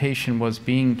why that patient was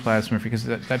being plasma, because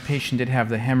that patient did have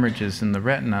the hemorrhages in the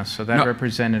retina, so that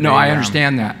represented. No, I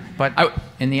understand that. But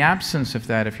in the absence of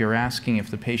that, if you're asking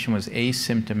if the patient was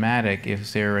asymptomatic,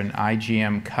 is there an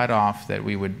IgM cutoff that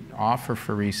we would offer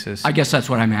pheresis? I guess that's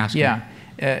what I'm asking. Yeah,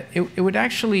 it would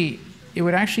actually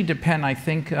depend, I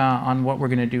think, on what we're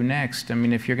going to do next. I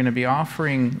mean, if you're going to be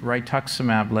offering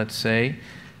rituximab, let's say,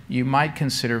 you might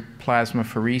consider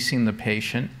plasmapheresing the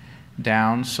patient.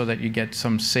 down so that you get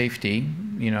some safety,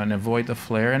 and avoid the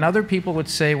flare. And other people would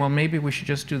say, well, maybe we should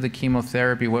just do the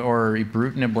chemotherapy or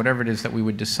ibrutinib, whatever it is that we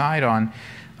would decide on,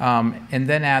 and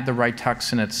then add the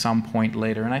Rituxan at some point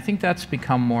later. And I think that's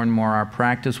become more and more our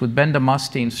practice. With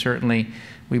bendamustine, certainly,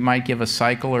 we might give a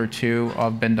cycle or two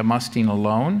of bendamustine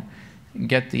alone,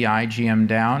 get the IgM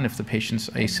down if the patient's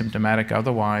asymptomatic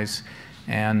otherwise,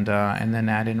 and then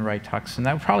add in Rituxan.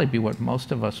 That would probably be what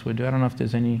most of us would do. I don't know if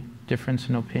there's any difference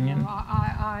in opinion.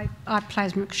 I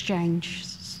plasma exchange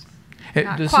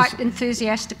This quite is-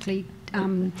 enthusiastically.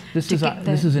 This is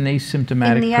an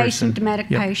asymptomatic in the person. asymptomatic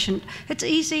Yep. patient. It's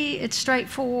easy. It's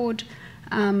straightforward.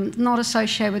 Not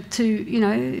associated with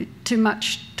too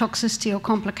much toxicity or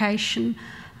complication.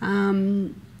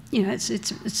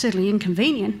 It's certainly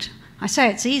inconvenient. I say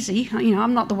it's easy.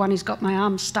 I'm not the one who's got my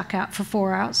arms stuck out for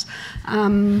 4 hours.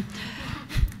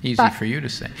 Easy for you to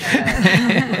say.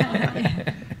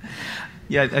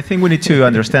 Yeah, I think we need to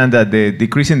understand that the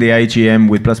decrease in the IgM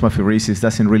with plasmapheresis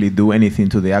doesn't really do anything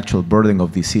to the actual burden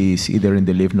of disease, either in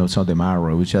the lymph nodes or the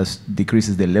marrow. It just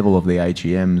decreases the level of the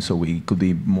IgM, so it could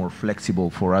be more flexible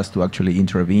for us to actually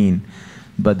intervene.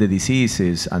 But the disease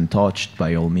is untouched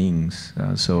by all means.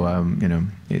 It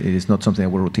is not something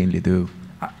that we routinely do.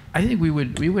 I think we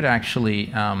would actually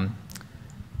have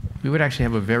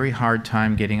a very hard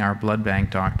time getting our blood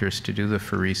bank doctors to do the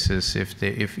pheresis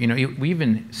we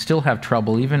even still have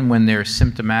trouble, even when they're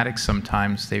symptomatic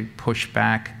sometimes they push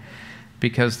back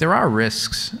because there are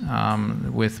risks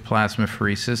with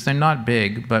plasmapheresis. They're not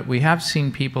big, but we have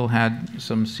seen people had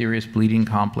some serious bleeding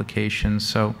complications.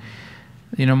 So,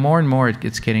 more and more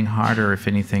it's getting harder, if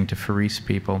anything, to pherese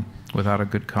people without a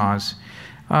good cause.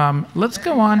 Let's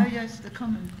go on. Just a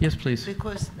comment. Yes, please.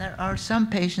 Because there are some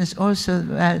patients also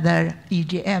where their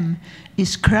IgM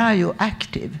is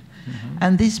cryoactive.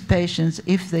 And these patients,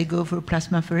 if they go for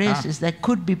plasmapheresis, there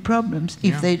could be problems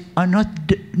if they are not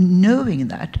knowing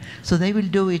that. So they will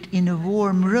do it in a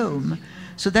warm room.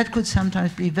 So that could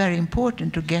sometimes be very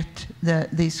important to get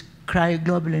this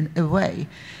cryoglobulin away.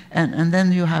 And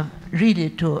then you have really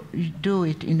to do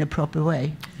it in a proper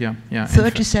way. Yeah.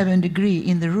 37 degrees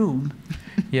in the room.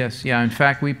 Yes, yeah. In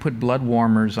fact, we put blood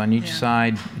warmers on each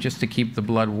side just to keep the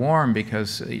blood warm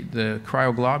because the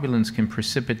cryoglobulins can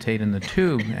precipitate in the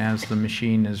tube as the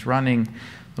machine is running.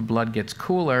 The blood gets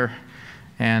cooler,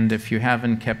 and if you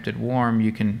haven't kept it warm,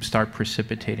 you can start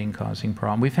precipitating, causing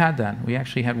problem. We've had that. We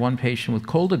actually had one patient with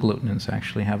cold agglutinins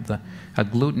actually have the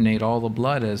agglutinate all the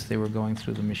blood as they were going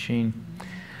through the machine.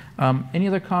 Any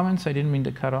other comments? I didn't mean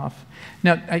to cut off.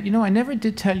 Now, I never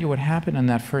did tell you what happened in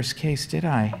that first case, did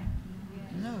I?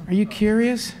 No. Are you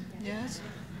curious? Yes.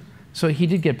 So he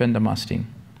did get bendamustine,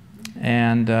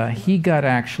 and he got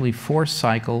actually 4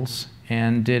 cycles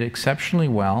and did exceptionally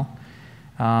well,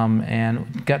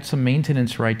 and got some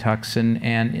maintenance Rituxan,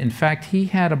 and in fact, he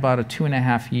had about a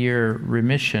 2.5-year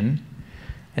remission.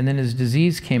 And then his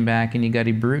disease came back and he got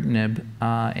ibrutinib,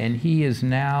 and he is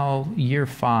now year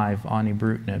 5 on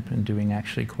ibrutinib and doing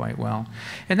actually quite well.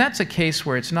 And that's a case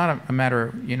where it's not a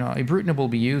matter, ibrutinib will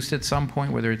be used at some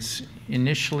point, whether it's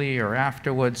initially or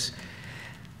afterwards.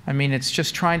 I mean, it's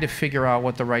just trying to figure out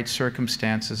what the right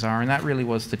circumstances are, and that really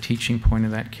was the teaching point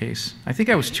of that case. I think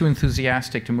I was too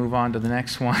enthusiastic to move on to the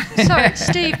next one. Sorry,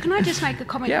 Steve, can I just make a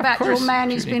comment about of course, your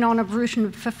man who's Judy. been on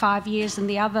ibrutinib for 5 years and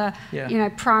the other, Yeah.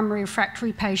 primary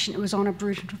refractory patient who was on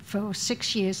ibrutinib for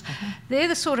 6 years? They're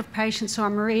the sort of patients who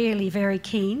I'm really very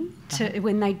keen to,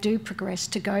 when they do progress,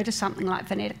 to go to something like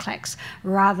Venetoclax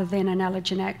rather than an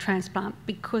allogeneic transplant,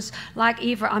 because like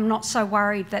Eva, I'm not so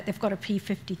worried that they've got a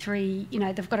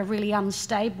P53, they've got a really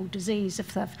unstable disease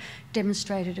if they've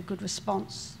demonstrated a good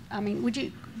response. I mean, would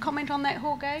you comment on that,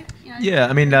 Jorge? Yeah,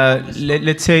 I mean,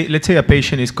 let's say a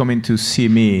patient is coming to see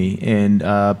me, and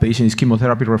patient is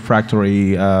chemotherapy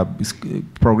refractory, is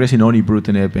progressing on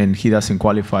ibrutinib, and he doesn't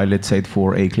qualify, let's say,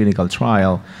 for a clinical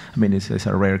trial. I mean, it's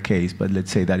a rare case, but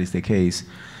let's say that is the case.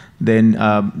 Then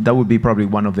that would be probably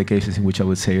one of the cases in which I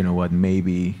would say,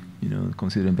 maybe,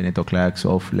 considering Venetoclax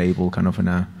off-label, kind of in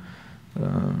a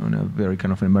very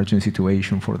kind of an emergency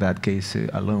situation for that case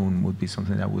alone would be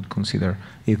something I would consider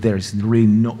if there's really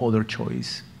no other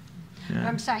choice. But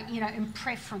I'm saying, in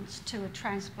preference to a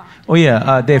transplant. Oh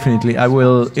yeah, definitely. I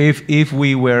will, if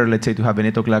we were, let's say, to have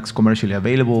Venetoclax commercially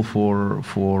available for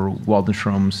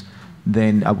Waldenstrom's,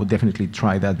 then I would definitely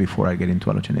try that before I get into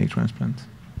allogeneic transplants.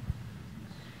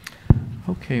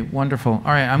 Okay, wonderful.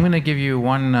 All right, I'm going to give you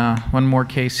one more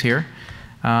case here.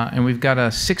 And we've got a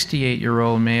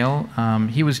 68-year-old male.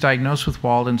 He was diagnosed with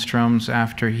Waldenstrom's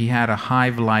after he had a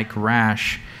hive-like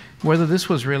rash. Whether this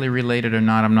was really related or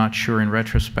not, I'm not sure in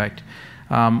retrospect.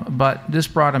 But this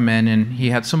brought him in, and he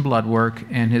had some blood work,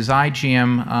 and his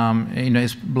IgM,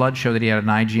 his blood showed that he had an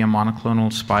IgM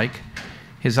monoclonal spike.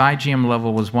 His IgM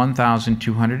level was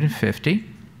 1,250,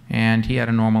 and he had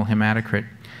a normal hematocrit.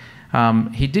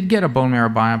 He did get a bone marrow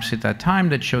biopsy at that time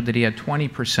that showed that he had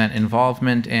 20%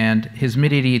 involvement, and his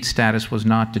mid-88 status was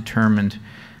not determined.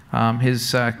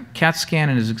 His CAT scan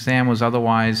and his exam was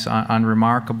otherwise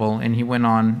unremarkable, and he went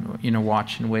on,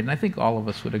 watch and wait. And I think all of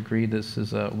us would agree this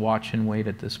is a watch and wait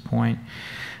at this point.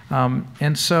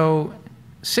 And so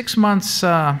 6 months,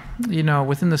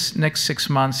 within the next 6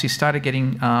 months, he started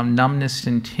getting numbness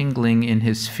and tingling in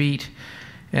his feet,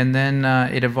 and then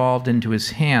it evolved into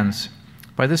his hands.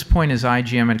 By this point, his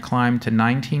IgM had climbed to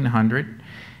 1,900.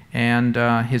 And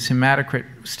his hematocrit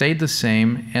stayed the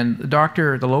same, and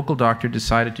the local doctor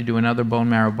decided to do another bone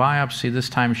marrow biopsy, this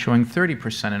time showing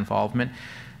 30% involvement.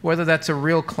 Whether that's a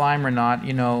real climb or not,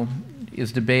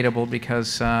 is debatable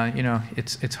because,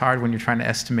 it's hard when you're trying to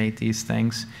estimate these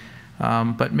things.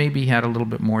 But maybe he had a little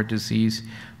bit more disease.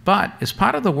 But as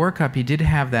part of the workup, he did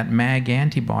have that MAG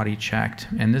antibody checked,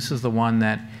 and this is the one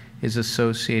that is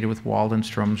associated with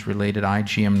Waldenstrom's related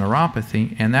IgM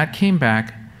neuropathy, and that came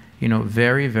back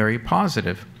very, very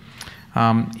positive.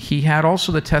 He had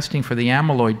also the testing for the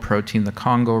amyloid protein, the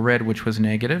Congo red, which was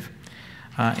negative.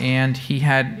 And he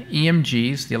had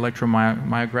EMGs, the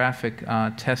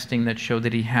electromyographic testing that showed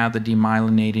that he had the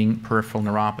demyelinating peripheral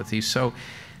neuropathy. So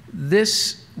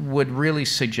this would really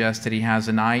suggest that he has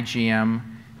an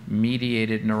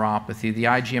IgM-mediated neuropathy. The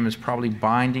IgM is probably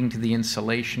binding to the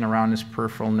insulation around his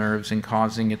peripheral nerves and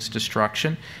causing its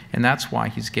destruction, and that's why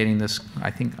he's getting this,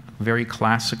 I think, very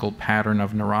classical pattern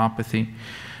of neuropathy.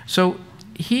 So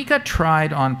he got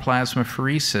tried on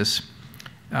plasmapheresis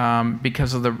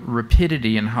because of the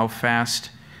rapidity and how fast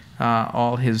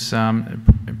all his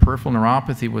peripheral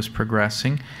neuropathy was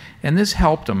progressing, and this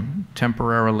helped him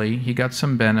temporarily. He got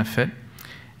some benefit,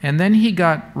 and then he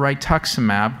got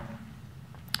rituximab.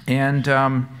 And,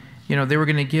 they were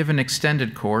going to give an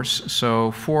extended course,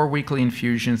 so 4 weekly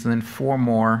infusions and then 4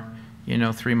 more,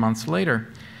 3 months later.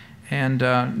 And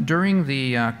during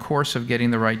the course of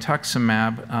getting the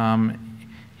rituximab,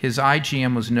 his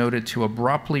IgM was noted to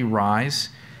abruptly rise,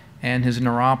 and his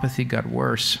neuropathy got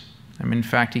worse. In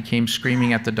fact, he came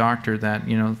screaming at the doctor that,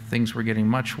 things were getting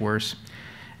much worse.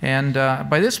 And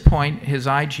by this point, his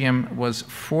IgM was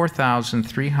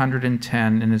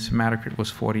 4,310, and his hematocrit was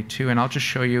 42. And I'll just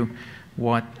show you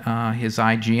what his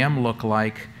IgM looked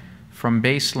like from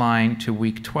baseline to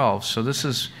week 12. So this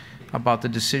is about the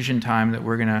decision time that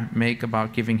we're going to make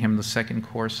about giving him the second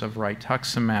course of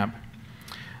rituximab.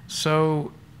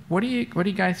 So what do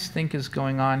you guys think is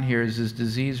going on here? Is his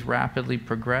disease rapidly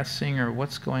progressing, or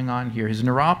what's going on here? His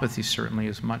neuropathy certainly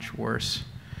is much worse.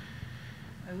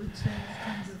 I would say it's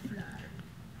kind of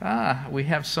flare. We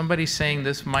have somebody saying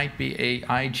this might be a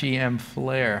IgM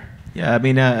flare. Yeah,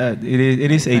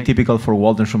 it is atypical for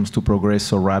Waldenstrom's to progress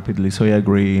so rapidly, so I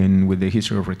agree. And with the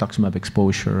history of rituximab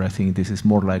exposure, I think this is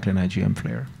more likely an IgM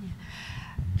flare. Yeah.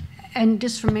 And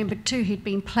just remember, too, he'd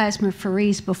been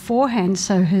plasmapheresed beforehand,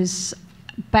 so his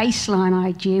baseline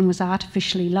IgM was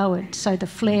artificially lowered, so the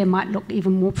flare might look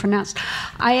even more pronounced.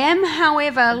 I am,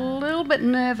 however, a little bit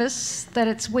nervous that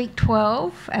it's week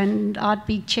 12, and I'd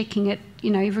be checking it,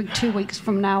 every 2 weeks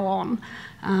from now on,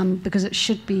 because it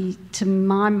should be, to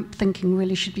my thinking,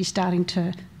 really should be starting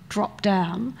to drop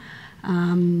down.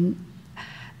 And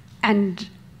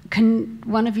can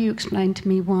one of you explain to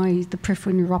me why the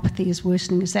peripheral neuropathy is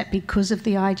worsening? Is that because of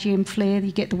the IgM flare?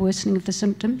 You get the worsening of the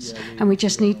symptoms, and we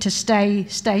just need to stay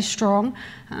strong.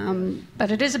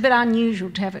 But it is a bit unusual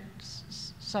to have it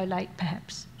so late,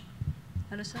 perhaps.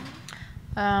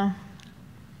 Alessandra?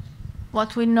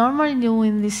 What we normally do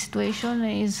in this situation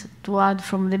is to add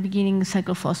from the beginning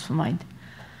cyclophosphamide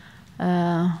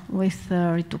with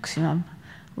rituximab.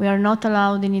 We are not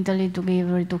allowed in Italy to give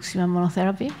rituximab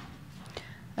monotherapy.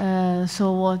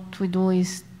 So what we do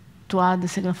is to add the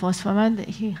cyclophosphamide.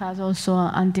 He has also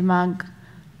anti-MAG,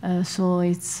 so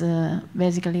it's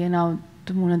basically an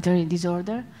autoimmunity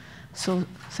disorder. So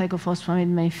cyclophosphamide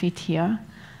may fit here.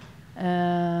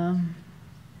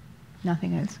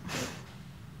 Nothing else.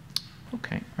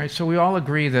 Okay, all right, so we all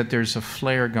agree that there's a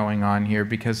flare going on here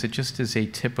because it just is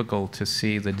atypical to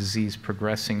see the disease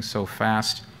progressing so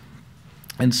fast.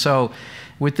 And so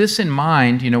with this in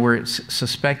mind, we're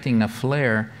suspecting a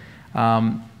flare.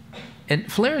 And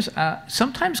flares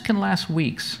sometimes can last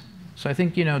weeks. So I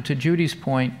think, to Judy's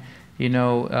point,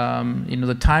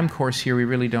 the time course here we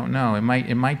really don't know. It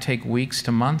might take weeks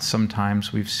to months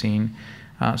sometimes, we've seen.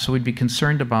 So we'd be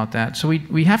concerned about that. So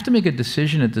we have to make a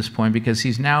decision at this point because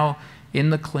he's now in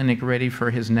the clinic ready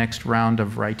for his next round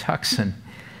of Rituxan.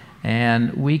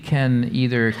 And we can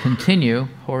either continue,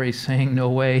 Jorge's saying no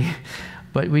way,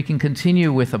 but we can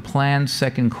continue with a planned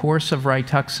second course of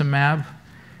rituximab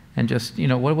and just,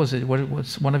 what was it?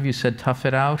 One of you said tough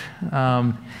it out.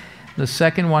 The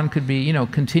second one could be,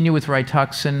 continue with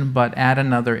Rituxan but add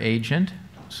another agent.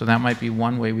 So that might be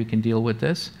one way we can deal with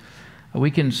this. We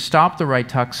can stop the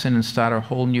Rituxan and start a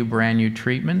whole new, brand new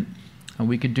treatment. And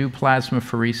we could do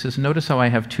plasmapheresis. Notice how I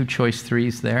have 2 choice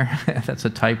 3s there. That's a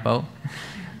typo.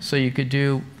 So you could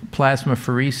do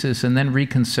plasmapheresis and then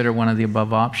reconsider one of the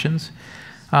above options.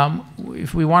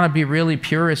 If we want to be really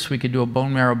purists, we could do a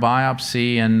bone marrow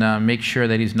biopsy and make sure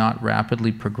that he's not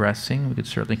rapidly progressing. We could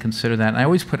certainly consider that. And I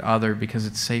always put other because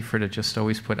it's safer to just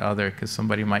always put other because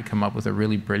somebody might come up with a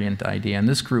really brilliant idea, and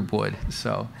this group would.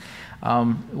 So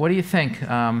what do you think?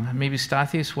 Maybe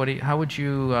Stathis, how would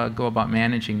you go about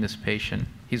managing this patient?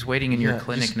 He's waiting in your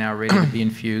clinic now, ready to be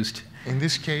infused. In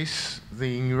this case,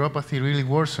 the neuropathy really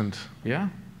worsened. Yeah.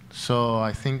 So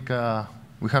I think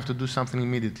we have to do something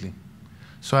immediately.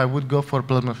 So I would go for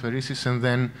plasmapheresis and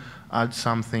then add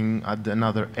something, add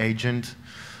another agent.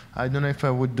 I don't know if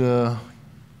I would,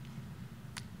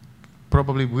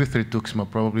 probably with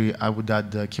rituximab, probably I would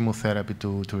add chemotherapy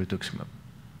to rituximab.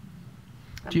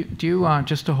 Do you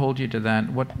just to hold you to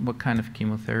that, what kind of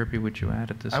chemotherapy would you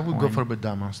add at this point? I would go for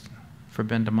bendamustine. For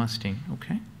bendamustine,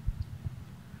 okay.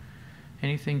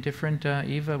 Anything different,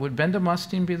 Eva? Would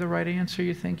bendamustine be the right answer,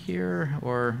 you think, here?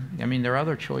 Or, I mean, there are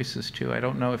other choices, too. I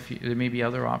don't know if there may be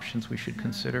other options we should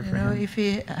consider for him. If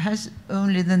he has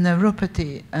only the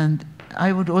neuropathy, and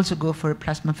I would also go for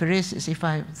plasmapheresis if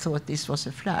I thought this was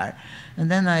a flare. And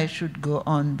then I should go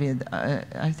on with,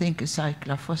 I think, a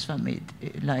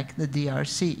cyclophosphamide, like the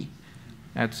DRC.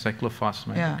 Add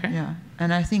cyclophosphamide, okay. Yeah,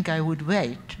 and I think I would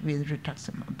wait with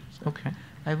rituximab. So okay.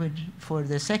 I would, for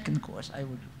the second course, I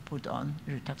would put on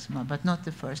rituximab, but not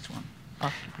the first one,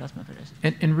 after plasmapheresis.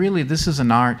 And really, this is an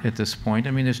art at this point.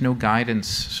 I mean, there's no guidance,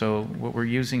 so what we're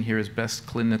using here is best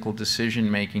clinical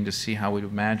decision-making to see how we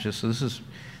would manage this. So this is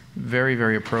very,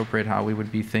 very appropriate how we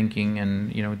would be thinking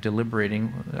and,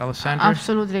 deliberating. Alessandra?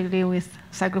 Absolutely agree with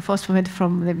cyclophosphamide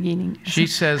from the beginning. She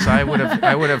says I would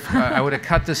have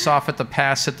cut this off at the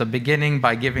pass at the beginning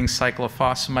by giving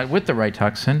cyclophosphamide with the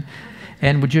Rituxan.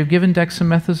 And would you have given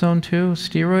dexamethasone too,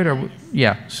 steroid? Or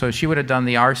yeah, so she would have done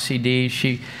the RCD.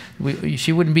 She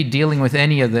wouldn't be dealing with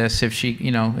any of this if she,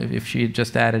 if she had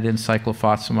just added in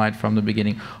cyclophosphamide from the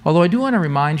beginning. Although I do want to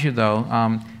remind you though,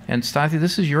 and Stathis,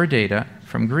 this is your data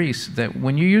from Greece, that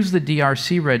when you use the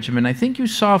DRC regimen, I think you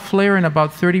saw a flare in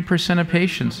about 30% of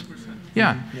patients.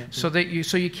 Yeah, so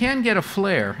you can get a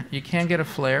flare. You can get a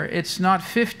flare. It's not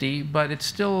 50, but it's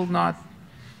still not.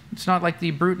 It's not like the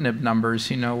ibrutinib numbers,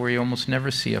 where you almost never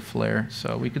see a flare.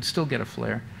 So we could still get a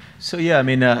flare. So yeah, I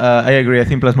mean, I agree. I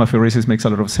think plasmapheresis makes a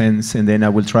lot of sense, and then I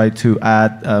will try to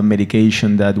add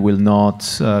medication that will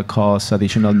not cause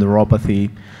additional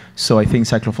neuropathy. So I think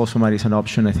cyclophosphamide is an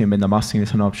option. I think bendamustine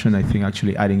is an option. I think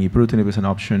actually adding ibrutinib is an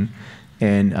option,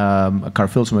 and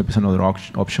carfilzomib is another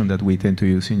option that we tend to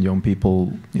use in young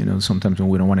people. Sometimes when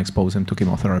we don't want to expose them to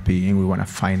chemotherapy and we want a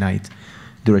finite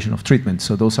duration of treatment.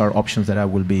 So those are options that I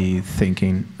will be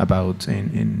thinking about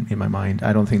in my mind.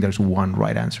 I don't think there's one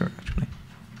right answer, actually.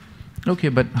 Okay,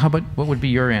 but what would be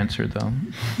your answer, though?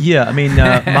 Yeah, I mean,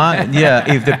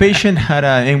 if the patient had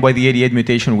an NYD88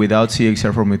 mutation without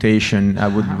CXCR4 mutation, I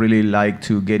would really like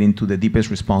to get into the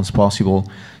deepest response possible.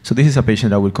 So this is a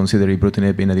patient I would consider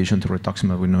ibrutinib in addition to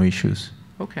rituximab with no issues.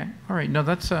 Okay, all right. No,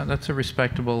 that's a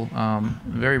respectable,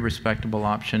 very respectable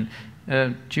option.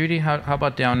 Judy, how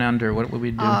about down under? What would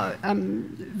we do?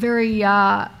 Very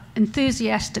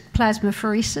enthusiastic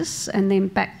plasmapheresis and then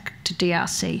back to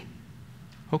DRC.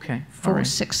 Okay. For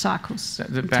 6 cycles.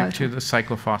 Back to the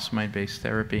cyclophosphamide-based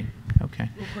therapy. Okay.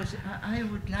 Because I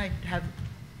would like to have,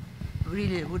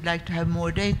 really would like to have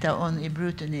more data on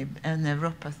ibrutinib and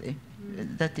neuropathy.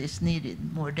 That is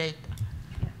needed, more data.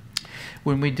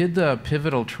 When we did the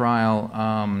pivotal trial,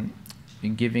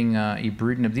 giving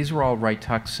ibrutinib, these were all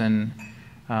Rituxan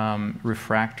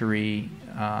refractory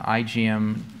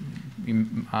IgM,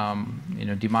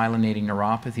 demyelinating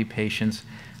neuropathy patients.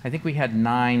 I think we had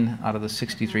 9 out of the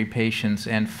 63 patients,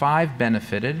 and 5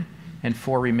 benefited, and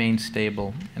 4 remained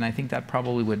stable. And I think that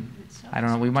probably would, I don't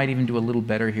know, we might even do a little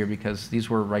better here because these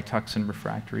were Rituxan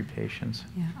refractory patients.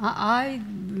 Yeah,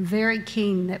 I'm very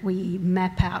keen that we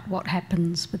map out what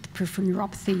happens with the peripheral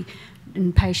neuropathy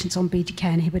in patients on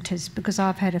BTK inhibitors, because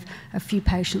I've had a few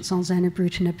patients on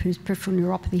Zanubrutinib whose peripheral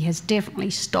neuropathy has definitely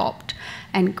stopped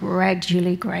and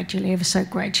gradually, ever so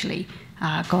gradually,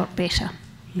 got better.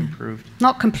 Improved.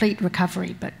 Not complete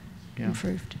recovery, but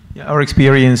improved. Yeah, our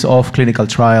experience of clinical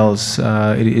trials,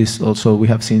 it is also, we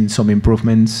have seen some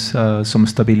improvements, some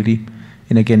stability.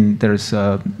 And again, there's,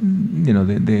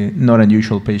 the not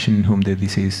unusual patient in whom the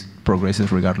disease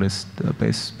progresses regardless the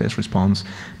best response.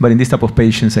 But in this type of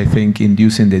patients, I think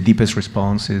inducing the deepest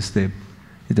response is the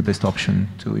best option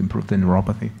to improve the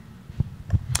neuropathy.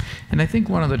 And I think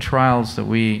one of the trials that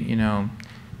we,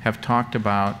 have talked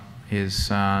about is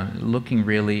looking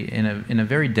really in a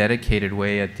very dedicated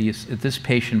way at this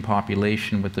patient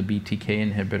population with the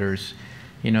BTK inhibitors.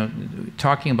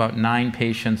 Talking about 9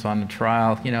 patients on the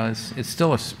trial, it's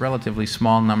still a relatively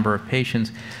small number of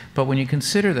patients. But when you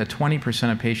consider that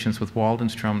 20% of patients with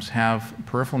Waldenstrom's have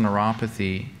peripheral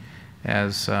neuropathy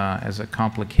as a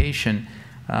complication,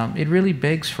 it really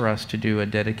begs for us to do a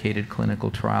dedicated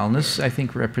clinical trial. And this, I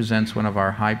think, represents one of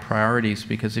our high priorities,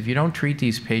 because if you don't treat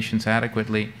these patients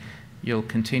adequately, you'll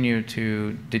continue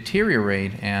to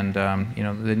deteriorate, and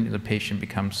then the patient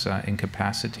becomes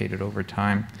incapacitated over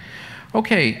time.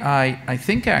 Okay, I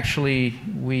think actually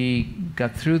we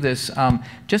got through this.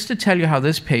 Just to tell you how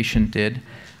this patient did,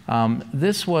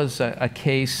 this was a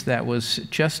case that was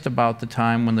just about the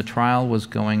time when the trial was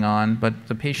going on, but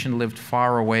the patient lived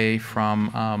far away from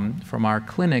our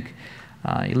clinic.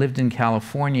 He lived in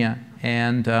California,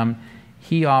 and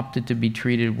he opted to be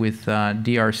treated with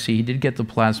DRC. He did get the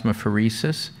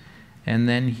plasmapheresis, and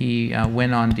then he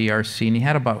went on DRC, and he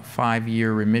had about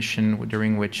 5-year remission,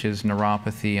 during which his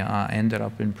neuropathy ended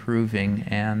up improving,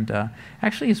 and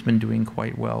actually he's been doing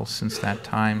quite well since that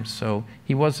time. So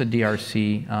he was a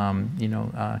DRC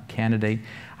candidate.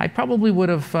 I probably would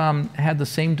have had the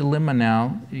same dilemma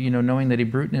now, knowing that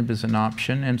ibrutinib is an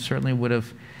option, and certainly would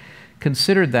have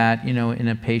considered that, in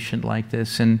a patient like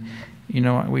this. And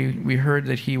we heard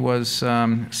that he was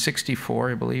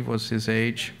 64, I believe was his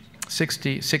age.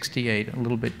 68, a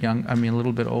little bit young, a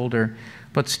little bit older,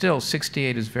 but still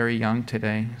 68 is very young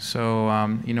today.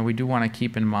 So, we do want to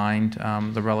keep in mind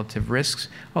the relative risks.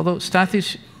 Although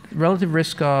Stathis, relative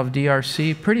risk of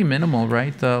DRC, pretty minimal,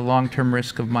 right? The long-term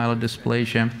risk of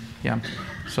myelodysplasia, yeah.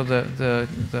 So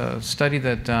the study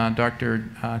that Dr.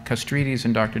 Kastritis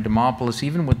and Dr. Demopoulos,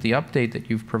 even with the update that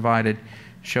you've provided,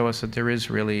 show us that there is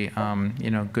really,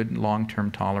 good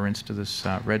long-term tolerance to this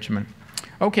regimen.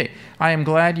 Okay, I am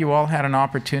glad you all had an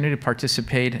opportunity to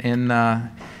participate in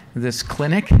this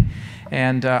clinic,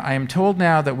 and I am told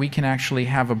now that we can actually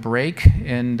have a break,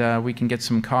 and we can get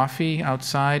some coffee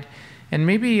outside, and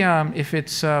maybe if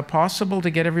it's possible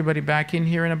to get everybody back in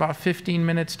here in about 15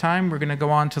 minutes time, we're going to go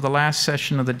on to the last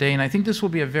session of the day, and I think this will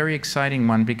be a very exciting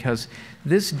one, because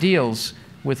this deals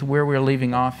with where we're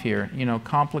leaving off here,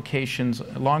 complications,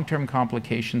 long-term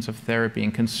complications of therapy,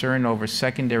 and concern over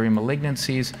secondary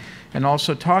malignancies, and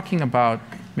also talking about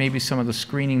maybe some of the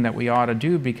screening that we ought to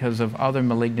do because of other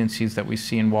malignancies that we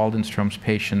see in Waldenstrom's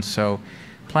patients. So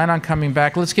plan on coming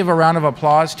back. Let's give a round of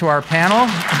applause to our panel.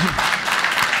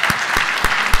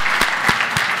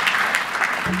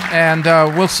 And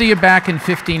we'll see you back in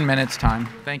 15 minutes time.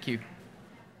 Thank you.